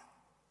God,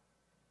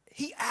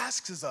 he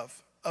asks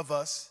of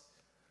us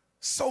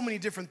so many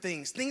different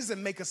things that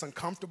make us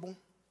uncomfortable,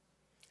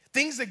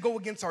 things that go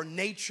against our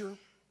nature,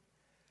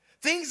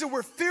 things that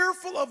we're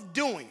fearful of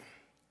doing,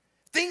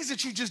 things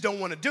that you just don't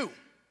want to do.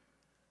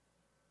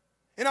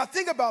 And I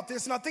think about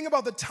this, and I think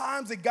about the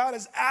times that God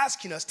is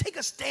asking us, take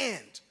a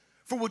stand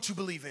for what you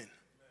believe in.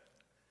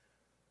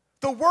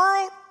 The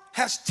world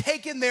has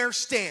taken their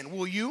stand.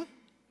 Will you?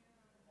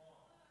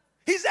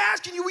 He's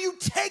asking you, will you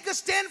take a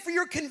stand for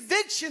your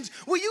convictions?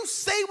 Will you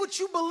say what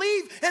you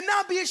believe and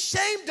not be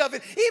ashamed of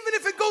it? Even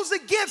if it goes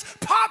against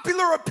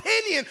popular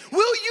opinion,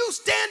 will you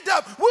stand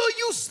up? Will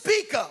you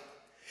speak up?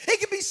 It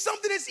can be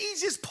something as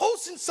easy as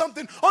posting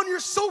something on your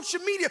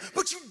social media,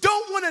 but you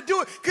don't want to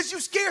do it because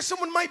you're scared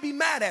someone might be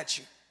mad at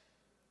you.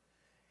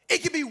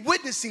 It can be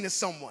witnessing to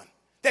someone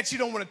that you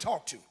don't want to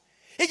talk to.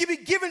 It can be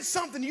giving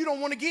something you don't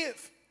want to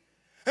give.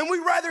 And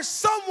we'd rather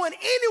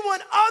anyone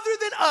other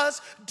than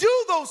us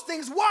do those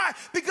things. Why?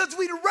 Because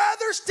we'd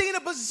rather stay in a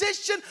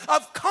position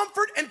of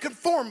comfort and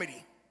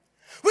conformity.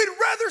 We'd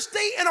rather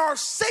stay in our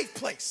safe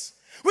place.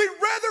 We'd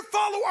rather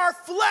follow our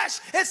flesh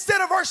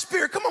instead of our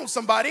spirit. Come on,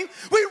 somebody.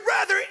 We'd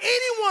rather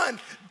anyone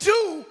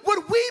do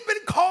what we've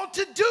been called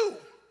to do.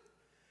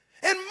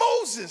 And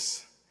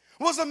Moses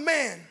was a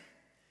man.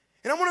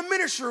 And I want to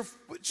minister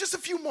just a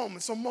few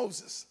moments on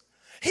Moses.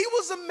 He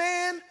was a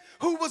man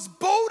who was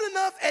bold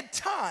enough at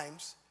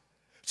times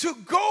to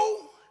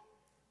go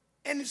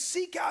and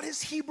seek out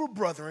his Hebrew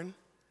brethren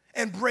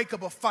and break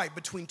up a fight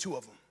between two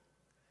of them.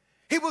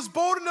 He was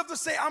bold enough to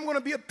say, I'm going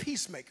to be a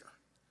peacemaker.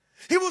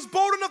 He was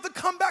bold enough to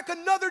come back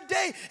another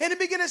day and to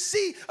begin to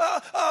see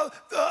an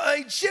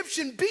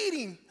Egyptian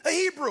beating a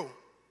Hebrew.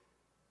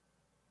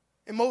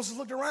 And Moses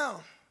looked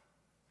around,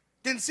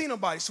 didn't see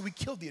nobody, so he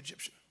killed the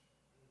Egyptian.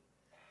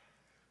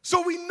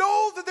 So we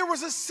know that there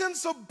was a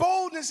sense of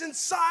boldness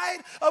inside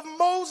of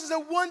Moses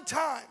at one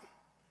time.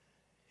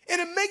 And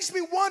it makes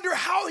me wonder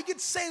how he could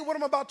say what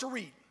I'm about to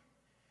read.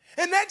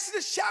 In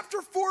Exodus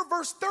chapter 4,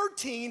 verse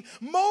 13,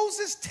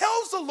 Moses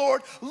tells the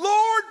Lord,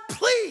 Lord,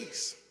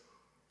 please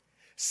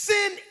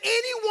send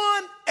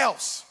anyone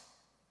else.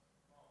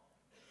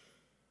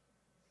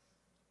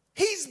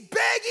 He's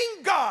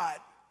begging God,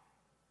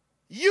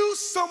 use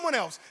someone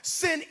else.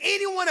 Send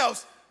anyone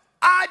else.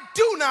 I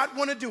do not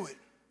want to do it.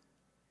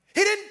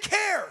 He didn't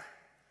care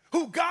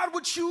who God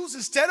would choose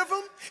instead of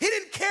him. He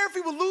didn't care if he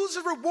would lose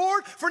his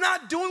reward for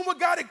not doing what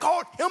God had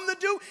called him to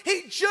do.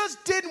 He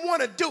just didn't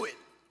want to do it.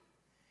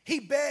 He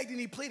begged and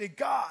he pleaded,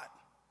 God,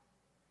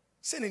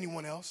 send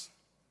anyone else.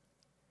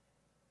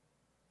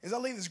 As I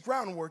lay this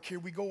groundwork here,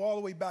 we go all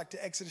the way back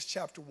to Exodus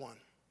chapter 1,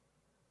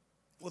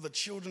 where the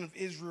children of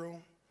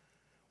Israel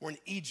were in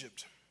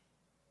Egypt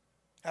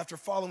after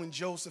following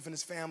Joseph and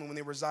his family when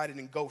they resided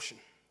in Goshen.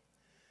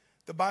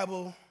 The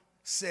Bible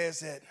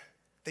says that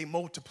they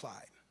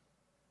multiplied.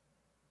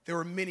 There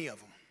were many of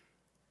them.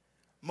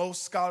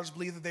 Most scholars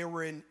believe that they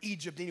were in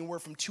Egypt anywhere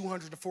from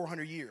 200 to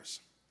 400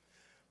 years.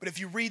 But if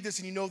you read this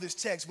and you know this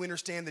text, we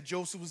understand that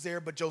Joseph was there,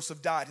 but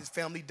Joseph died. His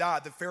family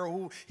died. The Pharaoh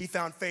who he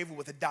found favor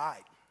with had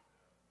died.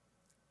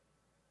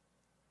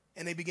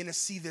 And they begin to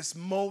see this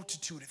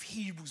multitude of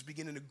Hebrews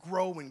beginning to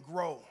grow and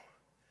grow.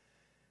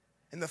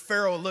 And the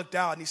Pharaoh looked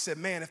out and he said,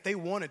 man, if they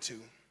wanted to,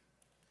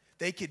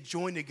 they could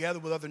join together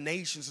with other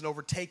nations and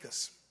overtake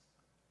us.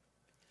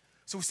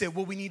 So we said,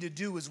 what we need to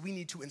do is we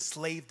need to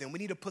enslave them. We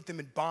need to put them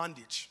in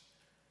bondage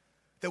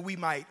that we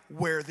might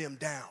wear them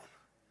down.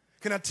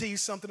 Can I tell you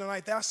something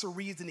tonight? That's the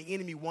reason the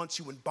enemy wants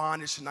you in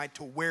bondage tonight,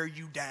 to wear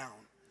you down.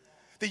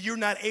 That you're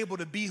not able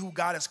to be who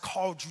God has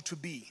called you to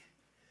be.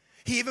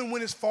 He even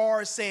went as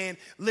far as saying,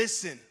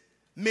 listen,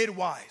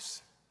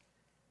 midwives,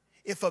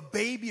 if a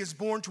baby is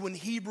born to a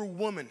Hebrew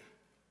woman,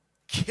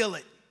 kill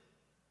it.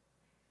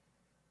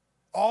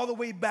 All the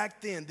way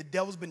back then, the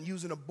devil's been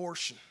using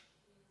abortion,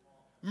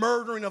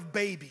 murdering of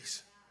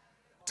babies,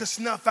 to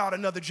snuff out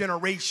another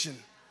generation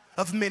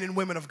of men and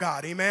women of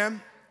God.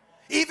 Amen?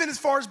 Even as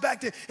far as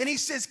back then. And he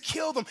says,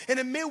 kill them. And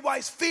the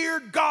midwives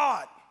feared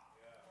God.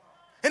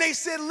 And they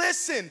said,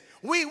 listen,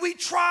 we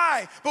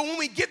try, but when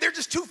we get there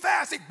just too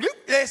fast,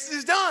 this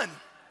is done.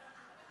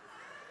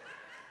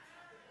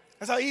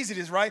 That's how easy it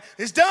is, right?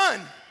 It's done.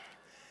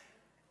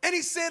 And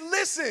he said,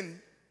 listen,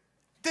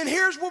 then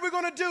here's what we're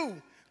going to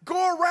do.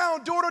 Go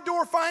around door to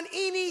door, find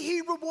any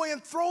Hebrew boy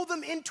and throw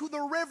them into the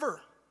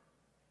river.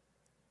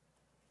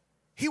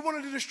 He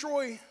wanted to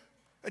destroy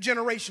a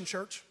generation,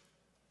 church.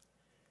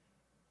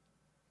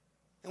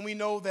 And we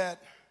know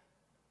that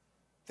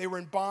they were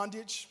in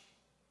bondage.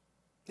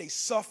 They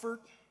suffered.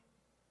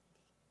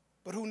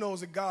 But who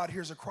knows that God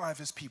hears the cry of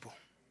his people?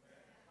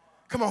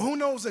 Come on, who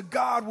knows that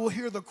God will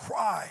hear the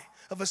cry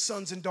of his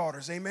sons and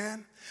daughters?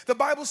 Amen? The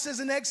Bible says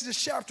in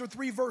Exodus chapter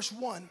 3, verse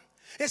 1,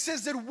 it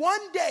says that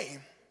one day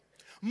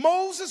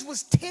Moses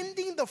was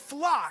tending the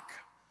flock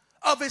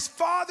of his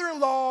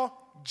father-in-law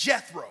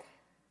Jethro,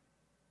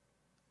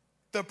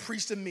 the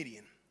priest of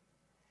Midian.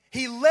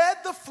 He led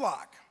the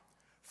flock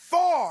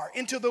far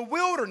into the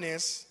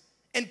wilderness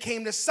and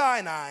came to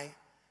Sinai,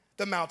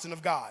 the mountain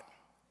of God.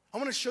 I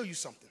want to show you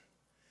something.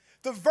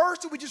 The verse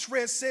that we just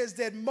read says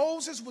that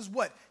Moses was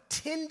what?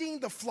 Tending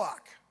the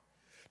flock.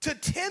 To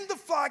tend the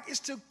flock is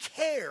to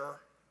care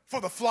for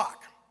the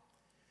flock.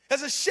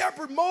 As a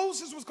shepherd,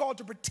 Moses was called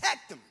to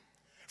protect them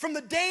from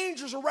the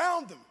dangers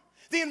around them,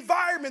 the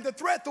environment, the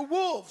threat, the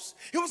wolves.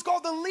 He was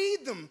called to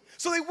lead them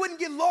so they wouldn't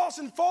get lost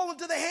and fall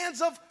into the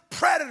hands of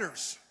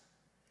predators.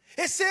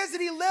 It says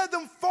that he led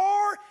them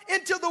far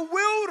into the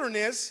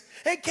wilderness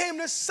and came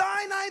to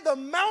Sinai, the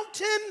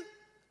mountain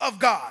of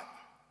God.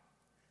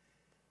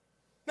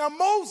 Now,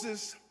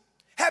 Moses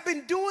had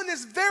been doing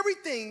this very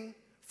thing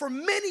for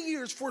many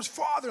years for his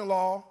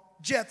father-in-law,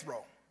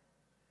 Jethro.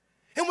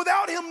 And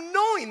without him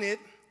knowing it,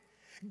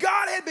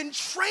 God had been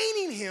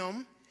training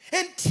him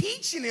and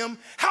teaching him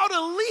how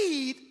to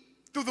lead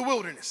through the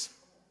wilderness.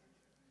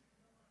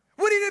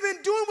 What he had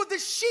been doing with the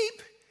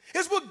sheep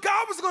is what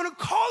God was going to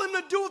call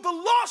him to do with the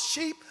lost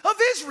sheep of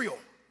Israel.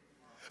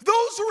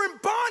 Those who are in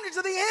bondage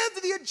to the hands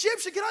of the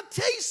Egyptian. Can I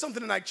tell you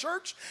something tonight,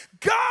 church?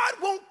 God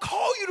won't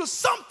call you to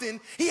something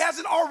he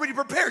hasn't already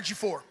prepared you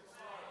for.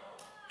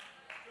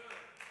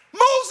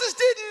 Moses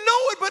didn't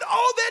know it, but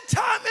all that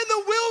time in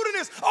the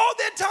wilderness, all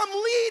that time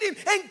leading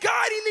and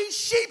guiding these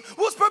sheep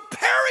was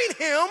preparing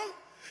him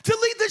to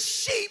lead the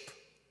sheep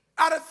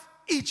out of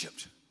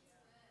Egypt.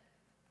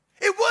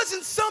 It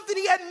wasn't something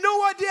he had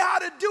no idea how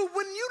to do.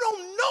 When you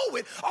don't know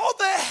it, all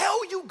the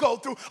hell you go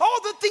through,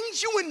 all the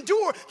things you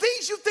endure,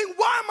 things you think,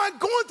 why am I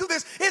going through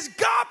this? Is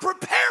God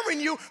preparing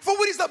you for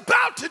what he's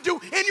about to do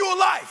in your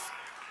life?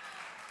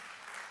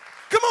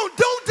 Come on,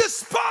 don't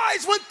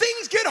despise when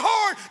things get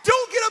hard.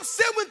 Don't get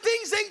upset when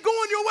things ain't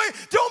going your way.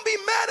 Don't be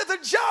mad at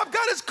the job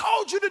God has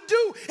called you to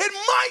do. It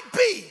might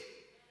be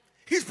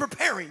he's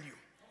preparing you.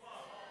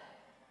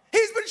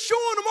 He's been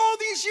showing them all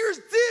these years,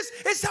 this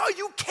is how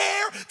you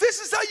care. This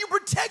is how you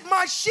protect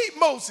my sheep,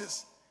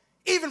 Moses,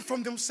 even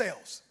from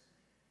themselves.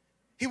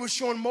 He was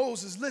showing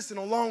Moses, listen,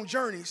 on long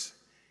journeys,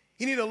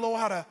 you need to know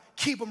how to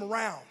keep them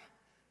around,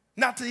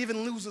 not to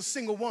even lose a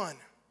single one.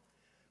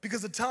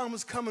 Because the time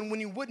was coming when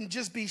he wouldn't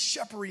just be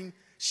shepherding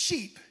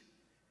sheep,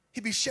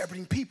 he'd be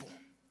shepherding people.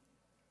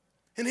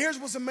 And here's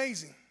what's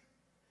amazing.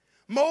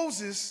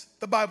 Moses,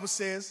 the Bible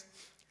says,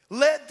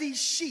 led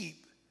these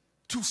sheep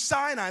to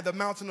Sinai, the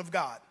mountain of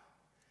God.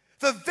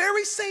 The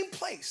very same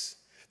place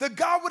that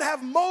God would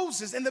have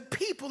Moses and the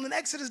people in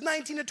Exodus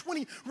 19 and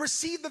 20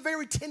 receive the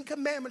very 10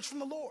 commandments from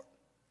the Lord.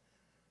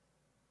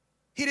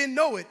 He didn't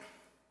know it,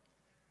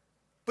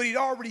 but he'd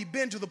already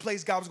been to the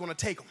place God was going to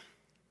take him.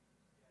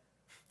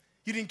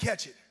 You didn't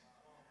catch it.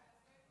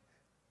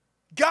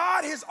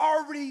 God has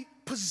already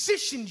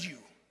positioned you,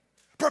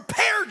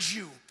 prepared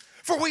you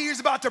for where he's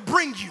about to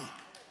bring you.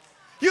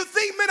 You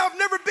think, man, I've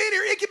never been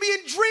here. It could be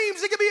in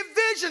dreams, it could be in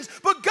visions,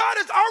 but God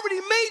has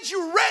already made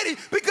you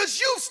ready because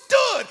you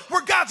stood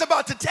where God's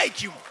about to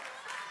take you.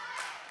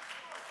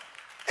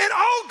 And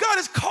all God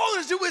is calling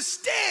us to do is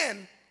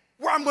stand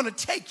where I'm going to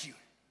take you.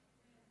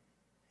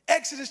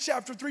 Exodus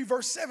chapter 3,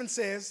 verse 7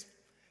 says,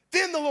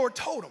 then the Lord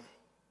told him,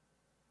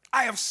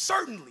 I have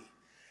certainly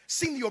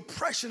seen the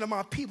oppression of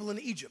my people in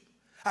Egypt.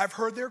 I've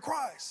heard their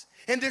cries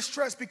and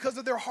distress because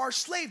of their harsh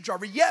slave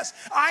driver. Yes,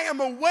 I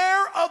am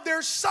aware of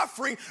their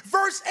suffering.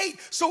 Verse 8,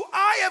 so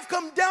I have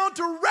come down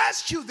to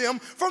rescue them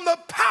from the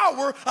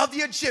power of the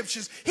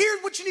Egyptians.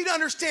 Here's what you need to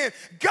understand.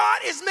 God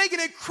is making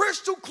it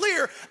crystal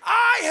clear.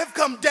 I have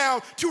come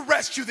down to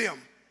rescue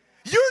them.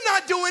 You're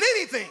not doing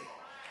anything.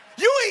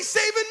 You ain't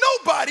saving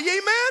nobody,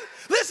 amen?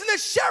 Listen,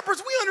 as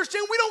shepherds, we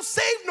understand we don't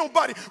save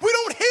nobody. We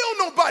don't heal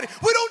nobody.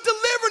 We don't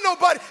deliver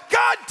nobody.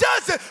 God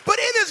does it, but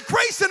in his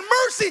grace and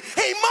mercy,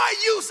 he might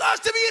use us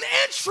to be an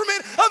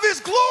instrument of his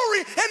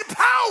glory and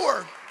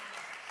power.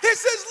 He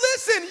says,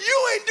 listen, you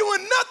ain't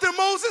doing nothing,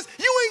 Moses.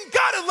 You ain't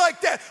got it like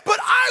that, but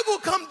I will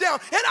come down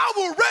and I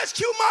will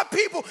rescue my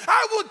people.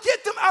 I will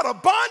get them out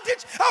of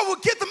bondage. I will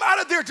get them out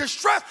of their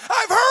distress.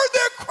 I've heard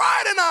their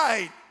cry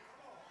tonight.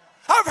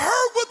 I've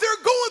heard what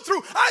they're going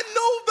through. I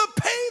know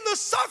the pain, the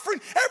suffering,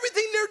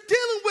 everything they're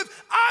dealing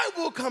with. I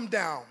will come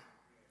down.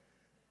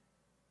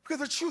 Because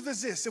the truth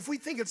is this, if we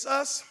think it's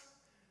us,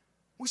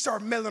 we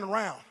start meddling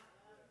around.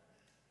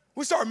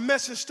 We start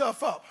messing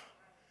stuff up.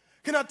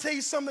 Can I tell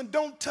you something?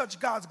 Don't touch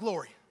God's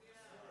glory.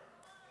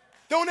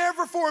 Don't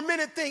ever for a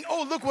minute think,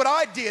 oh, look what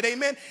I did,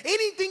 amen.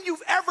 Anything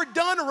you've ever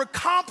done or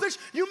accomplished,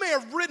 you may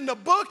have written a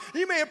book,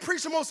 you may have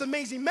preached the most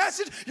amazing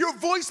message, your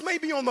voice may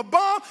be on the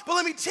bomb, but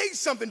let me tell you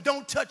something,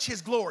 don't touch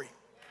his glory.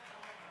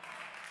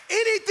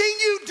 Anything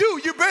you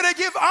do, you better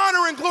give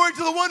honor and glory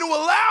to the one who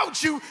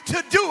allowed you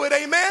to do it,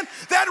 amen.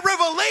 That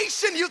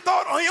revelation you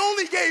thought he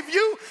only gave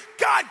you,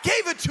 God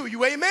gave it to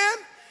you, amen.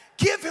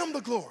 Give him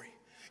the glory.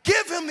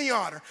 Give him the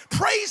honor.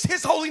 Praise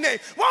his holy name.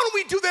 Why don't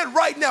we do that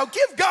right now?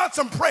 Give God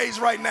some praise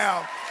right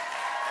now.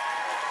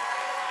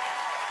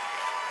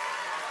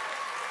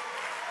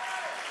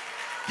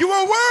 You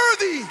are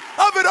worthy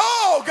of it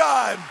all,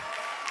 God.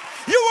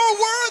 You are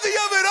worthy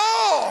of it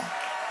all.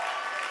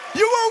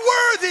 You are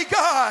worthy,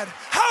 God.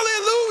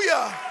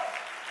 Hallelujah.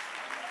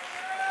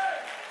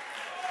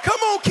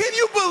 Come on, can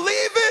you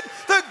believe it?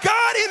 That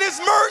God in his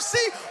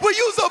mercy will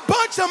use a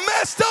bunch of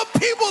messed up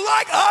people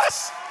like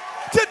us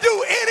to do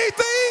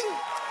anything,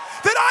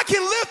 that I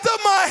can lift up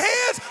my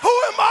hands. Who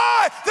am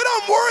I that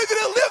I'm worthy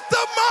to lift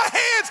up my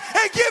hands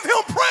and give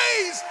him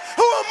praise?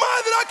 Who am I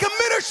that I can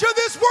minister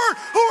this word?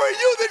 Who are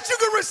you that you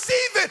can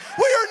receive it?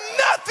 We are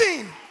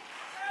nothing.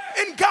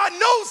 And God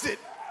knows it,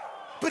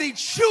 but he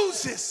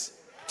chooses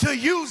to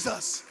use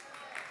us.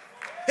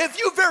 If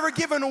you've ever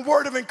given a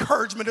word of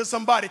encouragement to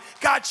somebody,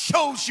 God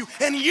chose you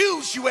and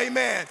used you,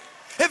 amen.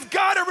 If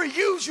God ever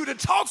used you to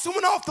talk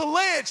someone off the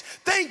ledge,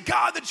 thank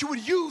God that you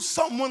would use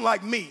someone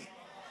like me.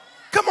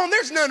 Come on,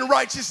 there's none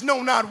righteous,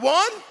 no, not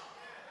one.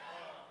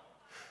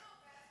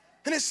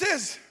 And it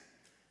says,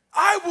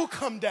 I will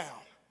come down.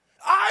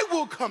 I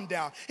will come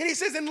down. And he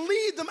says, and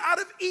lead them out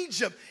of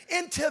Egypt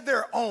into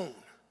their own.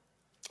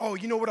 Oh,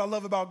 you know what I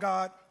love about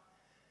God?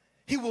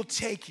 He will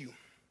take you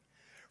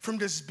from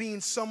just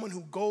being someone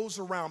who goes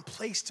around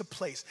place to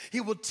place.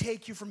 He will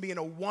take you from being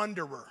a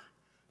wanderer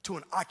to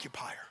an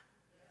occupier.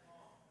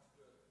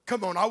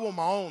 Come on, I want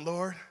my own,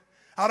 Lord.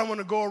 I don't want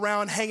to go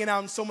around hanging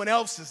out in someone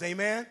else's,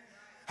 amen?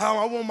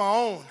 I want my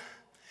own.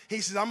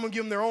 He says, I'm going to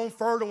give them their own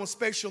fertile and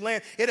spatial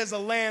land. It is a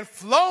land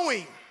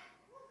flowing.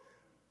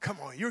 Come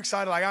on, you're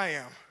excited like I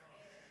am.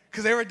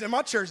 Because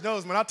my church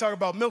knows when I talk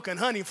about milk and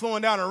honey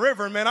flowing down a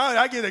river, man,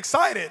 I get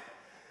excited.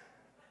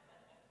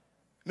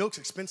 Milk's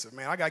expensive,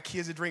 man. I got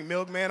kids that drink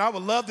milk, man. I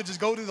would love to just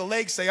go to the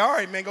lake and say, all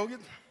right, man, go get.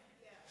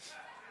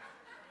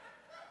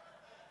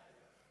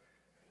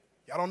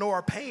 Y'all don't know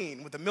our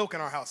pain with the milk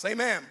in our house.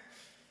 Amen.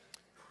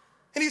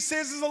 And he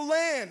says there's a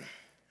land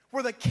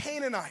where the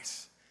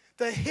Canaanites,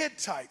 the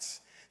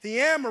Hittites, the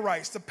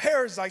Amorites, the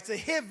Perizzites, the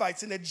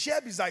Hivites, and the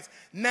Jebusites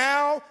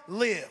now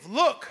live.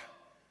 Look,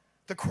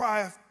 the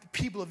cry of the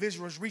people of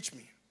Israel has reached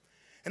me,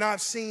 and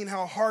I've seen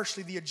how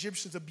harshly the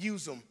Egyptians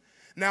abuse them.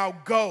 Now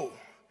go,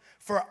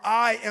 for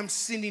I am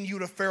sending you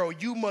to Pharaoh.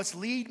 You must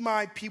lead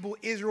my people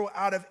Israel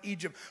out of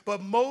Egypt.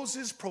 But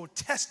Moses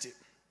protested.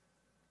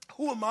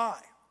 Who am I?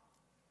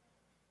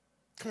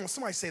 Come on,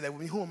 somebody say that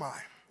with me. Who am I?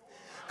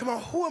 Come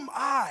on, who am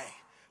I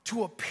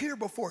to appear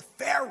before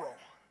Pharaoh?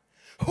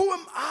 Who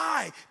am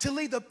I to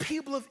lead the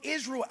people of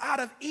Israel out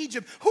of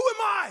Egypt? Who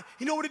am I?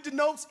 You know what it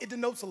denotes? It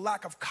denotes a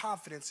lack of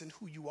confidence in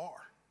who you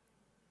are.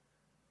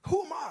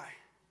 Who am I?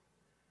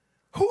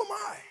 Who am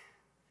I?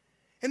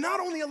 And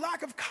not only a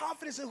lack of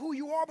confidence in who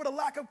you are, but a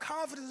lack of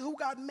confidence in who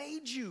God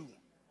made you.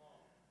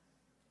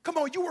 Come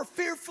on, you were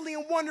fearfully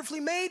and wonderfully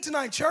made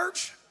tonight,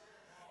 church.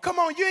 Come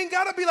on, you ain't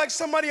got to be like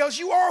somebody else.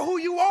 You are,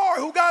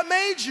 who God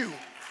made you.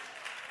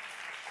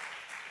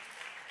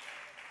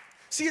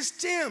 See, it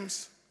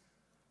stems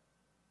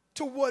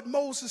to what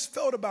Moses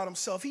felt about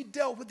himself. He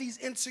dealt with these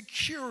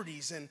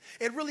insecurities, and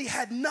it really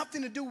had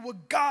nothing to do with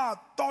what God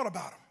thought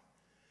about him.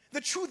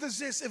 The truth is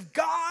this: if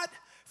God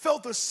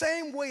felt the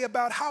same way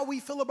about how we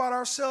feel about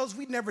ourselves,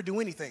 we'd never do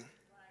anything.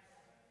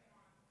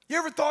 You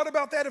ever thought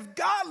about that? If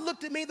God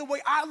looked at me the way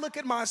I look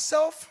at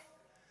myself,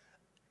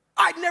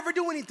 I'd never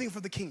do anything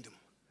for the kingdom.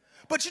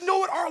 But you know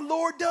what our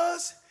Lord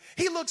does?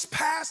 He looks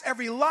past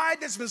every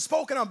lie that's been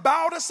spoken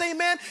about us,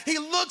 amen. He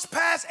looks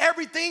past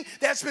everything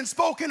that's been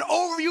spoken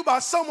over you by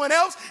someone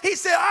else. He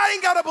said, I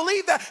ain't got to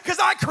believe that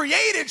because I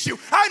created you.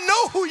 I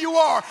know who you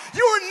are.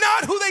 You are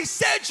not who they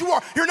said you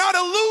are. You're not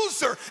a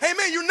loser,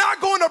 amen. You're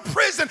not going to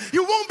prison.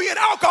 You won't be an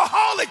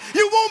alcoholic.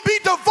 You won't be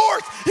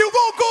divorced. You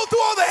won't go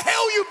through all the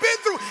hell you've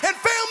been through. And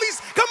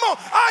families, come on,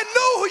 I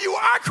know who you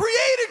are. I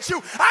created you.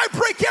 I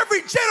break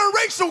every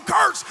generational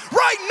curse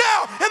right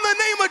now in the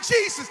name of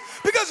Jesus,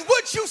 because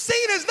what you've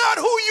seen is not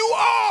who you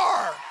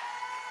are.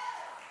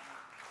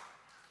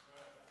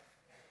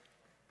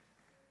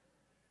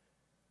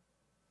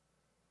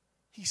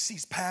 He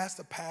sees past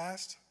the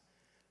past,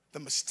 the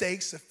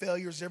mistakes, the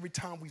failures, every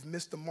time we've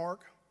missed the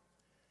mark.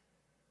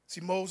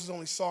 See, Moses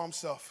only saw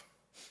himself.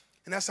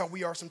 And that's how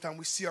we are sometimes.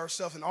 We see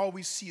ourselves, and all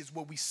we see is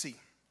what we see.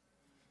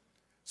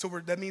 So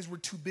that means we're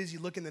too busy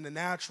looking in the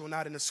natural,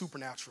 not in the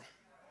supernatural.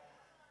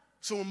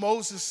 So when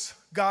Moses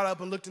got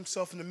up and looked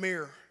himself in the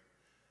mirror,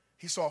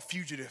 he saw a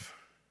fugitive.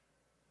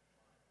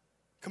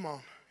 Come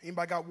on.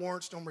 Anybody got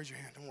warrants? Don't raise your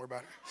hand. Don't worry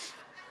about it.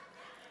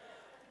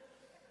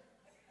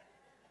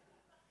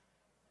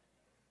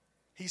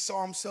 He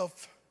saw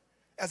himself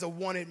as a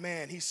wanted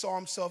man. He saw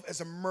himself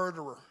as a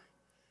murderer.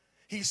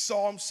 He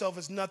saw himself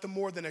as nothing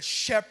more than a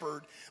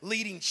shepherd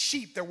leading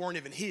sheep that weren't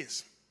even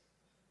his.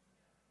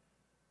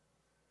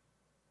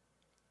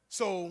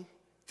 So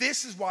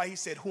this is why he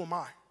said, who am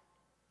I?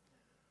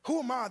 Who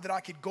am I that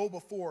I could go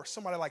before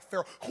somebody like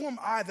Pharaoh? Who am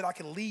I that I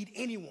can lead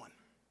anyone?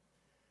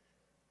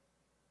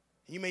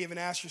 You may even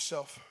ask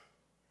yourself,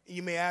 and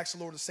you may ask the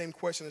Lord the same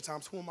question at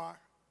times, who am I?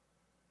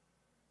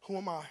 Who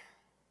am I?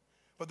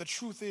 But the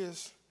truth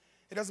is,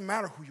 it doesn't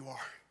matter who you are.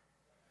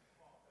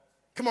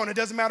 Come on, it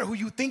doesn't matter who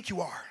you think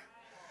you are.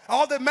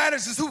 All that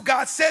matters is who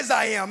God says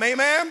I am,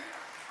 amen?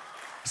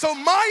 So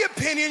my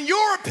opinion,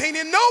 your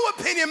opinion, no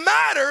opinion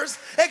matters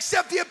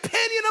except the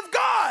opinion of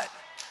God.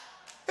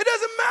 It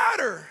doesn't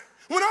matter.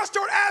 When I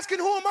start asking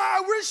who am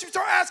I really should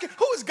start asking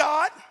who is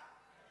God?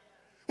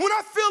 When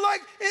I feel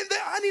like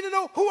I need to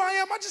know who I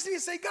am, I just need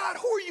to say, God,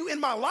 who are you in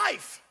my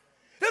life?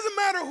 It doesn't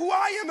matter who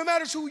I am, it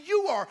matters who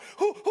you are.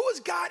 Who is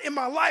God in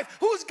my life?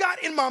 Who is God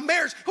in my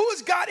marriage? Who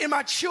is God in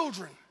my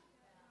children?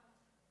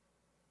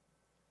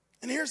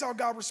 And here's how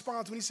God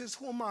responds when he says,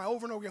 who am I?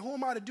 Over and over again. Who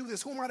am I to do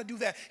this? Who am I to do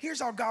that?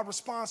 Here's how God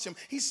responds to him.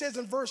 He says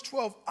in verse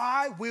 12,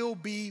 I will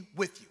be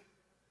with you.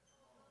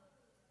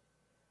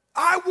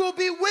 I will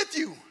be with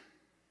you.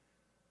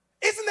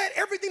 Isn't that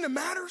everything that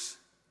matters?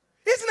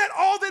 Isn't that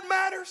all that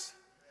matters?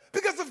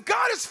 Because if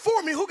God is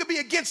for me, who could be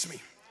against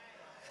me?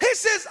 He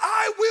says,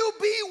 I will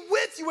be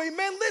with you,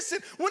 amen. Listen,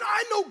 when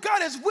I know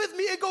God is with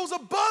me, it goes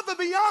above and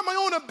beyond my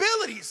own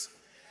abilities.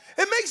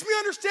 It makes me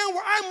understand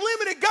where I'm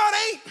limited, God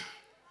ain't.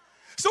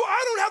 So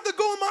I don't have to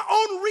go in my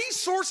own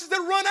resources that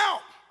run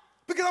out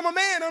because I'm a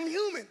man, I'm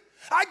human.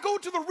 I go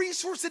to the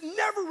resource that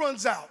never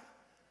runs out.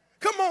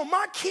 Come on,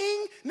 my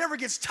King never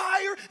gets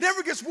tired,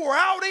 never gets wore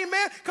out,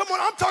 amen. Come on,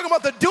 I'm talking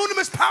about the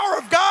dunamis power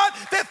of God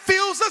that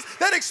fills us,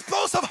 that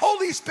explosive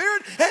Holy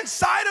Spirit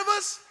inside of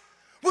us.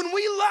 When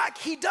we lack,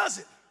 he does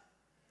it.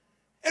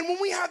 And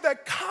when we have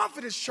that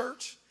confidence,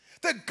 church,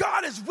 that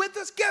God is with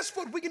us, guess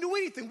what? We can do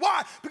anything.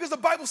 Why? Because the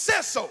Bible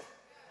says so.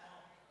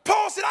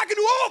 Paul said, I can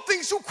do all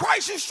things through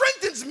Christ who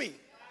strengthens me.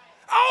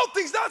 All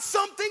things, not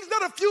some things,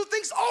 not a few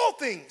things, all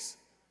things.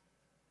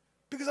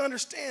 Because I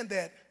understand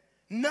that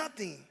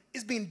nothing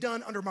is being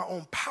done under my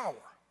own power,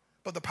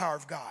 but the power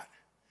of God.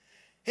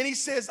 And he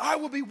says, I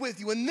will be with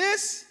you. And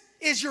this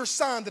is your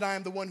sign that I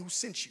am the one who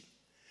sent you.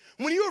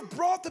 When you have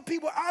brought the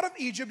people out of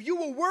Egypt, you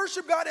will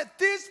worship God at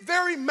this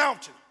very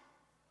mountain.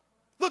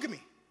 Look at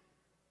me.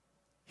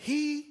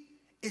 He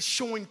is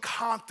showing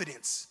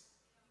confidence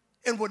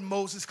in what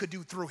Moses could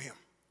do through him.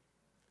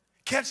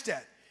 Catch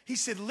that. He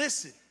said,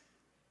 listen,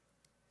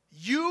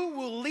 you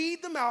will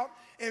lead them out,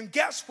 and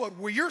guess what?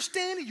 Where you're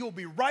standing, you'll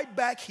be right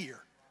back here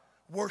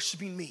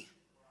worshiping me.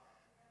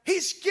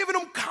 He's giving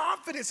them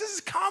confidence. This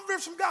is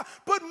confidence from God.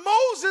 But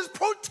Moses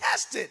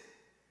protested.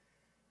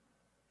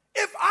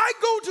 If I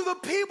go to the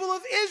people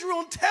of Israel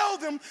and tell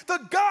them the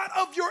God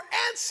of your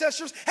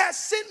ancestors has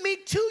sent me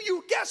to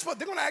you, guess what?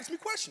 They're going to ask me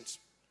questions.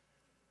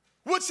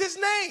 What's his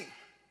name?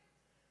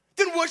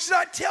 Then what should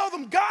I tell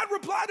them? God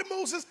replied to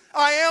Moses,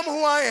 I am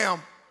who I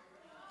am.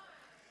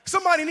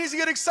 Somebody needs to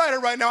get excited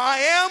right now. I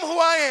am who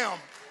I am.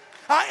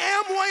 I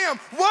am who I am.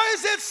 Why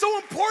is that so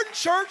important,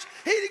 church?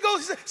 He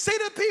goes, say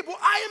to the people,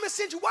 I am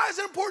essential. Why is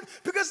it important?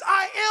 Because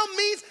I am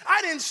means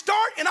I didn't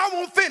start and I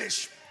won't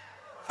finish.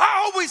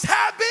 I always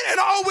have been and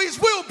I always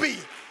will be.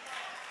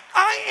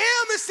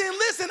 I am is saying,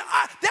 listen,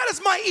 that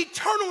is my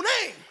eternal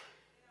name.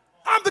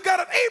 I'm the God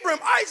of Abraham,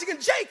 Isaac,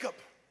 and Jacob.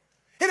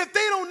 And if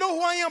they don't know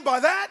who I am by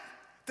that,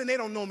 then they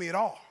don't know me at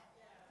all.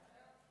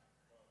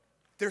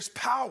 There's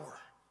power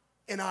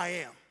in I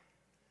am.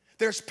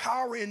 There's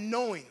power in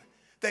knowing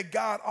that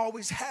God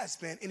always has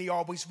been and he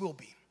always will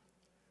be.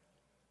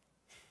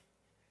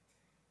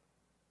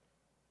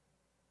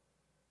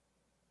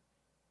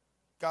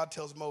 God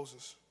tells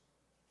Moses,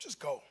 just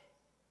go.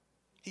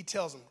 He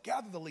tells him,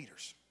 gather the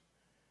leaders.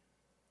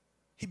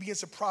 He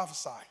begins to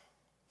prophesy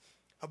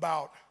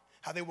about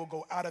how they will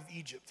go out of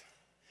Egypt.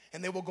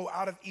 And they will go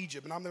out of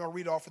Egypt, and I'm not going to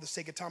read it all for the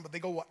sake of time, but they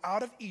go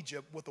out of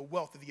Egypt with the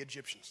wealth of the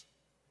Egyptians.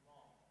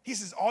 He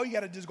says, all you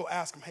got to do is go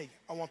ask them, hey,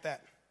 I want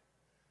that.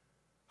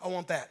 I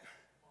want that.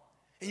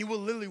 And you will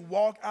literally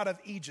walk out of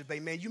Egypt,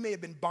 amen. You may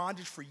have been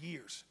bondage for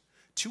years,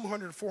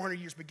 200, 400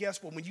 years, but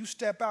guess what? When you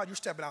step out, you're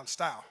stepping out in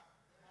style.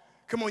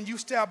 Come on, you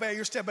step out,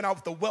 you're stepping out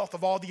with the wealth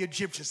of all the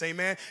Egyptians,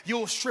 amen. You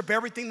will strip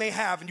everything they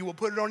have, and you will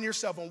put it on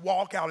yourself and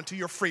walk out into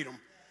your freedom.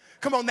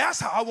 Come on, that's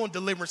how I want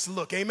deliverance to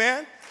look,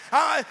 amen.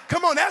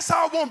 Come on, that's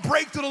how I want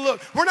breakthrough to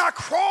look. We're not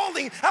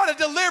crawling out of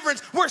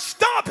deliverance. We're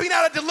stomping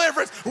out of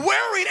deliverance,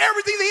 wearing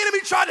everything the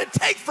enemy tried to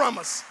take from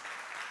us.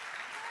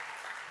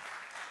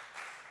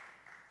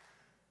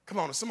 Come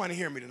on, is somebody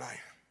hearing me tonight?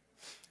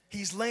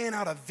 He's laying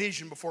out a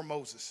vision before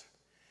Moses.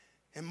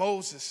 And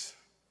Moses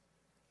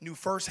knew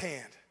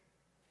firsthand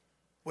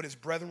what his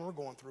brethren were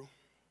going through.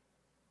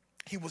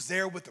 He was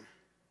there with them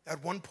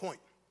at one point.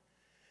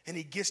 And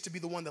he gets to be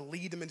the one to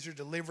lead them into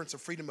deliverance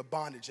and freedom of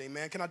bondage.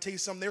 Amen. Can I tell you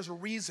something? There's a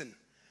reason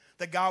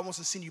that God wants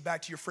to send you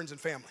back to your friends and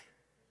family.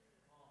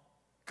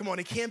 Come on,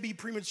 it can't be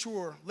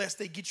premature lest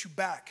they get you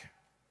back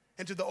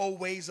into the old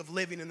ways of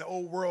living in the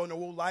old world and the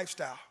old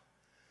lifestyle.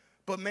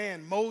 But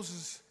man,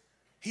 Moses,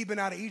 he'd been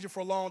out of Egypt for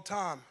a long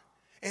time.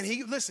 And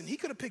he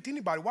could have picked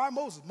anybody. Why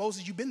Moses?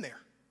 Moses, you've been there.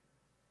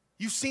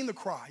 You've seen the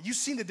cry. You've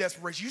seen the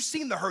desperation. You've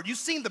seen the hurt. You've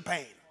seen the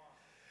pain.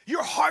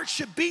 Your heart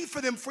should beat for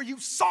them, for you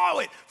saw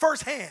it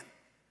firsthand.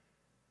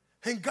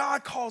 And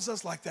God calls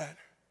us like that.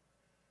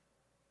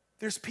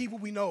 There's people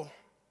we know,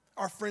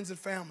 our friends and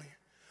family.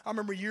 I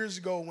remember years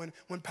ago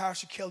when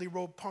Pastor Kelly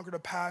wrote Punker to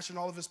Passion,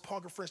 all of his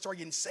punker friends started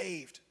getting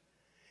saved.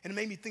 And it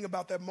made me think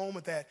about that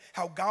moment, that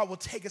how God will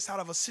take us out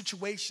of a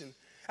situation,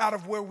 out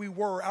of where we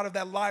were, out of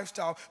that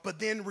lifestyle, but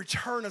then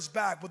return us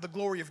back with the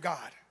glory of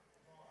God.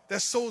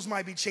 That souls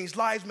might be changed,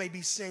 lives may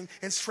be changed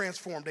and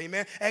transformed,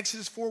 amen.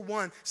 Exodus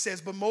 4:1 says,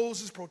 but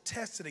Moses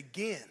protested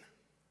again.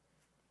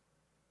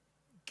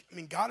 I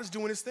mean, God is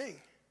doing his thing.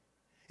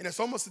 And it's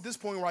almost at this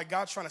point where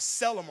God's trying to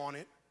sell him on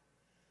it.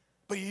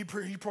 But he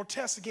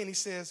protests again. He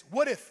says,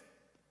 what if?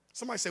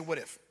 Somebody say, what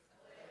if?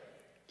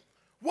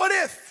 What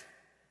if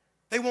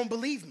they won't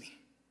believe me?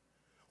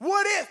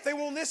 What if they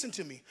won't listen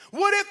to me?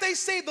 What if they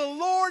say the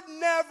Lord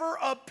never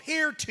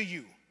appeared to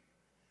you?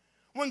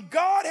 When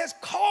God has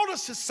called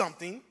us to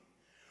something,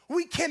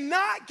 we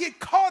cannot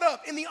get caught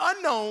up in the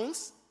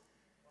unknowns.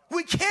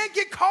 We can't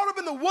get caught up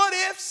in the what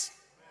ifs.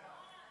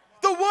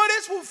 The what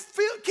ifs will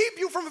keep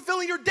you from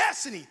fulfilling your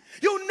destiny.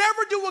 You'll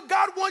never do what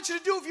God wants you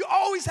to do if you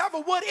always have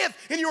a what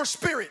if in your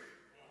spirit.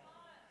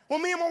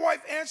 When me and my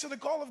wife answered the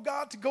call of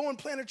God to go and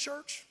plant a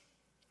church,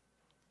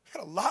 we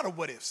had a lot of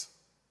what ifs.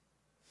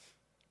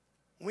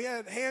 We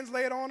had hands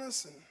laid on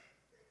us and,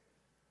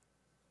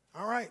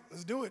 all right,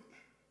 let's do it.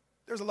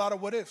 There's a lot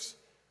of what ifs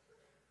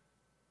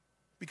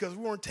because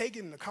we weren't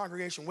taking the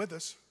congregation with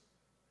us.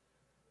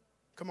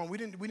 Come on, we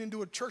didn't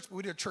do a church, but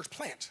we did a church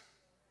plant.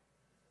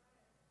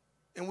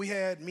 And we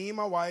had me and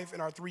my wife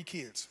and our 3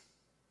 kids.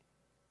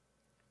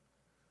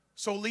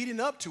 So leading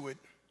up to it,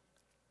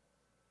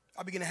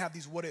 I began to have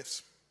these what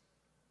ifs.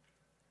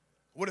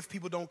 What if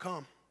people don't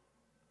come?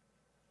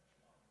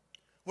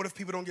 What if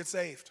people don't get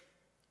saved?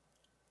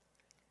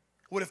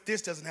 What if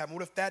this doesn't happen?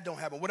 What if that don't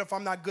happen? What if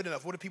I'm not good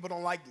enough? What if people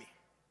don't like me?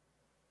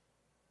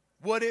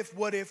 What if,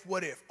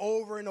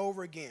 over and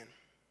over again.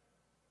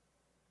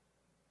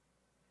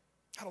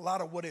 Had a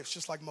lot of what ifs,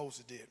 just like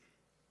Moses did.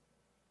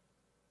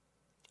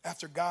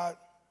 After God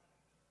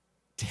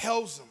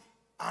tells him,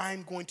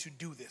 I'm going to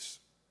do this.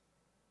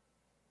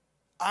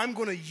 I'm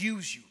going to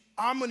use you.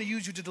 I'm going to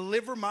use you to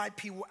deliver my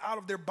people out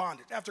of their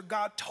bondage. After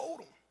God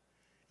told him,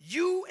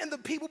 you and the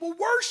people will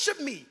worship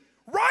me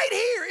right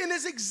here in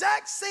this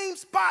exact same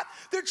spot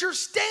that you're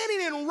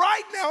standing in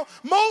right now.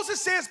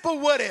 Moses says, but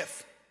what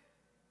if?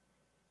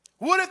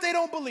 What if they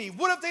don't believe?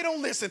 What if they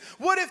don't listen?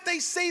 What if they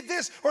say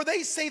this or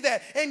they say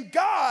that? And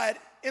God,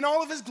 in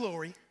all of his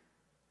glory,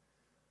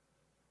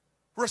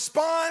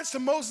 responds to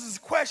Moses'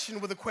 question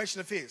with a question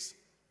of his.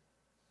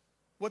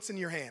 What's in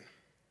your hand?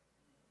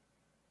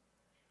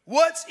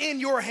 What's in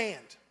your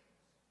hand?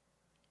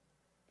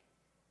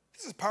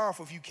 This is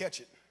powerful if you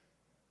catch it.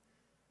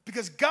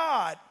 Because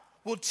God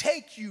will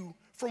take you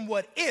from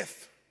what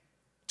if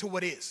to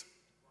what is.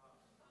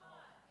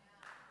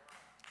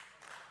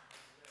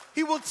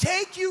 He will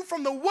take you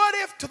from the what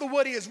if to the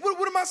what is.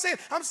 What am I saying?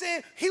 I'm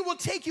saying he will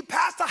take you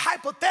past the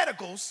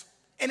hypotheticals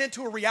and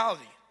into a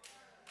reality.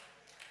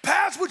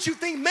 Past what you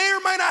think may or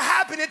may not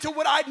happen into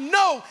what I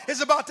know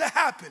is about to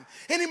happen.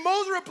 And then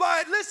Moses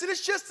replied, listen,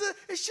 it's just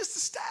a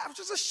staff, it's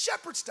just a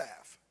shepherd's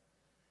staff.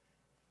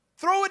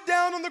 Throw it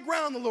down on the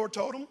ground, the Lord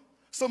told him.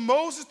 So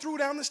Moses threw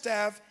down the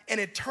staff and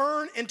it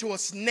turned into a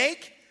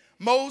snake.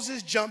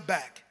 Moses jumped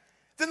back.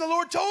 Then the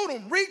Lord told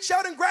him, reach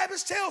out and grab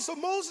his tail. So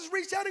Moses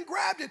reached out and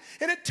grabbed it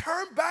and it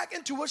turned back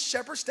into a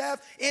shepherd's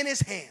staff in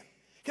his hand.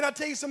 Can I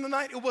tell you something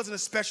tonight? It wasn't a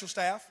special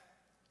staff.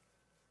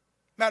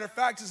 Matter of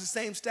fact, it's the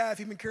same staff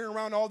he'd been carrying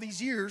around all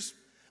these years,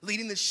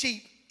 leading the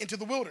sheep into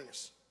the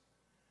wilderness.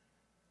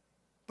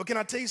 But can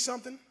I tell you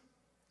something?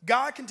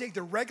 God can take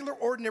the regular,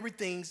 ordinary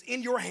things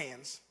in your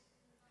hands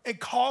and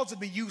cause it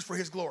to be used for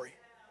his glory.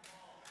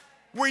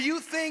 Where you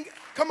think,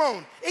 come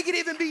on, it could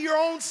even be your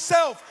own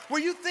self, where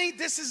you think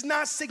this is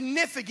not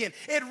significant.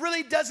 It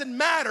really doesn't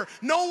matter.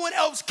 No one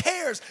else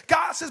cares.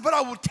 God says, but I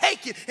will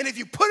take it, and if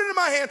you put it in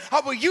my hand, I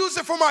will use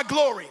it for my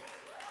glory.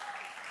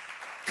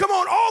 Come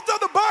on, all through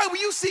the Bible,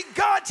 you see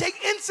God take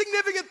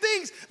insignificant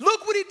things.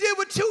 Look what he did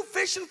with 2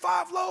 fish and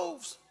 5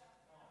 loaves.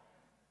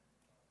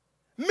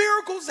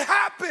 Miracles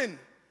happen,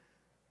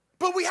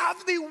 but we have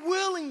to be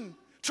willing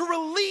to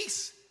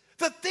release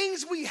the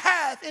things we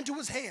have into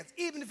his hands,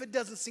 even if it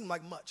doesn't seem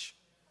like much.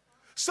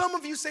 Some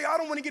of you say, I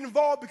don't want to get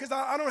involved because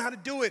I don't know how to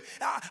do it.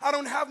 I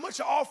don't have much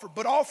to offer,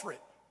 but offer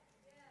it.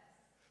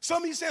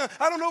 Some of you say,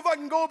 I don't know if I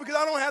can go because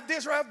I don't have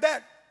this or have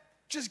that.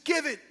 Just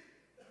give it.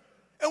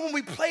 And when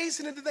we place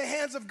it into the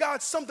hands of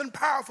God, something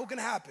powerful can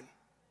happen.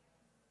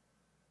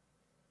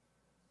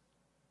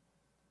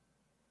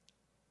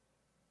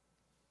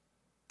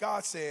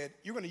 God said,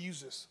 you're going to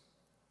use this.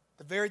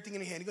 The very thing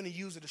in your hand, you're going to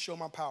use it to show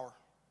my power.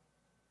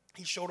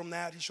 He showed him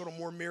that. He showed him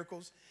more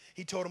miracles.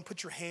 He told him,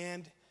 put your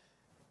hand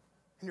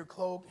in your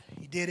cloak.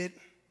 He did it.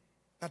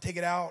 Now take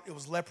it out. It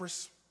was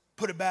leprous.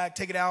 Put it back.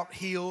 Take it out.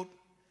 Healed.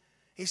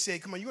 He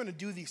said, come on, you're going to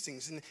do these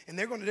things, and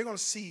they're going to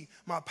see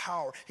my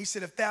power. He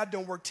said, if that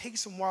don't work, take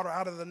some water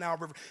out of the Nile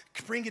River,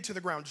 bring it to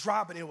the ground,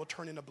 drop it, and it will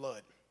turn into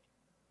blood.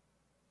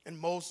 And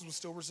Moses was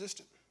still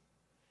resistant.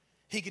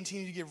 He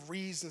continued to give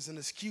reasons and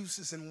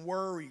excuses and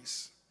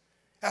worries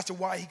as to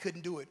why he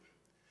couldn't do it.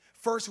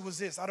 First, it was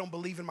this: I don't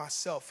believe in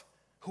myself.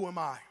 Who am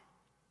I?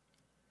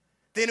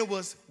 Then it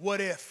was,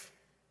 what if?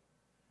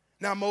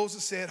 Now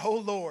Moses said, oh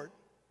Lord,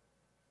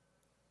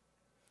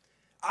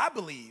 I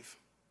believe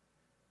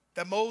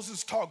that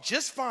Moses talked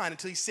just fine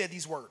until he said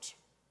these words.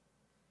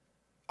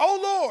 Oh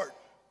Lord,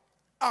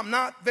 I'm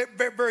not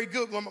very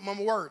good with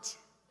my words.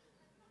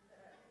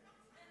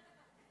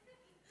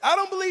 I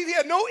don't believe he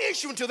had no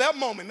issue until that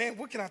moment. Man,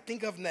 what can I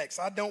think of next?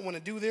 I don't want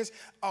to do this.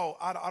 Oh,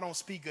 I don't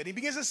speak good. He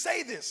begins to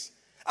say this.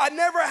 I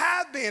never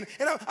have been,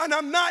 and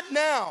I'm not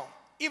now.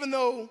 Even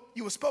though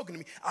you were spoken to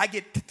me, I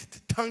get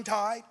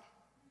tongue-tied,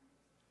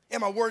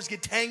 and my words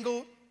get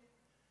tangled.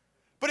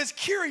 But it's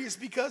curious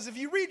because if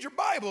you read your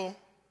Bible,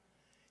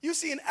 you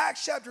see in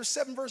Acts chapter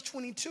 7, verse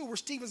 22, where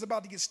Stephen's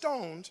about to get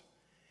stoned,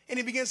 and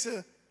he begins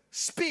to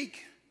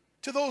speak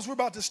to those who are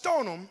about to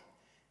stone him.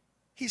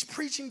 He's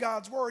preaching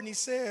God's word, and he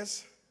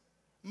says,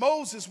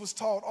 Moses was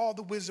taught all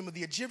the wisdom of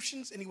the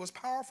Egyptians, and he was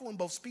powerful in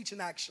both speech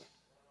and action.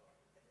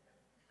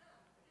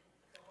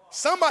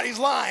 Somebody's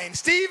lying.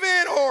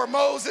 Stephen or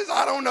Moses,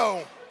 I don't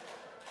know.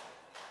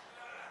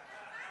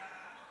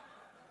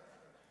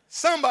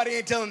 Somebody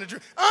ain't telling the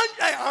truth.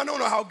 I don't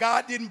know how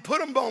God didn't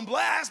put him on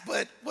blast,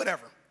 but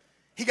whatever.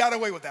 He got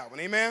away with that one,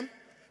 amen?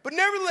 But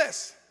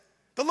nevertheless,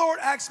 the Lord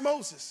asked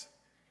Moses,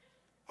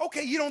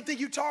 okay, you don't think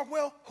you talk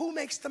well? Who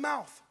makes the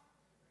mouth?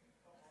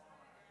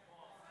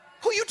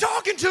 Who you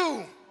talking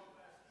to?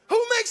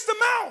 Who makes the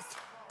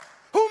mouth?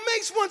 Who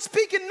makes one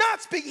speak and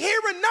not speak, hear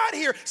and not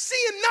hear,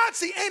 see and not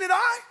see? Ain't it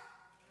I?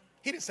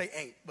 He didn't say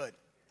ain't, but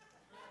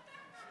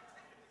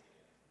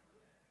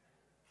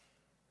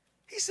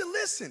he said,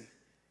 listen,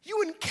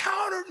 you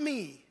encountered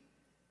me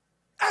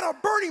at a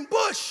burning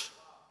bush.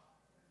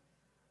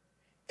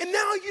 And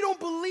now you don't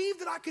believe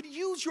that I could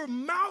use your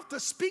mouth to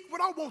speak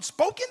what I want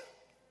spoken?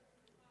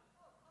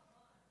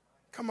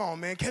 Come on,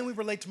 man. Can we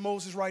relate to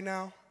Moses right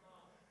now?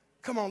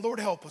 Come on, Lord,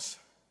 help us.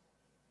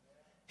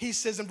 He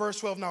says in verse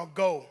 12, now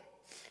go.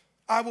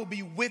 I will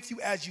be with you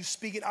as you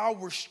speak it. I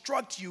will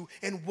instruct you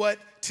in what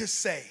to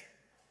say.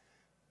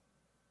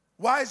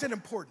 Why is that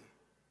important?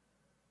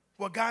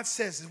 What God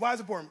says is, why is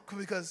it important?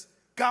 Because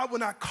God will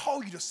not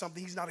call you to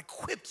something he's not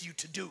equipped you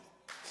to do.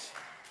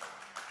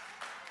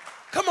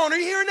 Come on, are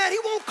you hearing that? He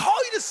won't call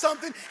you to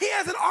something he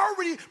hasn't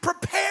already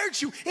prepared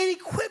you and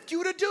equipped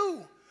you to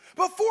do.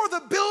 Before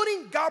the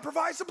building, God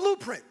provides the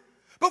blueprint.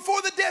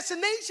 Before the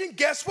destination,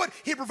 guess what?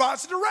 He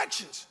provides the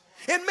directions.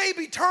 It may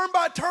be turn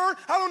by turn.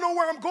 I don't know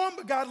where I'm going,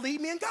 but God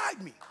lead me and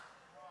guide me.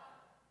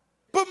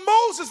 But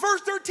Moses,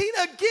 verse 13,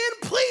 again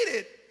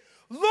pleaded,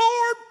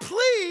 Lord,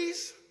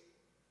 please.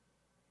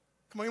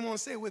 Come on, you want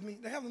to say it with me?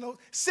 They have the note.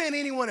 Send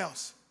anyone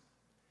else.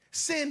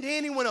 Send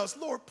anyone else.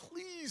 Lord,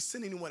 please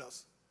send anyone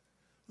else.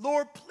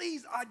 Lord,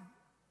 please,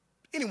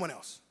 anyone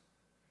else.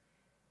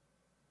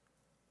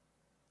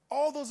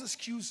 All those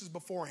excuses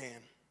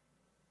beforehand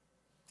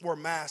were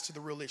masked to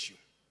the real issue.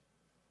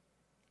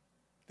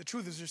 The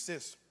truth is just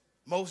this.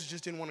 Moses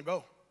just didn't want to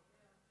go.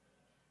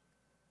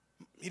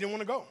 He didn't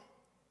want to go.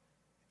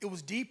 It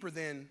was deeper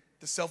than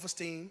the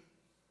self-esteem.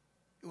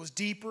 It was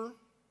deeper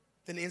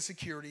than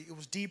insecurity. It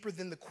was deeper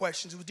than the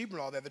questions. It was deeper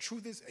than all that. The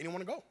truth is, he didn't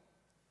want to go.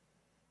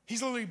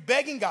 He's literally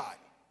begging God,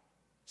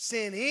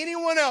 send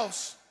anyone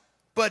else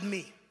but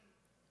me.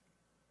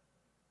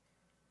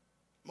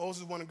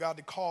 Moses wanted God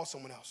to call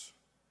someone else,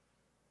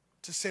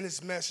 to send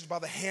his message by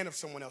the hand of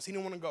someone else. He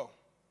didn't want to go.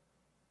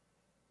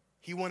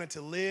 He wanted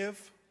to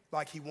live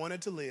like he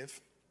wanted to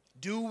live,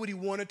 do what he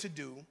wanted to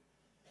do,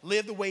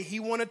 live the way he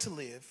wanted to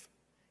live.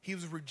 He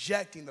was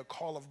rejecting the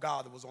call of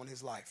God that was on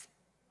his life.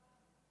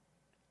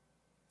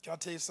 Can I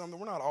tell you something?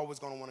 We're not always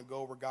going to want to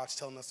go where God's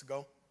telling us to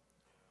go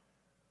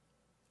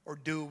or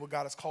do what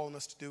God is calling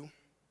us to do.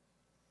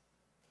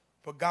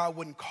 But God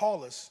wouldn't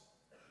call us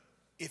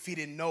if he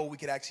didn't know we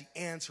could actually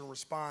answer and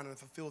respond and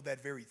fulfill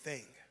that very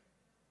thing.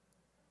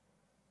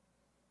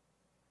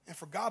 And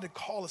for God to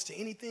call us to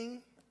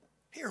anything,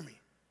 hear me,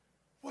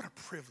 what a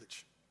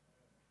privilege.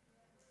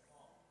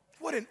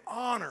 What an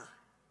honor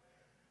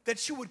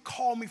that you would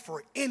call me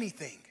for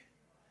anything.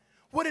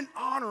 What an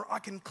honor I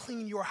can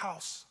clean your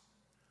house.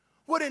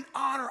 What an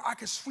honor I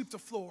could sweep the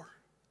floor.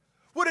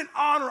 What an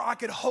honor I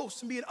could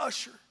host and be an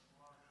usher.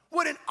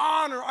 What an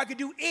honor I could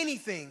do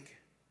anything.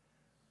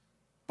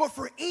 But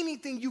for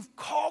anything you've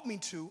called me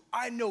to,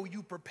 I know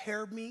you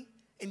prepared me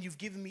and you've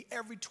given me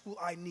every tool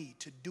I need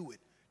to do it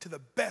to the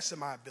best of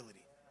my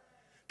ability.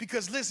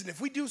 Because listen,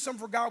 if we do something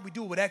for God, we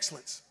do it with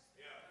excellence.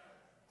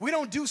 We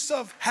don't do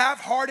stuff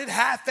half-hearted,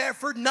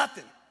 half-effort,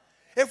 nothing.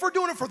 If we're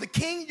doing it for the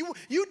king,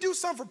 you do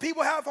something for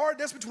people half-hearted,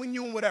 that's between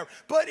you and whatever.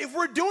 But if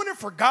we're doing it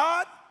for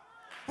God,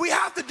 we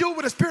have to do it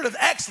with a spirit of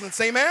excellence,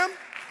 amen?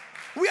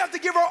 We have to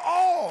give our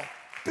all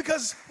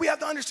because we have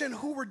to understand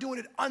who we're doing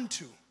it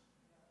unto.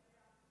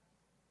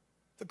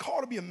 The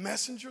call to be a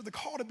messenger, the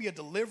call to be a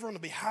deliverer on the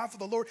behalf of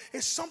the Lord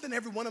is something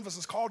every one of us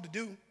is called to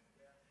do.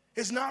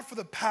 It's not for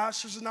the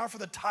pastors, it's not for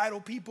the title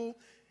people,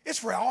 it's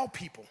for all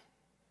people.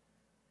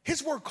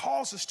 His word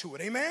calls us to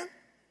it, amen?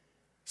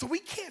 So we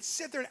can't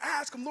sit there and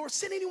ask him, Lord,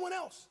 send anyone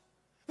else.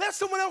 Let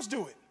someone else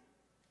do it.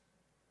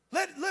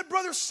 Let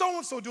brother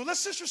so-and-so do it. Let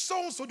sister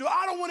so-and-so do it.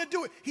 I don't want to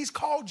do it. He's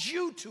called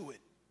you to it.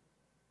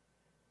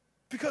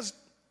 Because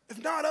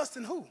if not us,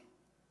 then who?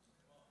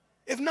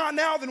 If not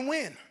now, then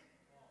when?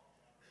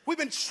 We've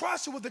been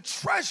trusted with the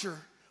treasure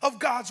of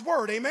God's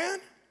word, amen?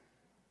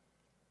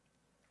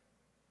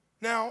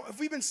 Now, if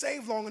we've been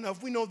saved long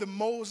enough, we know that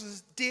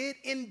Moses did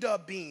end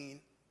up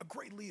being a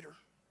great leader.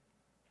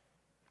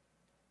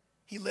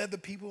 He led the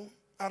people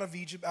out of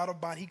Egypt, out of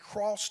bondage. He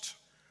crossed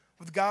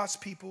with God's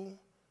people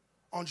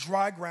on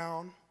dry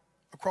ground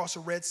across the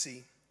Red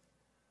Sea.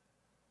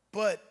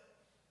 But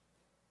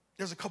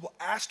there's a couple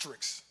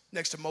asterisks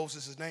next to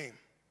Moses' name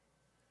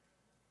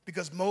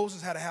because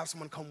Moses had to have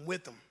someone come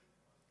with him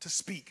to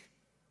speak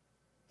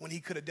when he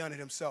could have done it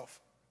himself.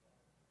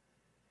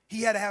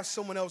 He had to have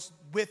someone else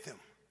with him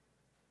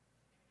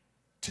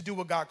to do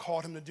what God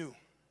called him to do.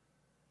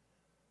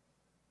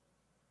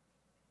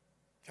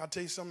 Can I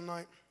tell you something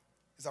tonight?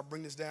 as I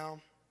bring this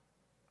down,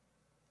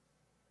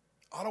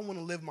 I don't want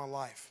to live my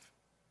life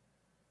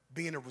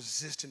being a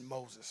resistant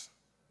Moses.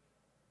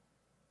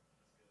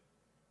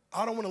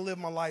 I don't want to live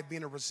my life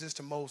being a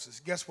resistant Moses.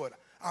 Guess what?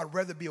 I'd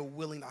rather be a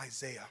willing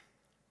Isaiah.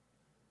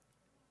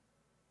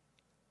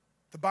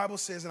 The Bible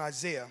says in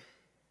Isaiah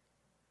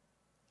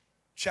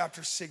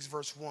chapter 6,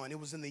 verse 1, it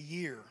was in the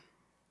year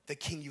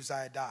that King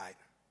Uzziah died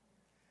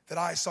that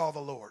I saw the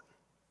Lord.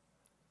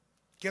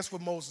 Guess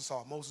what Moses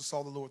saw? Moses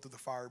saw the Lord through the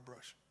fiery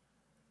bush.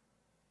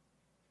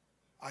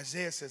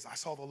 Isaiah says, I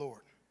saw the Lord.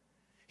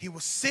 He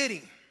was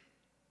sitting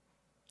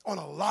on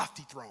a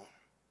lofty throne.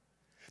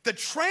 The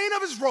train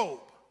of his robe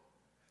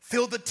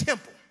filled the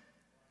temple.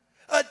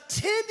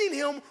 Attending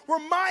him were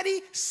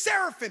mighty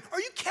seraphim. Are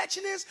you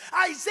catching this?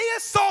 Isaiah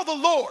saw the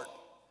Lord.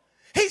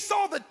 He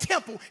saw the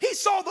temple. He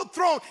saw the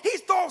throne. He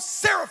saw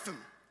seraphim.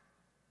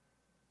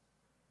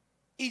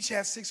 Each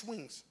had 6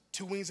 wings.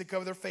 2 wings that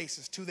cover their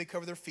faces. 2 they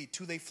cover their feet.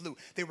 2 they flew.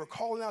 They were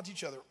calling out to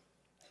each other,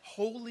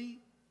 holy,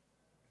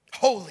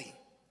 holy,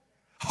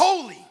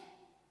 holy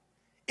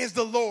is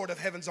the Lord of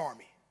heaven's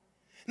army.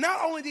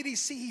 Not only did he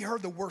see, he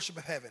heard the worship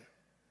of heaven.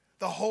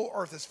 The whole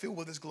earth is filled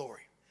with his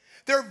glory.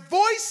 Their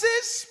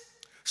voices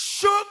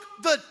shook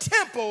the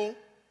temple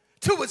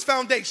to its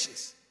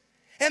foundations,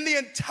 and the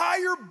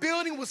entire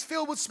building was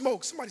filled with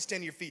smoke. Somebody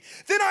stand to your feet.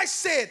 Then I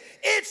said,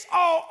 it's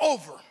all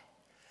over.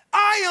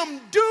 I am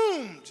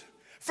doomed,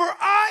 for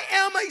I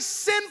am a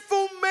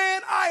sinful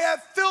man. I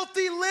have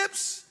filthy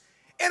lips,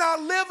 and I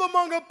live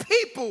among a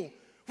people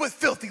with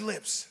filthy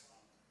lips.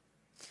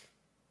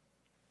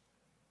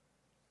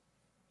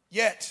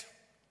 Yet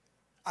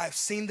I have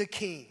seen the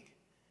King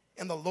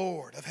and the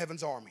Lord of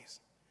heaven's armies.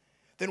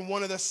 Then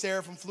one of the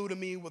seraphim flew to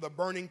me with a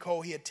burning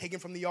coal he had taken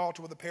from the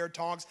altar with a pair of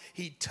tongs.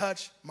 He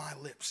touched my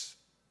lips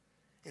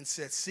and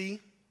said,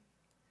 see,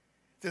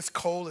 this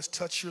coal has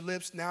touched your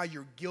lips. Now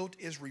your guilt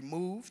is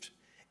removed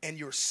and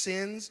your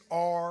sins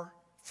are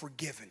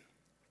forgiven.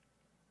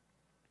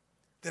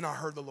 Then I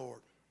heard the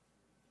Lord.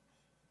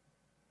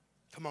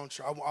 Come on,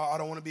 church. I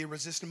don't want to be a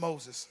resistant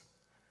Moses.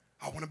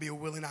 I want to be a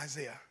willing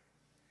Isaiah.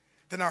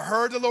 Then I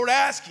heard the Lord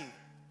asking,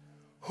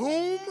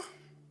 whom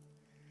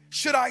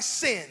should I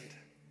send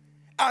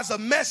as a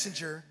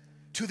messenger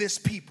to this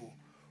people?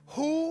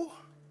 Who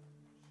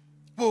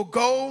will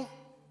go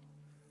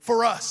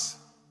for us?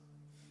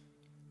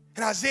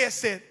 And Isaiah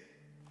said,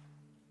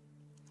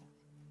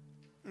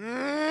 me,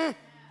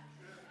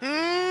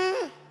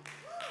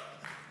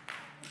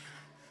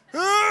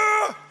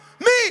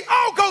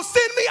 I'll go,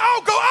 send me,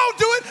 I'll go, I'll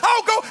do it,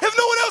 I'll go. If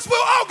no one else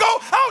will, I'll go,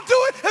 I'll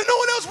do it. If no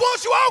one else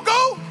wants you, I'll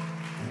go.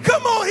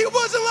 Come on, he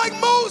wasn't like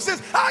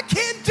Moses. I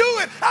can't do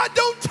it. I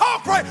don't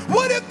talk right.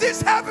 What if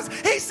this happens?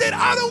 He said,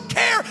 I don't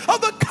care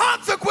of the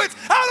consequence.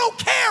 I don't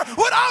care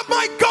what I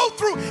might go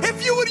through.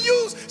 If you would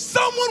use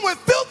someone with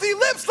filthy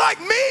lips like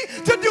me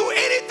to do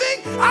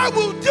anything, I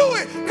will do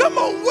it. Come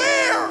on,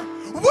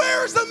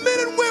 where's the men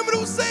and women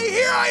who say,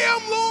 here I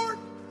am, Lord.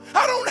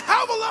 I don't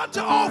have a lot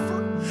to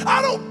offer.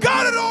 I don't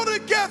got it all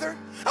together.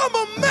 I'm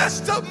a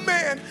messed up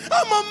man.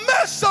 I'm a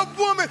messed up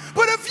woman.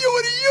 But if you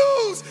would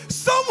use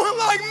someone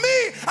like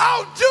me,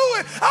 I'll do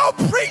it. I'll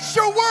preach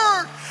your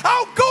word.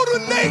 I'll go to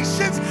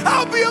nations.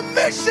 I'll be a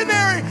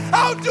missionary.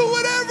 I'll do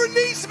whatever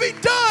needs to be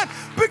done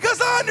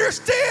because I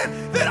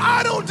understand that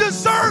I don't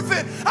deserve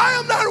it. I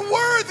am not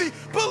worthy.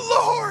 But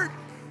Lord,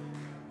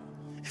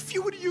 if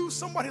you would use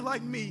somebody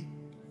like me,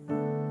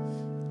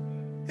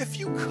 if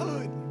you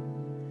could,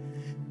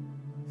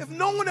 if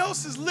no one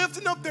else is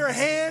lifting up their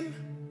hand,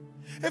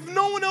 if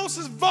no one else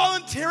is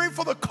volunteering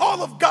for the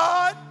call of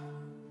God,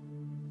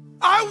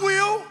 I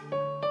will.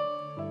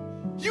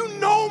 You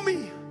know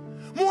me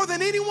more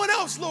than anyone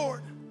else,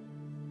 Lord.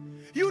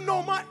 You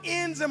know my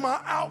ins and my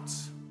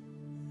outs.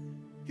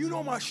 You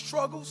know my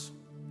struggles.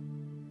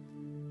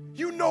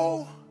 You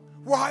know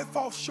where I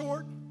fall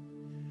short.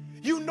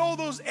 You know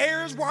those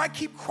areas where I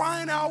keep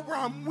crying out, where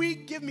I'm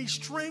weak. Give me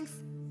strength.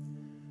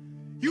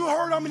 You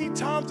heard how many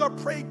times I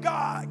pray,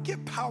 God,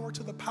 give power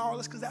to the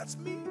powerless, because that's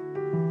me.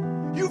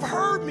 You've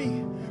heard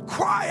me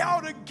cry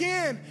out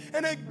again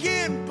and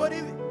again, but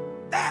in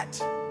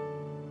that,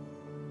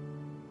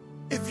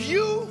 if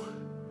you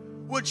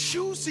would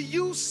choose to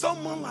use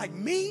someone like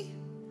me,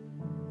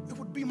 it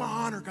would be my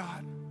honor,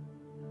 God.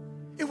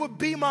 It would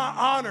be my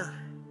honor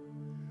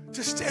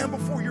to stand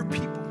before your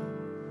people,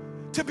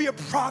 to be a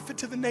prophet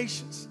to the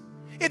nations.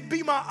 It'd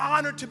be my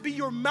honor to be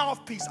your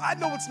mouthpiece. I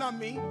know it's not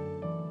me.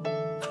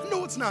 I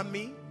know it's not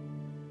me.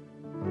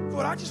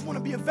 Lord, I just want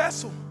to be a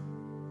vessel.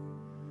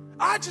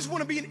 I just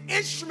want to be an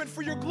instrument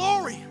for your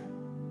glory.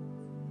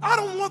 I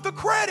don't want the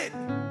credit.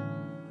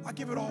 I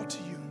give it all to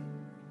you.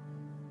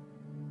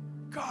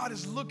 God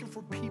is looking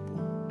for people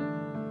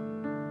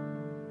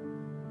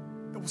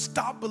that will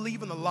stop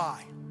believing the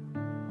lie.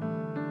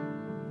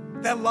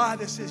 That lie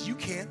that says you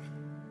can't.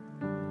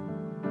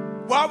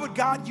 Why would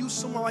God use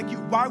someone like you?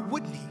 Why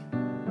wouldn't he?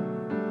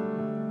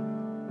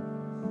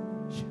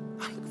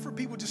 I'm looking for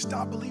people to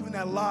stop believing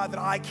that lie that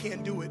I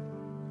can't do it.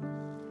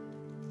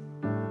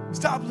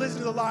 Stop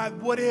listening to the lie,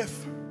 what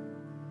if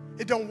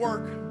it don't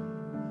work?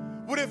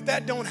 What if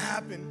that don't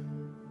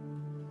happen?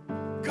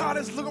 God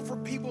is looking for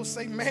people to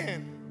say,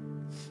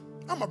 man,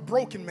 I'm a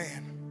broken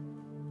man.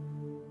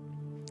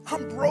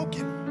 I'm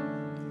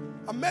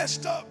broken. I'm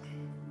messed up.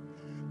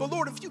 But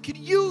Lord, if you could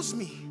use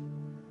me,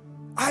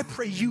 I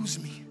pray use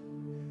me.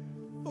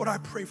 Lord, I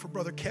pray for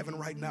Brother Kevin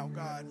right now,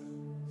 God.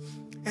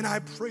 And I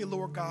pray,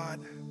 Lord God,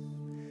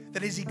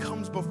 that as he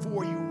comes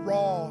before you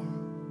raw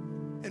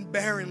and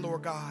barren,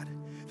 Lord God,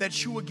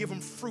 that you would give him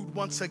fruit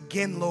once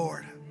again,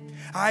 Lord.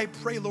 I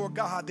pray, Lord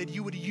God, that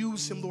you would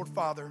use him, Lord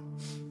Father.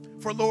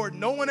 For, Lord,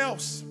 no one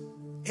else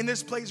in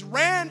this place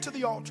ran to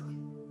the altar.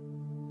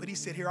 But he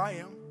said, here I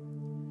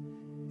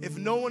am. If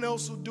no one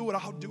else will do it,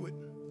 I'll do it.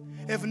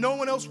 If no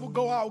one else will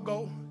go, I'll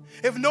go.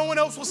 If no one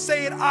else will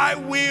say it, I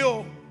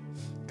will.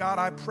 God,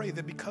 I pray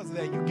that because of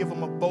that, you give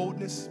him a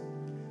boldness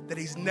that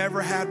he's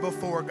never had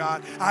before,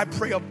 God. I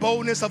pray a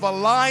boldness of a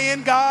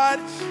lion, God.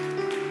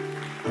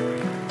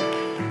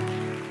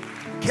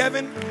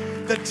 Kevin,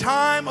 the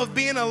time of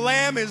being a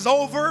lamb is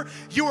over.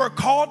 You are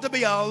called to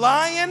be a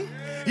lion.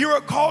 You are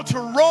called to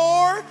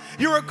roar.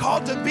 You are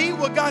called to be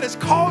what God has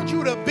called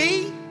you to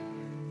be.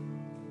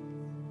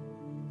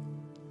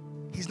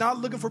 He's not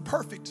looking for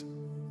perfect.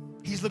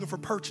 He's looking for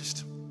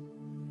purchased.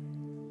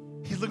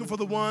 He's looking for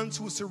the ones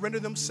who will surrender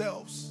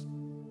themselves,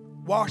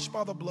 washed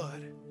by the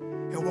blood,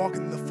 and walk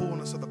in the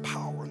fullness of the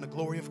power and the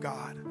glory of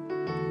God.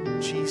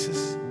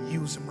 Jesus,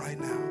 use him right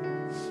now.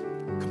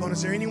 Come on,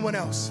 is there anyone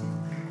else?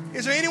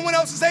 Is there anyone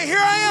else to say,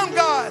 here I am,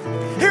 God.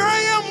 Here I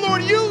am,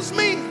 Lord, use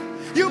me.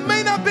 You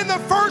may not have been the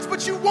first,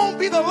 but you won't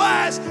be the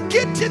last.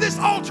 Get to this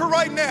altar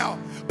right now.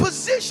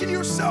 Position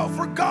yourself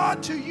for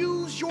God to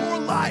use your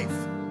life.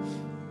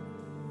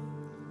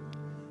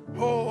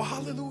 Oh,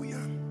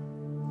 hallelujah.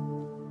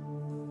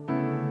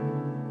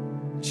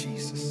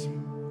 Jesus.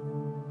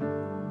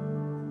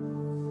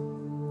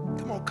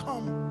 Come on,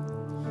 come.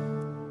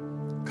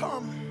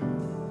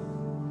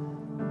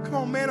 Come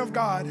on, man of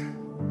God.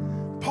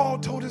 Paul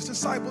told his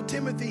disciple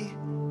Timothy,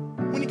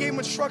 when he gave him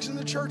instruction in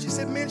the church, he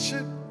said men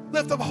should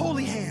lift up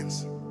holy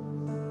hands.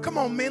 Come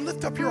on, man,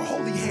 lift up your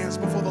holy hands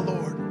before the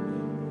Lord.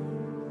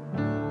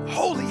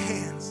 Holy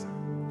hands.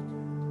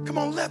 Come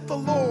on, let the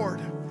Lord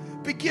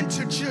begin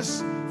to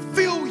just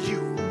fill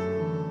you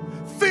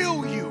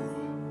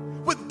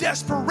with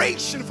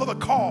desperation for the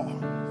call.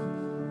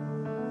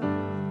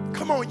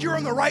 Come on, you're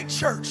in the right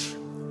church.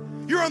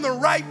 You're in the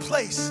right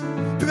place,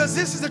 because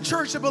this is a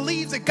church that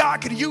believes that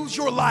God could use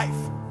your life.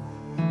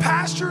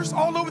 Pastors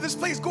all over this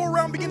place, go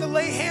around, begin to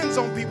lay hands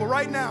on people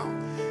right now.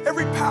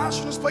 Every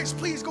pastor in this place,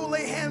 please go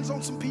lay hands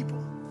on some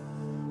people.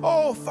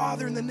 Oh,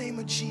 Father, in the name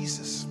of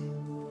Jesus.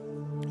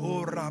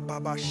 Lord,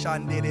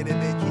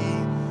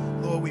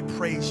 we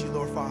praise you,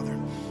 Lord Father.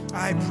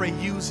 I pray,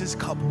 use this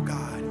couple,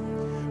 God,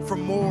 for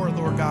more,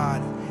 Lord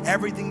God.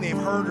 Everything they've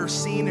heard or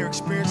seen or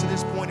experienced at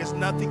this point is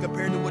nothing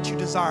compared to what you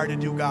desire to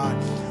do, God.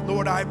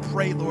 Lord, I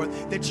pray, Lord,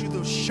 that you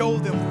will show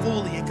them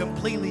fully and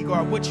completely,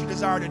 God, what you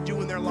desire to do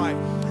in their life.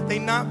 They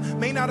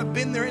may not have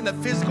been there in the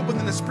physical, but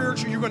in the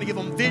spiritual, you're going to give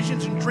them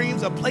visions and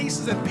dreams of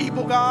places and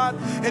people, God,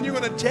 and you're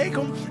going to take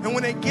them, and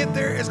when they get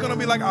there, it's going to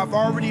be like, I've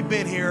already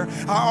been here.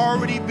 I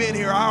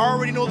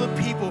already know the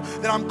people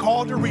that I'm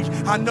called to reach.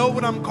 I know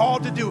what I'm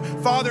called to do.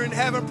 Father in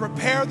heaven,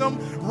 prepare them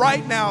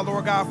right now,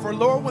 Lord God, for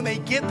Lord, when they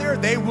get there,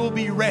 they will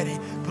be ready.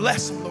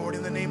 Bless them, Lord,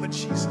 in the name of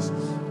Jesus.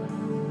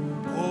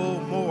 Oh,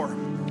 more,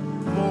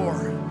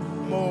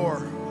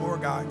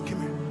 God.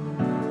 Come here.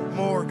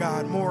 More,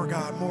 God.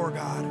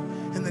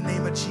 In the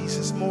name of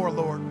Jesus, more,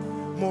 Lord.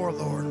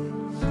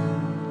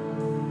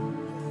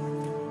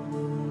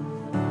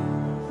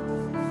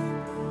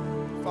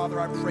 Father,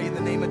 I pray in the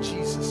name of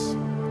Jesus,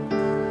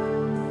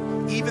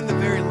 even the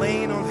very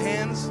laying on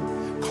hands,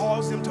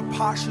 cause them to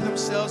posture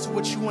themselves to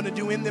what you want to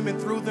do in them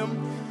and through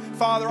them.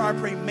 Father, I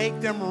pray,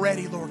 make them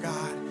ready, Lord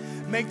God.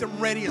 Make them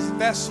ready as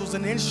vessels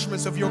and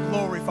instruments of your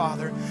glory,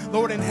 Father.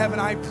 Lord in heaven,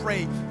 I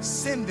pray,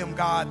 send them,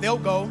 God. They'll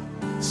go.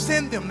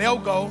 Send them, they'll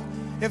go.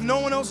 If no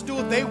one else do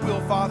it, they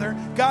will, Father.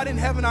 God in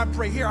heaven, I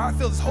pray. Here, I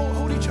feel this.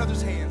 Hold each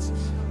other's hands.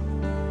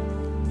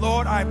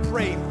 Lord, I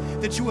pray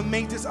that you would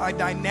make this a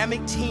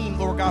dynamic team,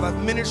 Lord God,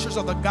 of ministers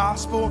of the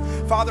gospel.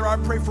 Father, I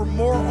pray for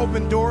more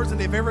open doors than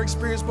they've ever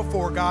experienced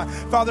before, God.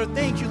 Father,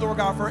 thank you, Lord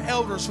God, for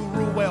elders who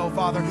rule well,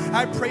 Father.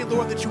 I pray,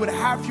 Lord, that you would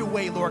have your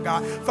way, Lord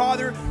God.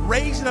 Father,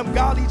 raising up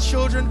godly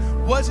children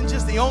wasn't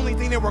just the only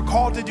thing they were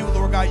called to do,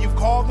 Lord God. You've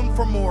called them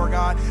for more,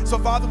 God. So,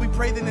 Father, we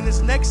pray that in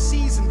this next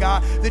season,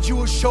 God, that you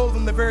will show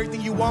them the very thing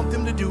you want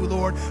them to do,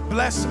 Lord.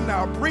 Bless them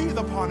now. Breathe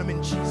upon them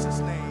in Jesus'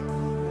 name.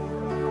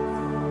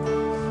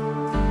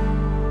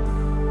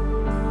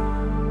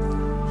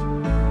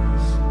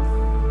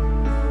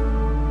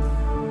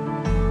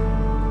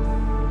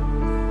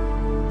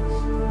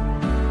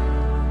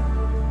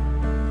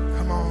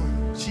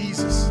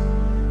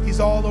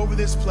 All over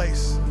this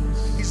place.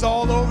 He's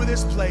all over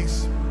this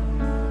place.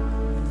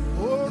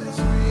 Oh, there's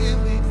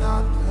really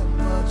not that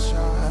much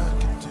I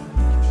can do,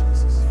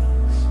 Jesus.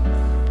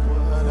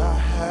 What I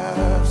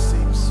have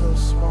seems so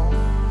small,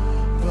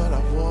 but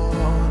I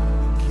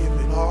want to give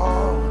it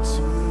all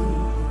to you.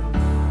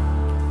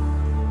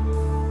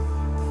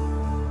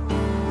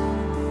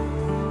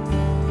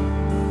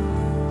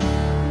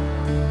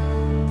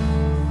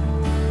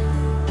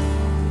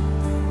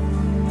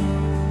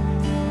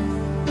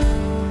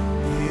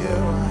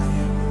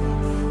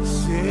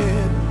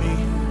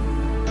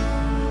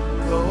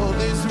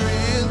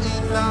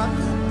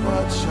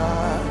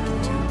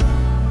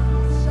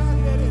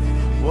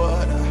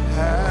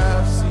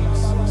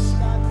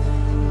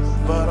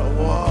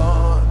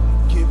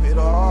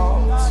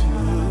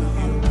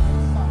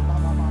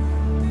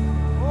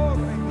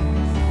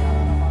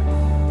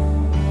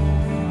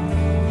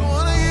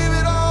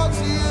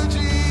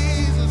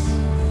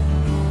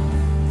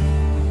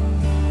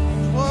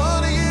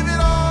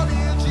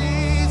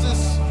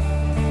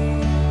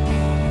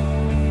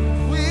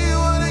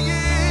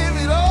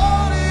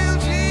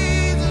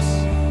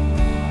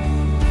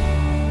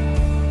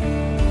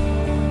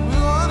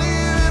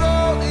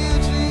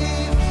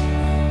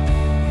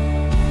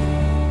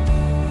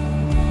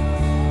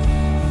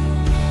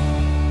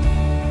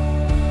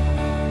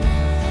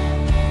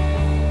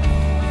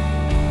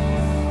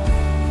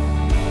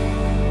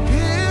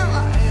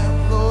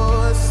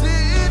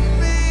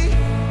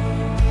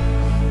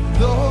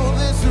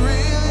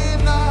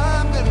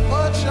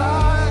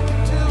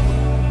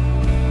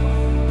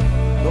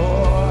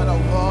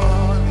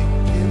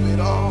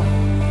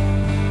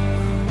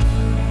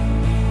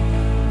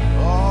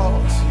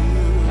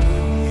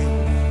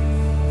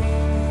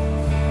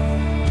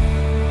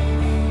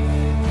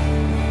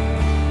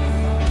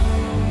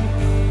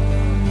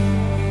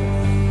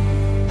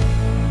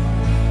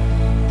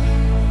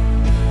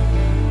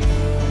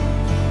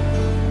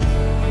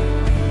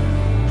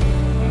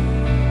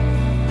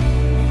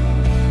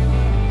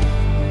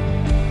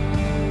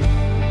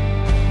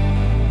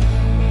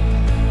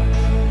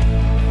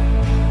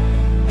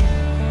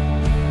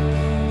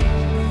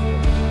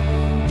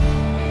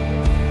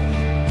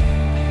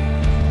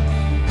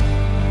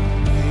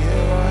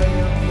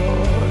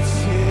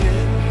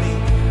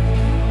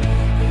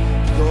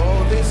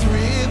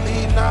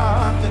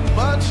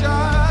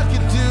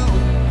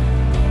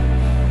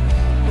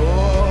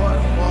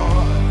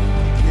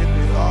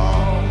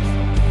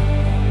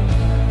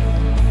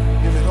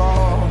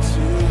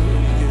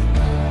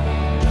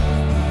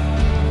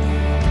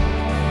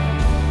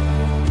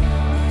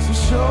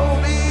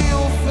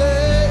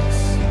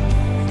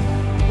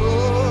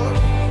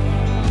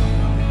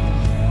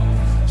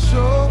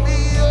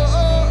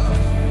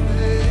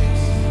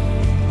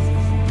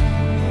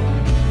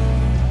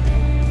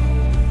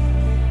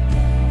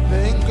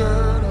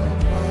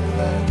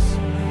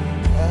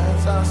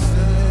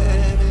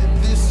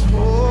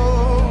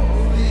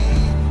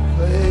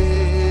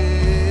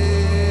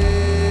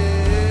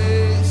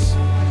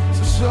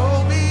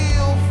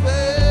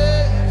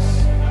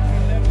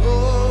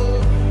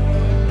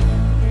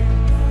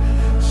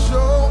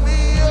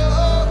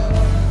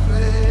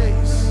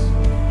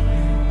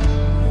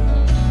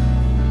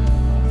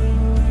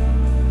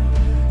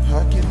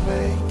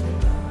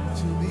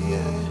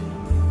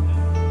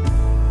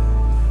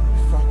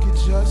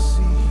 just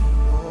see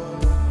your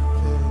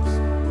face.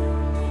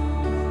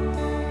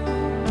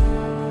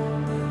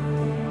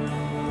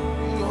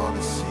 We want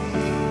to see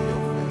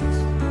your face.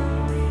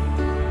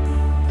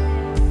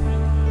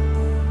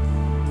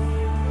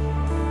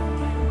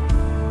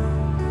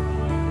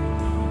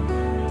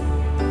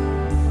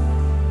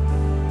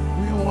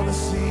 We want to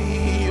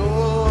see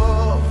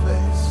your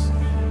face.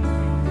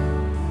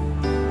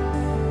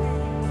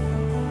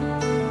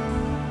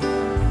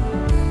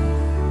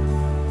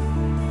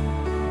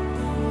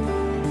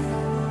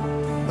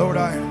 Lord,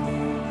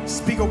 I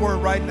speak a word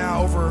right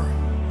now over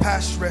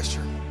Pastor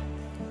Esther.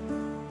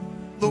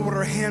 Lord, with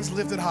her hands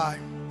lifted high,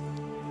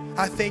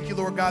 I thank you,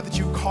 Lord God, that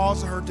you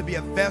cause her to be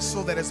a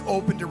vessel that is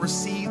open to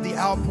receive the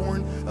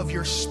outpouring of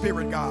your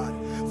Spirit, God.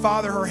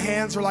 Father, her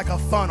hands are like a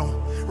funnel,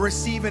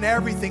 receiving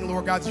everything,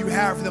 Lord God, that you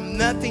have for them.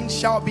 Nothing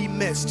shall be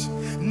missed.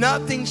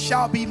 Nothing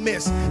shall be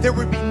missed. There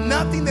would be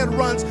nothing that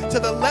runs to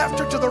the left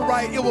or to the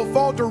right. It will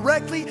fall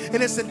directly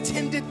in its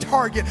intended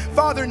target.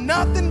 Father,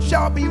 nothing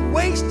shall be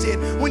wasted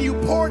when you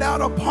pour it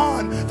out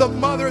upon the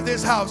mother of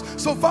this house.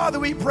 So, Father,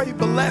 we pray,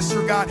 bless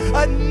her, God.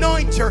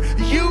 Anoint her.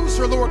 Use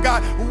her, Lord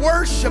God.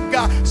 Worship,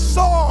 God.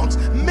 Songs,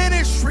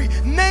 ministry,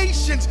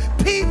 nations,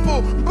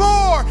 people,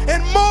 more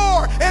and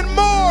more and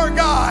more,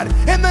 God.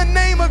 In the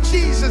name of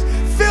Jesus,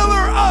 fill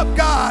her up,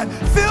 God.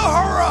 Fill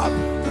her up.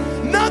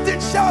 Nothing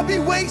shall be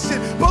wasted.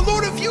 But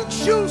Lord, if you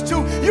choose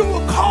to, you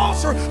will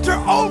cause her to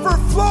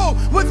overflow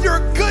with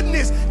your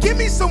goodness. Give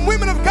me some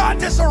women of God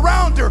to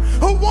surround her,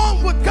 who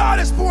want what God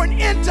is pouring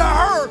into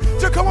her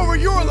to come over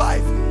your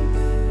life.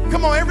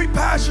 Come on, every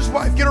pastor's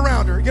wife, get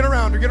around her, get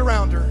around her, get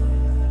around her.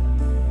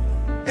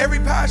 Every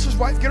pastor's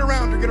wife, get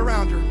around her, get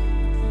around her.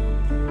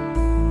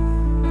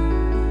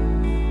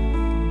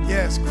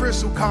 Yes,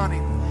 Crystal,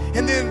 Connie.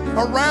 And then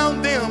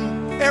around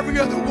them, every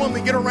other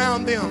woman, get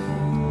around them.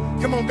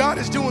 Come on, God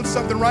is doing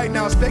something right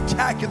now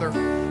spectacular.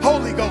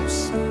 Holy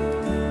Ghost.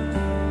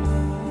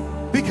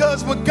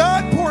 Because what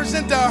God pours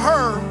into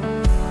her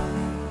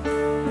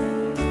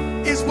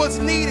is what's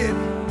needed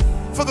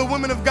for the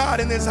women of God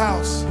in this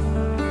house.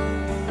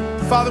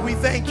 Father, we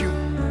thank you.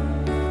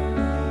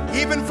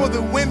 Even for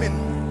the women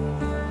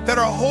that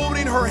are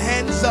holding her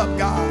hands up,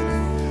 God.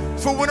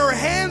 For when her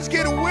hands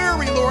get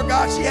weary, Lord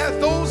God, she has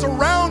those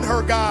around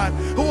her, God,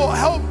 who will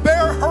help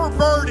bear her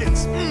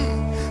burdens.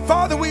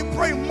 Father, we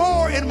pray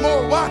more and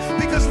more. Why?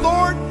 Because,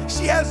 Lord,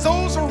 she has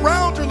those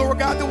around her, Lord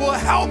God, that will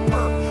help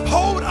her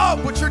hold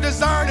up what you're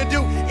desiring to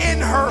do in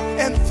her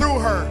and through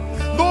her.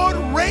 Lord,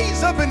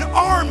 raise up an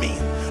army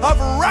of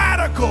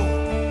radical,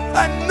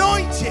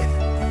 anointed,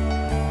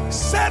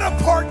 set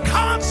apart,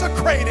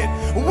 consecrated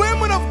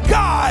women of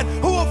God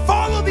who will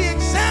follow the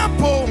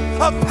example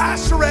of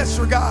Pastor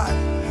Esther, God.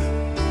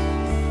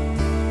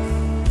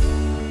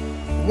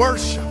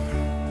 Worship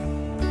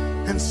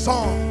and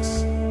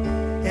songs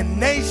and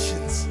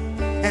nations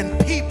and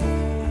people.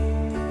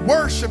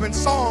 Worship and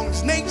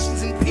songs,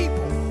 nations and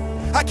people.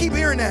 I keep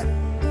hearing that.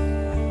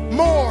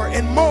 More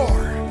and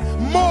more,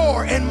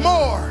 more and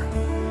more.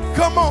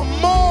 Come on,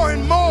 more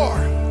and more,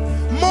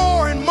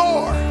 more and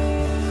more,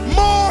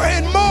 more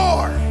and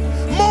more,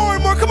 more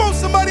and more. Come on,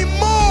 somebody,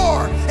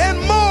 more and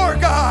more,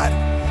 God,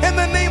 in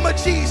the name of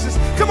Jesus.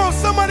 Come on,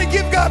 somebody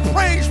give God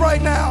praise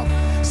right now.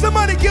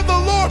 Somebody give the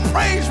Lord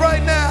praise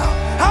right now.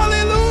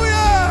 Hallelujah.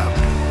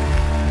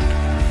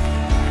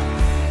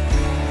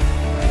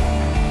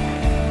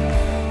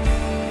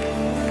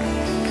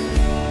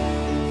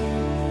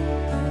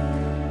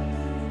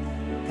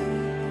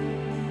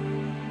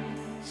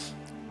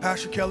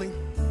 Pastor Kelly,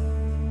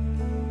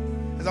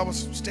 as I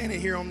was standing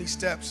here on these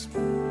steps,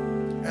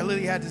 I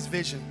literally had this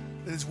vision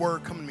and this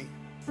word come to me.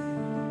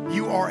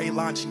 You are a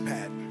launching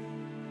pad.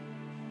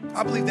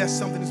 I believe that's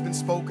something that's been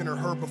spoken or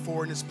heard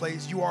before in this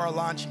place. You are a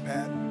launching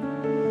pad.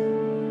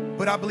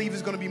 But I believe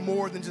it's going to be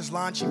more than just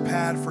launching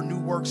pad for new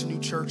works and new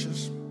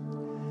churches.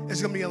 It's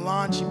going to be a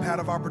launching pad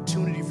of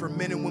opportunity for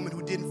men and women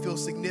who didn't feel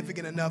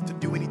significant enough to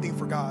do anything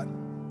for God.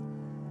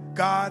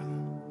 God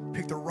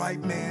picked the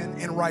right man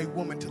and right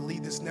woman to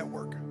lead this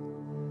network.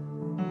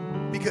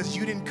 Because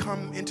you didn't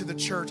come into the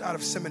church out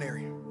of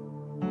seminary.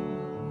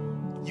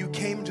 You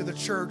came into the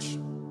church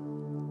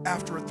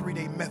after a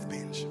 3-day meth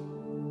binge.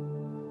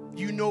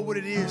 You know what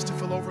it is to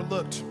feel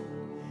overlooked.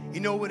 You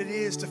know what it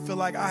is to feel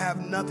like I have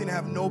nothing, I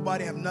have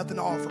nobody, I have nothing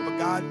to offer, but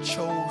God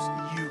chose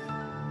you.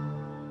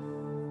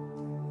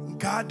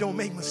 God don't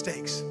make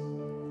mistakes.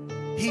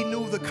 He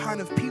knew the kind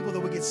of people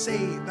that would get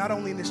saved, not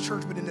only in this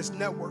church, but in this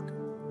network.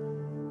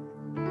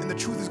 And the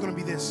truth is going to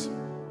be this.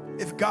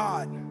 If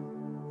God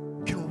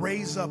can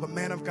raise up a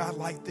man of God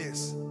like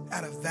this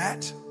out of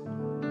that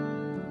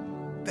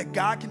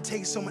God can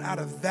take someone out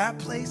of that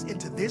place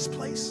into this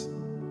place,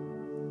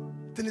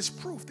 then it's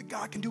proof that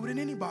God can do it in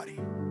anybody.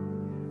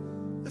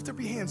 Lift up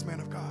your hands,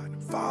 man of God.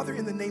 Father,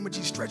 in the name of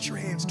Jesus, stretch your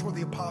hands toward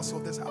the apostle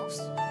of this house.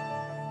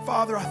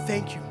 Father, I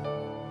thank you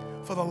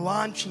for the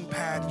launching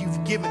pad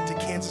you've given to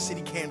Kansas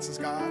City, Kansas,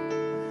 God.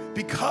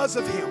 Because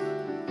of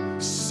him,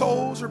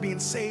 souls are being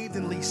saved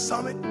in Lee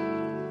Summit,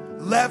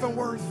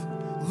 Leavenworth,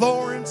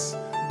 Lawrence,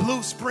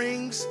 Blue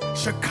Springs,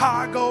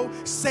 Chicago,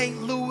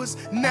 St. Louis,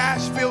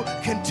 Nashville,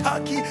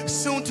 Kentucky,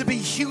 soon to be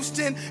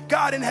Houston.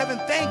 God in heaven,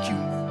 thank you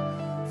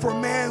for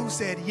a man who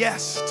said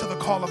yes to the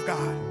call of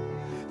God.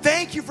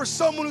 Thank you for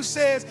someone who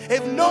says,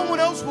 if no one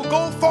else will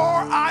go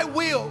far, I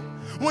will.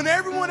 When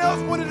everyone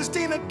else wanted to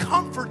stay in the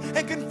comfort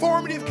and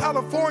conformity of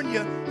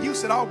California, you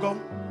said, I'll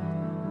go.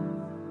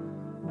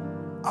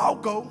 I'll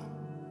go.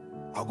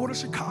 I'll go to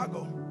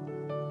Chicago.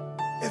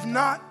 If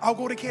not, I'll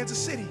go to Kansas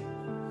City.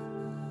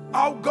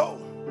 I'll go.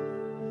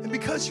 And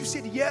because you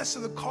said yes to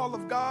the call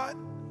of God,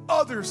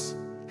 others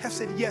have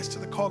said yes to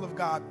the call of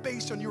God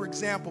based on your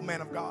example,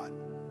 man of God.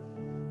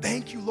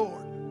 Thank you,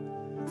 Lord.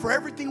 For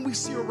everything we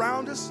see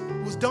around us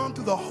was done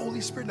through the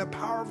Holy Spirit and the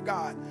power of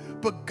God.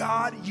 But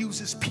God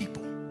uses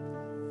people.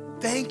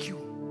 Thank you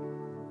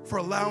for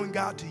allowing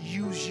God to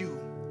use you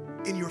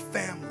in your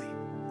family,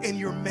 in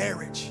your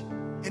marriage,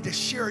 and to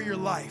share your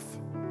life.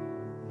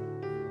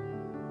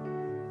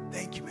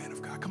 Thank you, man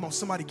of God. Come on,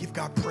 somebody give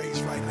God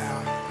praise right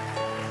now.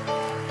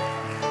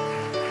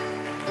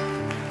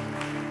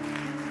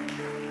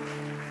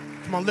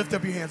 Come on, lift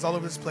up your hands all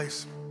over this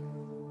place.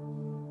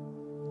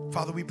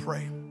 Father, we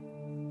pray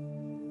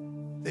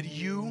that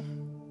you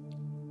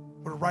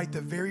would write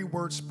the very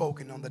word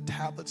spoken on the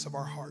tablets of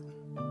our heart.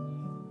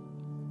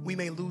 We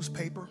may lose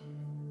paper,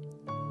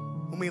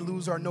 we may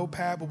lose our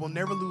notepad, but we'll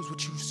never lose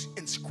what you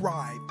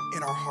inscribe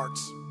in our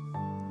hearts.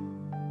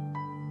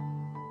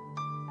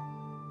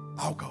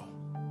 I'll go.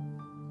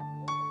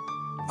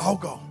 I'll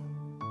go.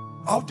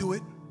 I'll do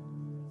it.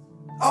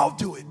 I'll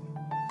do it.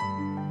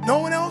 No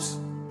one else?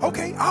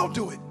 Okay, I'll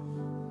do it.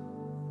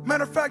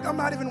 Matter of fact, I'm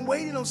not even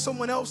waiting on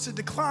someone else to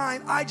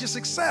decline. I just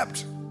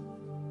accept.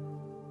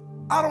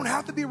 I don't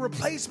have to be a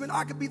replacement.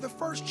 I could be the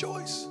first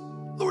choice.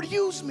 Lord,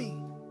 use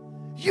me.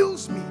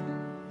 Use me.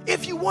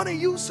 If you want to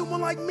use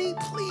someone like me,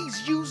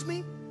 please use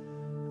me.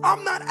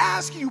 I'm not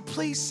asking you,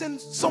 please send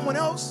someone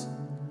else.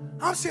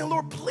 I'm saying,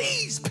 Lord,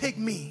 please pick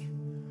me.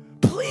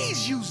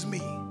 Please use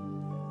me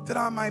that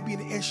I might be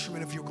an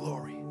instrument of your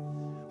glory.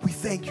 We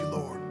thank you,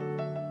 Lord,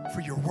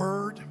 for your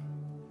word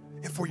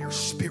and for your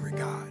spirit,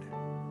 God.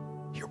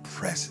 Your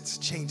presence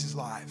changes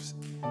lives.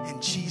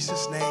 In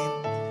Jesus'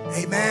 name,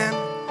 amen.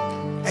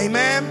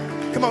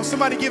 Amen. Come on,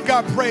 somebody give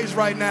God praise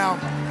right now.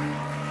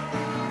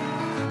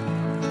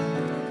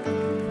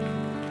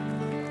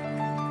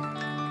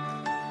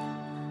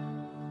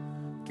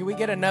 Can we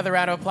get another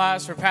round of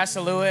applause for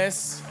Pastor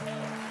Lewis?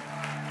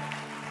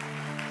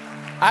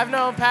 I've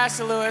known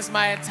Pastor Lewis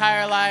my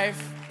entire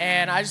life,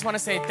 and I just want to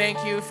say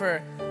thank you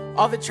for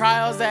all the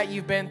trials that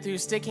you've been through,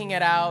 sticking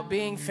it out,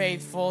 being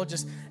faithful,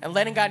 and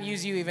letting God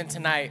use you even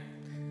tonight.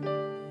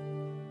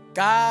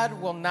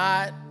 God will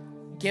not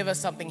give us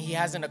something he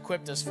hasn't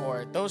equipped us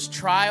for. Those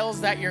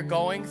trials that you're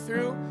going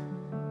through,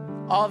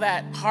 all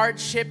that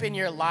hardship in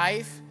your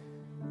life,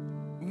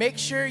 make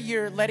sure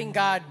you're letting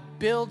God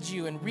build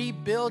you and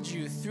rebuild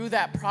you through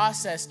that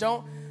process.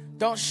 Don't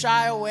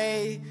shy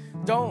away.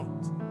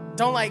 Don't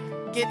like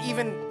get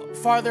even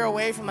farther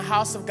away from the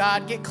house of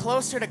God. Get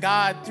closer to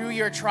God through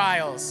your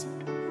trials.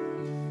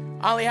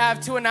 I only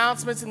have 2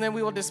 announcements and then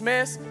we will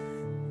dismiss.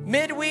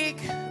 Midweek,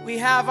 we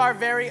have our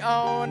very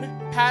own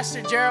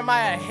Pastor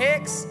Jeremiah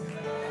Hicks.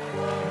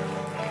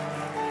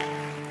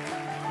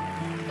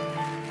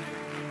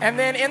 And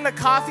then in the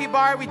coffee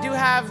bar, we do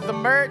have the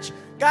merch.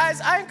 Guys,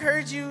 I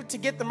encourage you to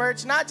get the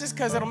merch, not just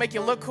because it'll make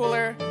you look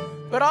cooler,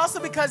 but also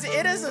because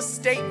it is a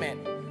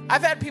statement.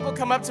 I've had people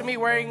come up to me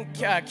wearing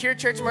Cure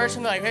Church merch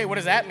and they're like, hey, what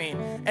does that mean?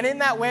 And in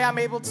that way, I'm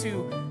able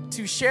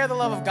to share the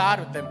love of God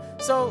with them.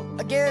 So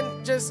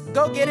again, just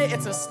go get it.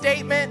 It's a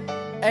statement.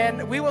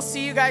 And we will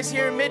see you guys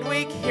here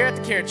midweek here at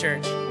the Cure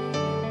Church.